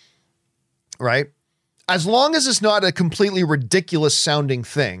 right? As long as it's not a completely ridiculous sounding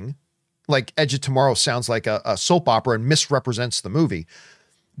thing, like Edge of Tomorrow sounds like a soap opera and misrepresents the movie.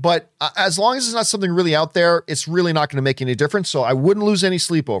 But as long as it's not something really out there, it's really not going to make any difference. So I wouldn't lose any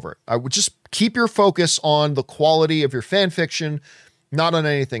sleep over it. I would just keep your focus on the quality of your fan fiction, not on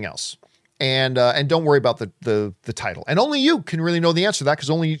anything else. And don't worry about the title. And only you can really know the answer to that, because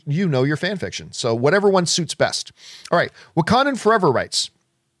only you know your fan fiction. So whatever one suits best. All right. Wakandan Forever writes,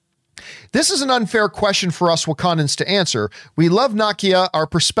 this is an unfair question for us Wakandans to answer. We love Nakia. Our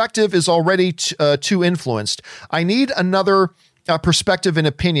perspective is already too influenced. I need another perspective and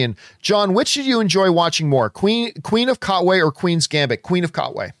opinion. John, which did you enjoy watching more? Queen of Katwe or Queen's Gambit? Queen of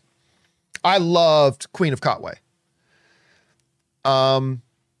Katwe. I loved Queen of Katwe.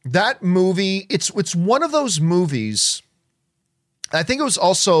 That movie, it's one of those movies. I think it was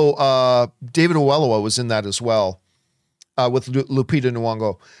also David Oyelowo was in that as well, with Lupita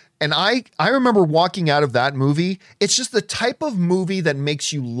Nyong'o. And I remember walking out of that movie. It's just the type of movie that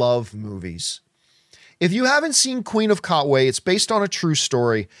makes you love movies. If you haven't seen Queen of Katwe, it's based on a true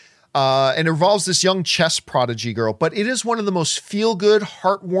story, and it involves this young chess prodigy girl. But it is one of the most feel-good,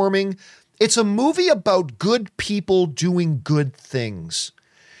 heartwarming. It's a movie about good people doing good things.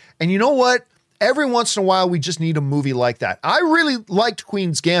 And you know what? Every once in a while, we just need a movie like that. I really liked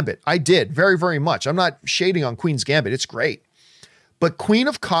Queen's Gambit. I did, very, very much. I'm not shading on Queen's Gambit. It's great. But Queen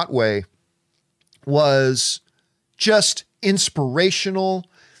of Katwe was just inspirational.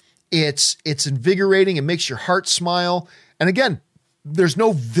 It's invigorating. It makes your heart smile. And again, there's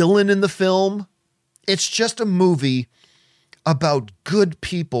no villain in the film. It's just a movie about good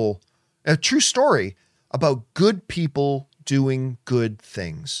people, a true story about good people doing good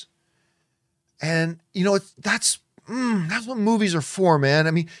things. And, you know, that's what movies are for, man.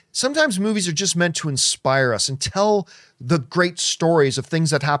 I mean, sometimes movies are just meant to inspire us and tell the great stories of things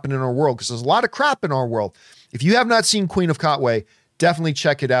that happen in our world, because there's a lot of crap in our world. If you have not seen Queen of Katwe, definitely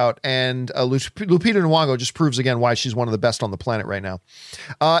check it out. And Lupita Nyong'o just proves again why she's one of the best on the planet right now.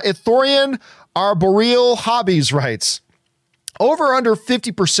 Ithorian Arboreal Hobbies writes, over under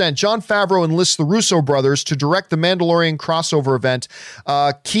 50%, Jon Favreau enlists the Russo brothers to direct the Mandalorian crossover event.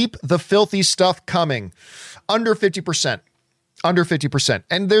 Keep the filthy stuff coming. Under 50%. Under 50%.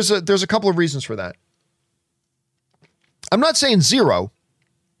 And there's a couple of reasons for that. I'm not saying zero.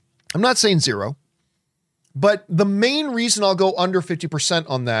 But the main reason I'll go under 50%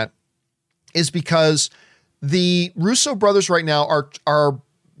 on that is because the Russo brothers right now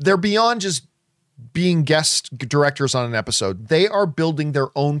they're beyond just being guest directors on an episode. They are building their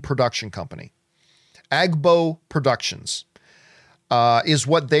own production company. Agbo Productions is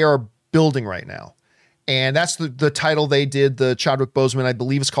what they are building right now. And that's the title they did the Chadwick Boseman, I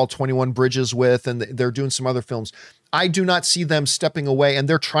believe it's called 21 Bridges with, and they're doing some other films. I do not see them stepping away, and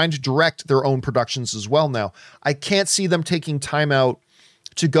they're trying to direct their own productions as well now. I can't see them taking time out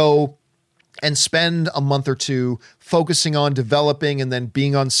to go and spend a month or two focusing on developing and then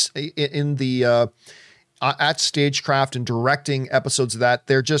being on at Stagecraft and directing episodes of that.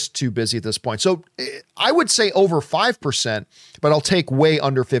 They're just too busy at this point. So I would say over 5%, but I'll take way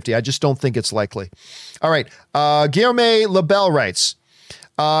under 50. I just don't think it's likely. All right. Guillerme Labelle writes,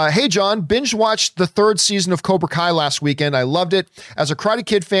 hey, John, binge watched the 3rd season of Cobra Kai last weekend. I loved it. As a Karate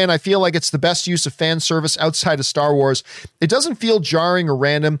Kid fan, I feel like it's the best use of fan service outside of Star Wars. It doesn't feel jarring or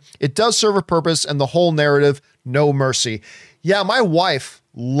random. It does serve a purpose, and the whole narrative, no mercy. Yeah, my wife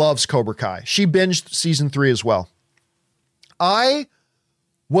loves Cobra Kai. She binged season 3 as well. I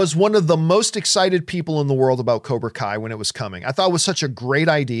was one of the most excited people in the world about Cobra Kai when it was coming. I thought it was such a great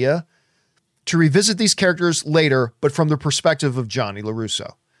idea to revisit these characters later, but from the perspective of Johnny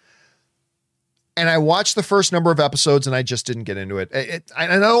LaRusso. And I watched the first number of episodes and I just didn't get into it. I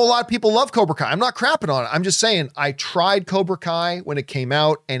know a lot of people love Cobra Kai. I'm not crapping on it. I'm just saying I tried Cobra Kai when it came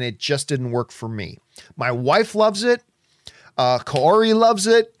out and it just didn't work for me. My wife loves it. Kaori loves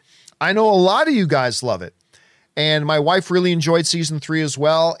it. I know a lot of you guys love it. And my wife really enjoyed season 3 as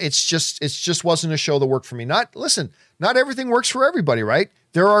well. It just wasn't a show that worked for me. Not everything works for everybody, right?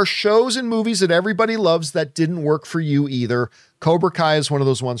 There are shows and movies that everybody loves that didn't work for you either. Cobra Kai is one of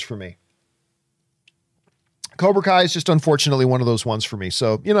those ones for me. Cobra Kai is just unfortunately one of those ones for me.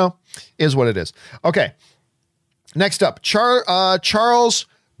 So, is what it is. Okay. Next up, Charles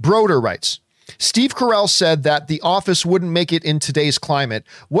Broder writes, Steve Carell said that The Office wouldn't make it in today's climate.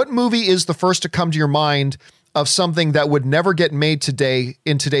 What movie is the first to come to your mind of something that would never get made today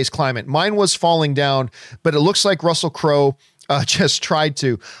in today's climate? Mine was Falling Down, but it looks like Russell Crowe just tried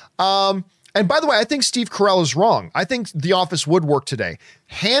to. And by the way, I think Steve Carell is wrong. I think The Office would work today.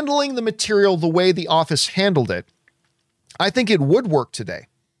 Handling the material the way The Office handled it, I think it would work today.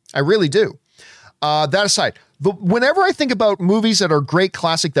 I really do. That aside, whenever I think about movies that are great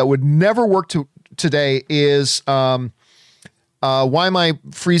classic that would never work today is, why am I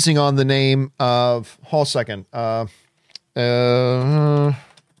freezing on the name of, hold a second.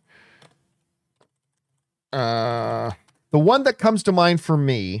 The one that comes to mind for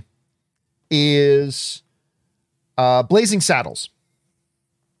me is Blazing Saddles.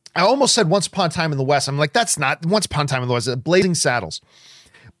 I almost said Once Upon a Time in the West. I'm like, that's not Once Upon a Time in the West. Blazing Saddles.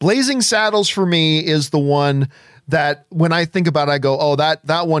 Blazing Saddles for me is the one that when I think about it, I go, oh,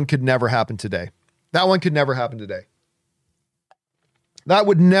 that one could never happen today. That one could never happen today. That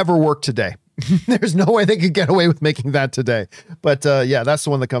would never work today. There's no way they could get away with making that today. But yeah, that's the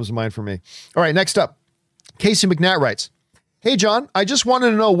one that comes to mind for me. All right, next up, Casey McNatt writes, hey, John, I just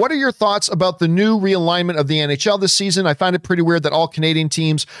wanted to know, what are your thoughts about the new realignment of the NHL this season? I find it pretty weird that all Canadian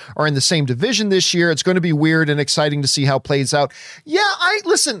teams are in the same division this year. It's going to be weird and exciting to see how it plays out. Yeah,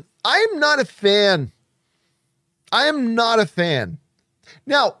 listen, I'm not a fan. I am not a fan.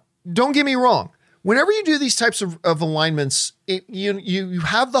 Now, don't get me wrong. Whenever you do these types of alignments, you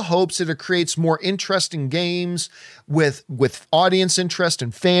have the hopes that it creates more interesting games with audience interest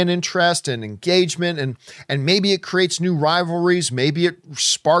and fan interest and engagement, and maybe it creates new rivalries. Maybe it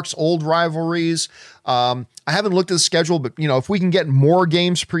sparks old rivalries. I haven't looked at the schedule, but if we can get more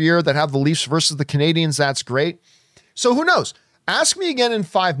games per year that have the Leafs versus the Canadiens, that's great. So who knows? Ask me again in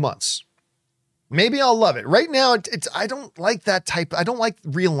 5 months. Maybe I'll love it. Right now, I don't like that type. I don't like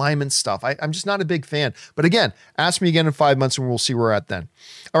realignment stuff. I'm just not a big fan. But again, ask me again in 5 months and we'll see where we're at then.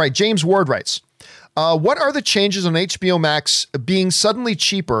 All right, James Ward writes, what are the changes on HBO Max being suddenly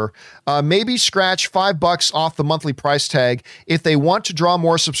cheaper? Maybe scratch $5 off the monthly price tag. If they want to draw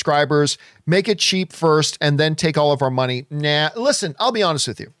more subscribers, make it cheap first and then take all of our money. Nah, listen, I'll be honest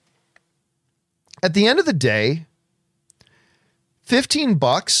with you. At the end of the day,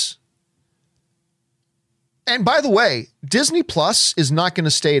 $15. And by the way, Disney Plus is not going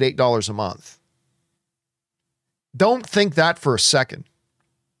to stay at $8 a month. Don't think that for a second.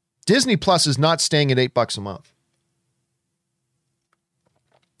 Disney Plus is not staying at $8 a month.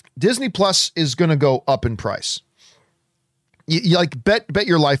 Disney Plus is going to go up in price. You like bet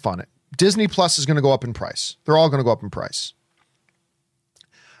your life on it. Disney Plus is going to go up in price. They're all going to go up in price.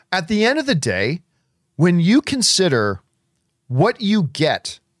 At the end of the day, when you consider what you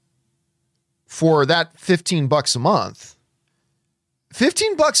get for that $15 a month,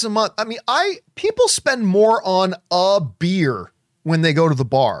 $15 a month. I mean, people spend more on a beer when they go to the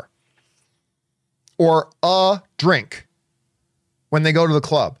bar or a drink when they go to the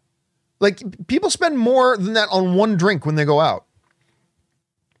club. Like, people spend more than that on one drink when they go out.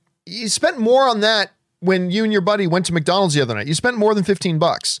 You spent more on that when you and your buddy went to McDonald's the other night. You spent more than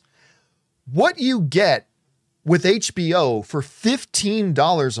 $15. What you get with HBO for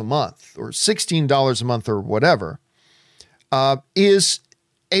 $15 a month or $16 a month or whatever, is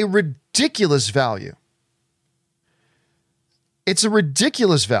a ridiculous value. It's a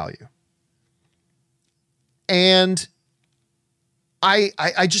ridiculous value. And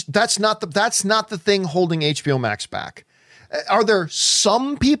I just, that's not the thing holding HBO Max back. Are there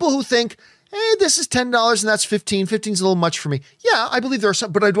some people who think, hey, this is $10 and that's 15. 15 is a little much for me. Yeah, I believe there are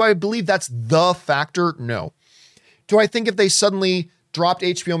some, but do I believe that's the factor? No. Do I think if they suddenly dropped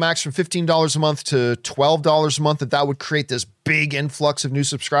HBO Max from $15 a month to $12 a month, that would create this big influx of new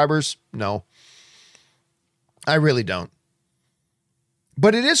subscribers? No, I really don't.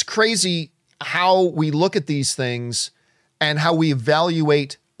 But it is crazy how we look at these things and how we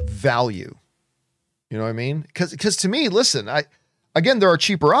evaluate value. You know what I mean? Because to me, listen, again, there are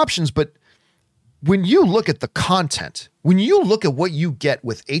cheaper options, but when you look at the content, when you look at what you get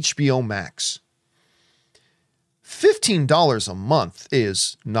with HBO Max, $15 a month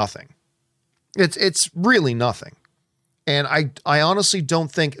is nothing. It's really nothing. And I honestly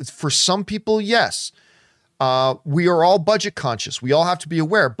don't think, for some people, yes, we are all budget conscious. We all have to be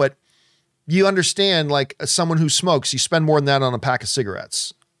aware, but you understand, like, as someone who smokes, you spend more than that on a pack of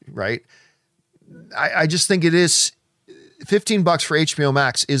cigarettes, right? I just think it is $15 for HBO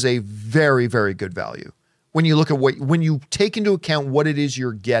Max is a very, very good value. When you look at when you take into account what it is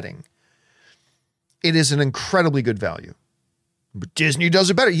you're getting, it is an incredibly good value. But Disney does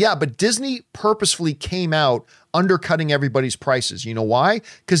it better. Yeah, but Disney purposefully came out undercutting everybody's prices. You know why?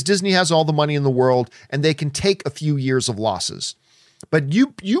 Because Disney has all the money in the world and they can take a few years of losses. But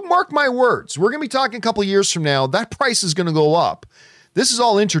you mark my words, we're going to be talking a couple of years from now, that price is going to go up. This is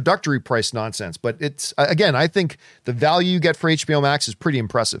all introductory price nonsense, but it's, again, I think the value you get for HBO Max is pretty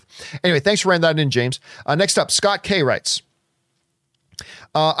impressive. Anyway, thanks for writing that in, James. Next up, Scott K writes,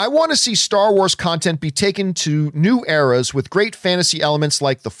 I want to see Star Wars content be taken to new eras with great fantasy elements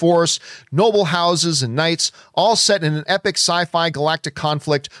like the Force, noble houses, and knights, all set in an epic sci-fi galactic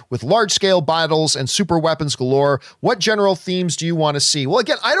conflict with large-scale battles and super weapons galore. What general themes do you want to see? Well,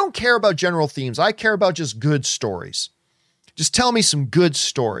 again, I don't care about general themes. I care about just good stories. Just tell me some good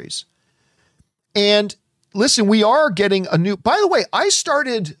stories. And listen, we are getting a new, by the way, I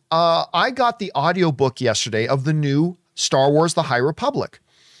got the audiobook yesterday of the new Star Wars, The High Republic.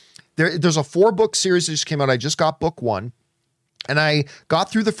 There's a 4-book series that just came out. I just got book 1 and I got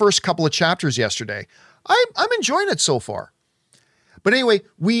through the first couple of chapters yesterday. I'm enjoying it so far. But anyway,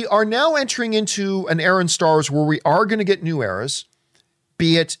 we are now entering into an era in Star Wars where we are going to get new eras,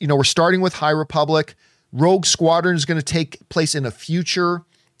 be it, we're starting with High Republic. Rogue Squadron is going to take place in a future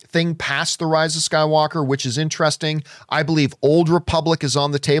thing past The Rise of Skywalker, which is interesting. I believe Old Republic is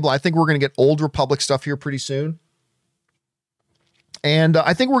on the table. I think we're going to get Old Republic stuff here pretty soon. And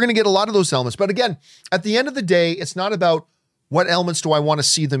I think we're going to get a lot of those elements. But again, at the end of the day, it's not about what elements do I want to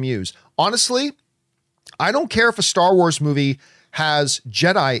see them use. Honestly, I don't care if a Star Wars movie has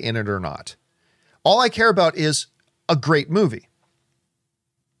Jedi in it or not. All I care about is a great movie.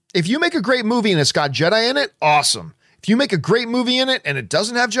 If you make a great movie and it's got Jedi in it, awesome. If you make a great movie in it and it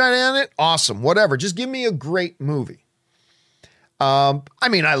doesn't have Jedi in it, awesome. Whatever. Just give me a great movie. I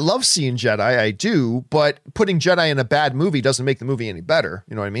mean, I love seeing Jedi, I do, but putting Jedi in a bad movie doesn't make the movie any better.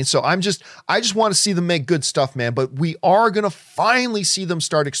 You know what I mean? So I just want to see them make good stuff, man. But we are going to finally see them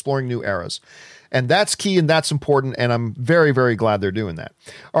start exploring new eras. And that's key and that's important. And I'm very, very glad they're doing that.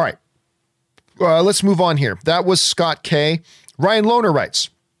 All right. Let's move on here. That was Scott K. Ryan Lohner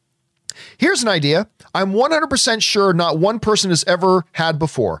writes, here's an idea I'm 100% sure not one person has ever had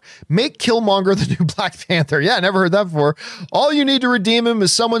before. Make Killmonger the new Black Panther. Yeah, I never heard that before. All you need to redeem him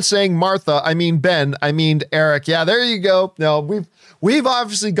is someone saying Martha, I mean Ben, I mean Eric. Yeah, there you go. No, we've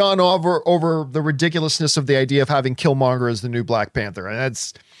obviously gone over the ridiculousness of the idea of having Killmonger as the new Black Panther. And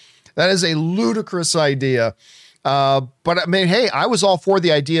that is a ludicrous idea. But I mean, hey, I was all for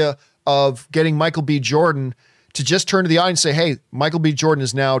the idea of getting Michael B. Jordan to just turn to the audience and say, hey, Michael B. Jordan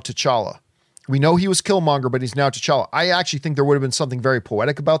is now T'Challa. We know he was Killmonger, but he's now T'Challa. I actually think there would have been something very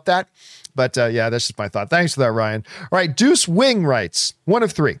poetic about that. But yeah, that's just my thought. Thanks for that, Ryan. All right, Deuce Wing writes, 1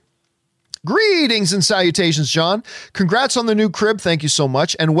 of 3. Greetings and salutations, John. Congrats on the new crib. Thank you so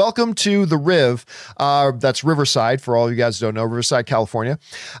much. And welcome to the Riv. That's Riverside, for all you guys who don't know, Riverside, California.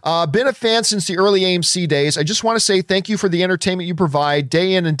 Been a fan since the early AMC days. I just want to say thank you for the entertainment you provide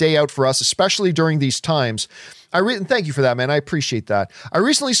day in and day out for us, especially during these times. Thank you for that, man. I appreciate that. I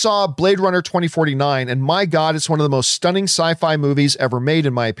recently saw Blade Runner 2049, and my God, it's one of the most stunning sci-fi movies ever made,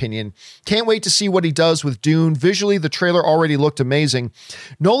 in my opinion. Can't wait to see what he does with Dune. Visually, the trailer already looked amazing.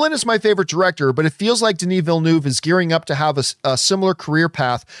 Nolan is my favorite director, but it feels like Denis Villeneuve is gearing up to have a similar career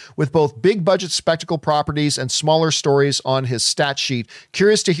path with both big-budget spectacle properties and smaller stories on his stat sheet.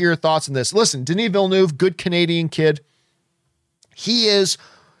 Curious to hear your thoughts on this. Listen, Denis Villeneuve, good Canadian kid. He is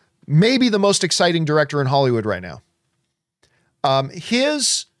maybe the most exciting director in Hollywood right now.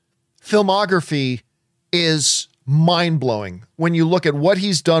 His filmography is mind-blowing when you look at what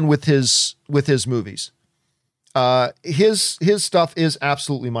he's done with his movies. His stuff is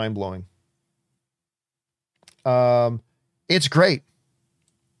absolutely mind-blowing. It's great.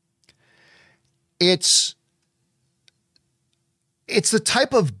 It's the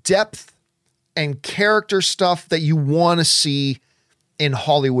type of depth and character stuff that you want to see in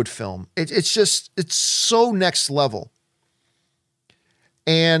Hollywood film. It's so next level.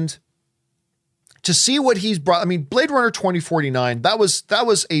 And to see what he's brought, I mean, Blade Runner 2049, that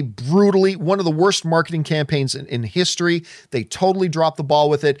was a brutally, one of the worst marketing campaigns in history. They totally dropped the ball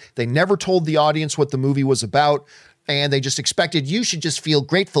with it. They never told the audience what the movie was about. And they just expected, you should just feel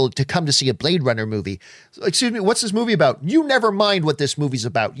grateful to come to see a Blade Runner movie. Excuse me, what's this movie about? You never mind what this movie's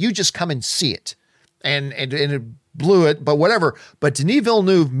about. You just come and see it. And it blew it, but whatever. But Denis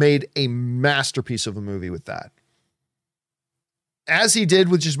Villeneuve made a masterpiece of a movie with that. As he did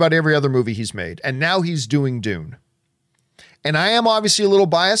with just about every other movie he's made. And now he's doing Dune. And I am obviously a little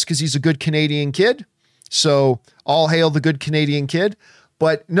biased because he's a good Canadian kid. So all hail the good Canadian kid.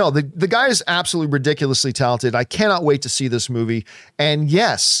 But no, the guy is absolutely ridiculously talented. I cannot wait to see this movie. And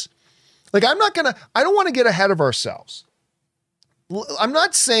yes, like I don't want to get ahead of ourselves. I'm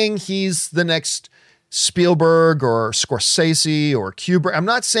not saying he's the next Spielberg or Scorsese or Kubrick. I'm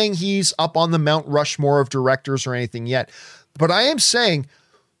not saying he's up on the Mount Rushmore of directors or anything yet. But I am saying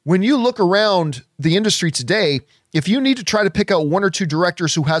when you look around the industry today, if you need to try to pick out one or two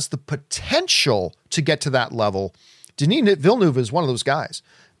directors who has the potential to get to that level, Denis Villeneuve is one of those guys.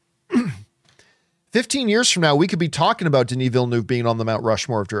 15 years from now, we could be talking about Denis Villeneuve being on the Mount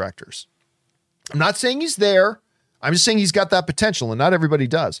Rushmore of directors. I'm not saying he's there. I'm just saying he's got that potential, and not everybody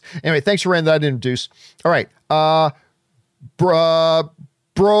does. Anyway, thanks for writing that in, Deuce. All right.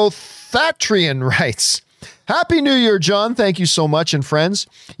 Brothatrian writes, Happy New Year, John. Thank you so much, and friends.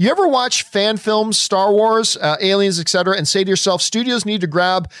 You ever watch fan films, Star Wars, Aliens, etc., and say to yourself, studios need to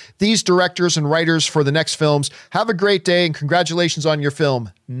grab these directors and writers for the next films. Have a great day, and congratulations on your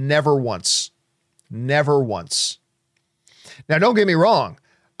film. Never once. Never once. Now, don't get me wrong.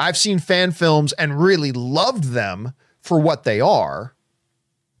 I've seen fan films and really loved them for what they are.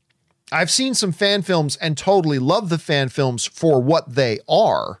 I've seen some fan films and totally love the fan films for what they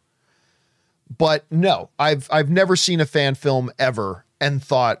are. But no, I've never seen a fan film ever and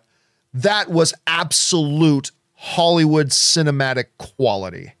thought that was absolute Hollywood cinematic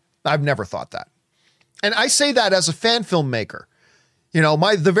quality. I've never thought that. And I say that as a fan filmmaker. You know,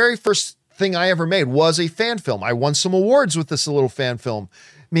 the very first thing I ever made was a fan film. I won some awards with this little fan film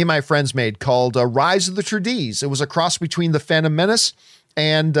me and my friends made called Rise of the Trades. It was a cross between The Phantom Menace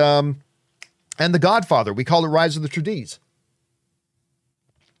and The Godfather. We called it Rise of the Trades.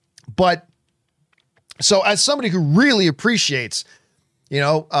 But so as somebody who really appreciates,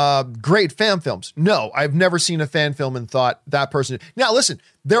 great fan films, no, I've never seen a fan film and thought that person. Now, listen,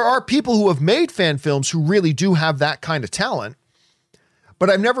 there are people who have made fan films who really do have that kind of talent. But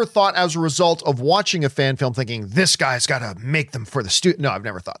I've never thought as a result of watching a fan film thinking this guy's got to make them for the studio. No, I've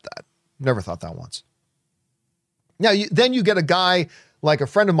never thought that. Never thought that once. Now, then you get a guy like a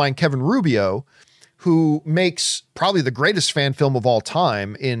friend of mine, Kevin Rubio, who makes probably the greatest fan film of all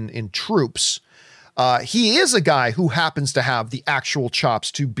time in Troops. He is a guy who happens to have the actual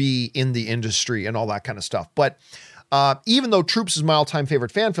chops to be in the industry and all that kind of stuff. But even though Troops is my all-time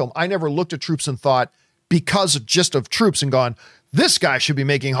favorite fan film, I never looked at Troops and thought, because of Troops, and gone, this guy should be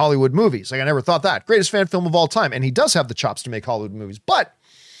making Hollywood movies. Like, I never thought that. Greatest fan film of all time. And he does have the chops to make Hollywood movies. But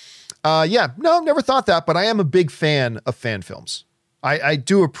never thought that. But I am a big fan of fan films. I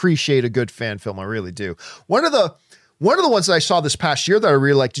do appreciate a good fan film. I really do. One of the ones that I saw this past year that I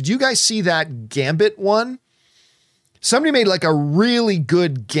really liked, did you guys see that Gambit one? Somebody made like a really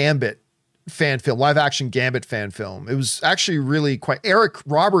good Gambit fan film, live action Gambit fan film. It was actually really quite, Eric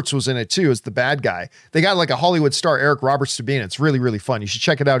Roberts was in it too as the bad guy. They got like a Hollywood star, Eric Roberts, to be in it. It's really, really fun. You should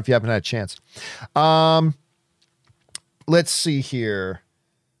check it out if you haven't had a chance. Let's see here.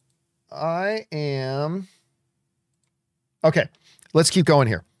 Okay. Let's keep going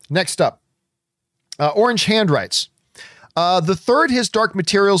here. Next up, Orange Hand writes, the third His Dark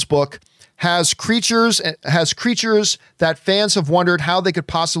Materials book has creatures that fans have wondered how they could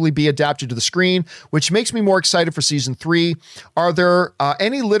possibly be adapted to the screen, which makes me more excited for season 3. Are there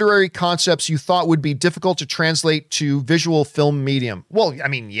any literary concepts you thought would be difficult to translate to visual film medium? Well, I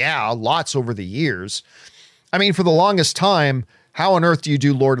mean, yeah, lots over the years. I mean, for the longest time, how on earth do you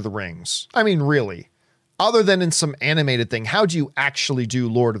do Lord of the Rings? I mean, really, other than in some animated thing, how do you actually do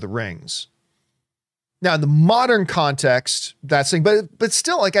Lord of the Rings? Now, in the modern context, that's thing, but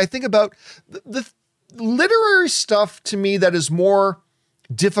still, like I think about the literary stuff to me that is more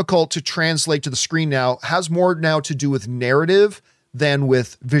difficult to translate to the screen now has more now to do with narrative than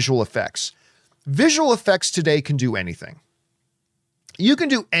with visual effects. Visual effects today can do anything. You can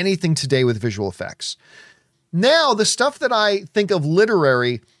do anything today with visual effects. Now, the stuff that I think of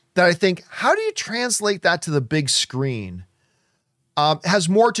literary, that I think, how do you translate that to the big screen? Has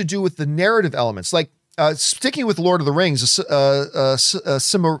more to do with the narrative elements. Like sticking with Lord of the Rings,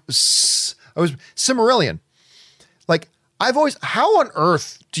 Silmarillion. Like, I've always, how on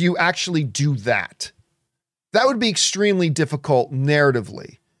earth do you actually do that? That would be extremely difficult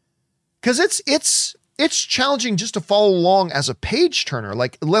narratively, because it's challenging just to follow along as a page turner,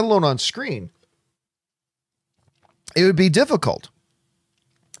 like let alone on screen. It would be difficult.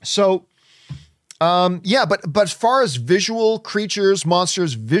 So, yeah, but as far as visual creatures,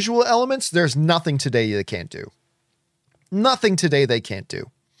 monsters, visual elements, there's nothing today they can't do. Nothing today they can't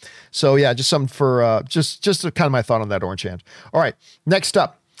do. So yeah, just something for just kind of my thought on that Orange Hand. All right, next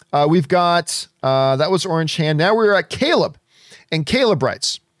up, we've got that was Orange Hand. Now we're at Caleb, and Caleb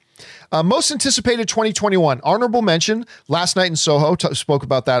writes, most anticipated 2021 honorable mention. Last Night in Soho, spoke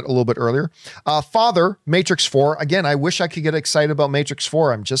about that a little bit earlier. Father, Matrix 4. Again, I wish I could get excited about Matrix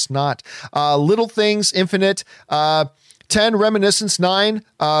 4. I'm just not. Little Things, Infinite. 10, Reminiscence. 9,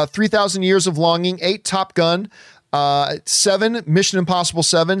 3,000 Years of Longing. 8, Top Gun. 7, Mission Impossible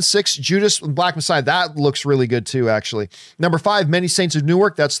 7. 6, Judas and Black Messiah. That looks really good too, actually. Number 5, Many Saints of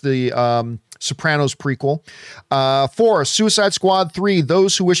Newark. That's the Sopranos prequel. 4, Suicide Squad. 3,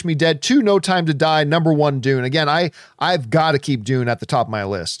 Those Who Wish Me Dead. 2, No Time to Die. Number 1, Dune. Again, I've got to keep Dune at the top of my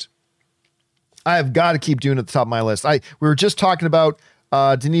list. I've got to keep Dune at the top of my list. We were just talking about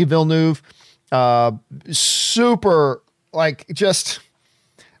Denis Villeneuve. Super, like, just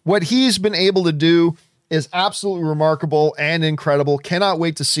what he's been able to do is absolutely remarkable and incredible. Cannot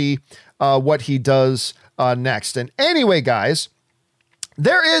wait to see what he does next. And anyway, guys,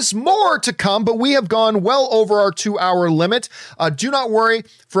 there is more to come, but we have gone well over our 2-hour limit. Do not worry.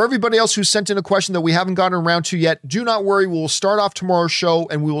 For everybody else who sent in a question that we haven't gotten around to yet, do not worry. We will start off tomorrow's show,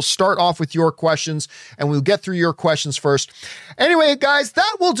 and we will start off with your questions, and we'll get through your questions first. Anyway, guys,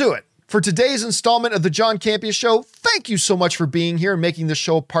 that will do it for today's installment of the John Campea Show. Thank you so much for being here and making this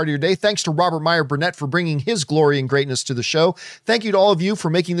show a part of your day. Thanks to Robert Meyer Burnett for bringing his glory and greatness to the show. Thank you to all of you for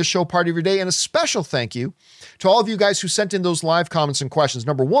making this show part of your day. And a special thank you to all of you guys who sent in those live comments and questions.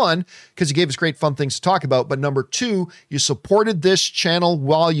 Number 1, because you gave us great fun things to talk about. But number 2, you supported this channel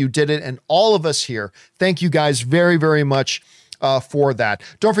while you did it. And all of us here, thank you guys very, very much for that.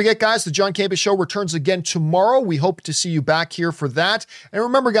 Don't forget, guys, the John Campea Show returns again tomorrow. We hope to see you back here for that. And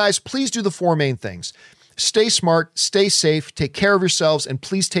remember, guys, please do the 4 main things. Stay smart, stay safe, take care of yourselves, and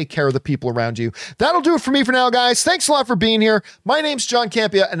please take care of the people around you. That'll do it for me for now, guys. Thanks a lot for being here. My name's John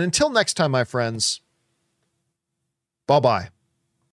Campea, and until next time, my friends, bye-bye.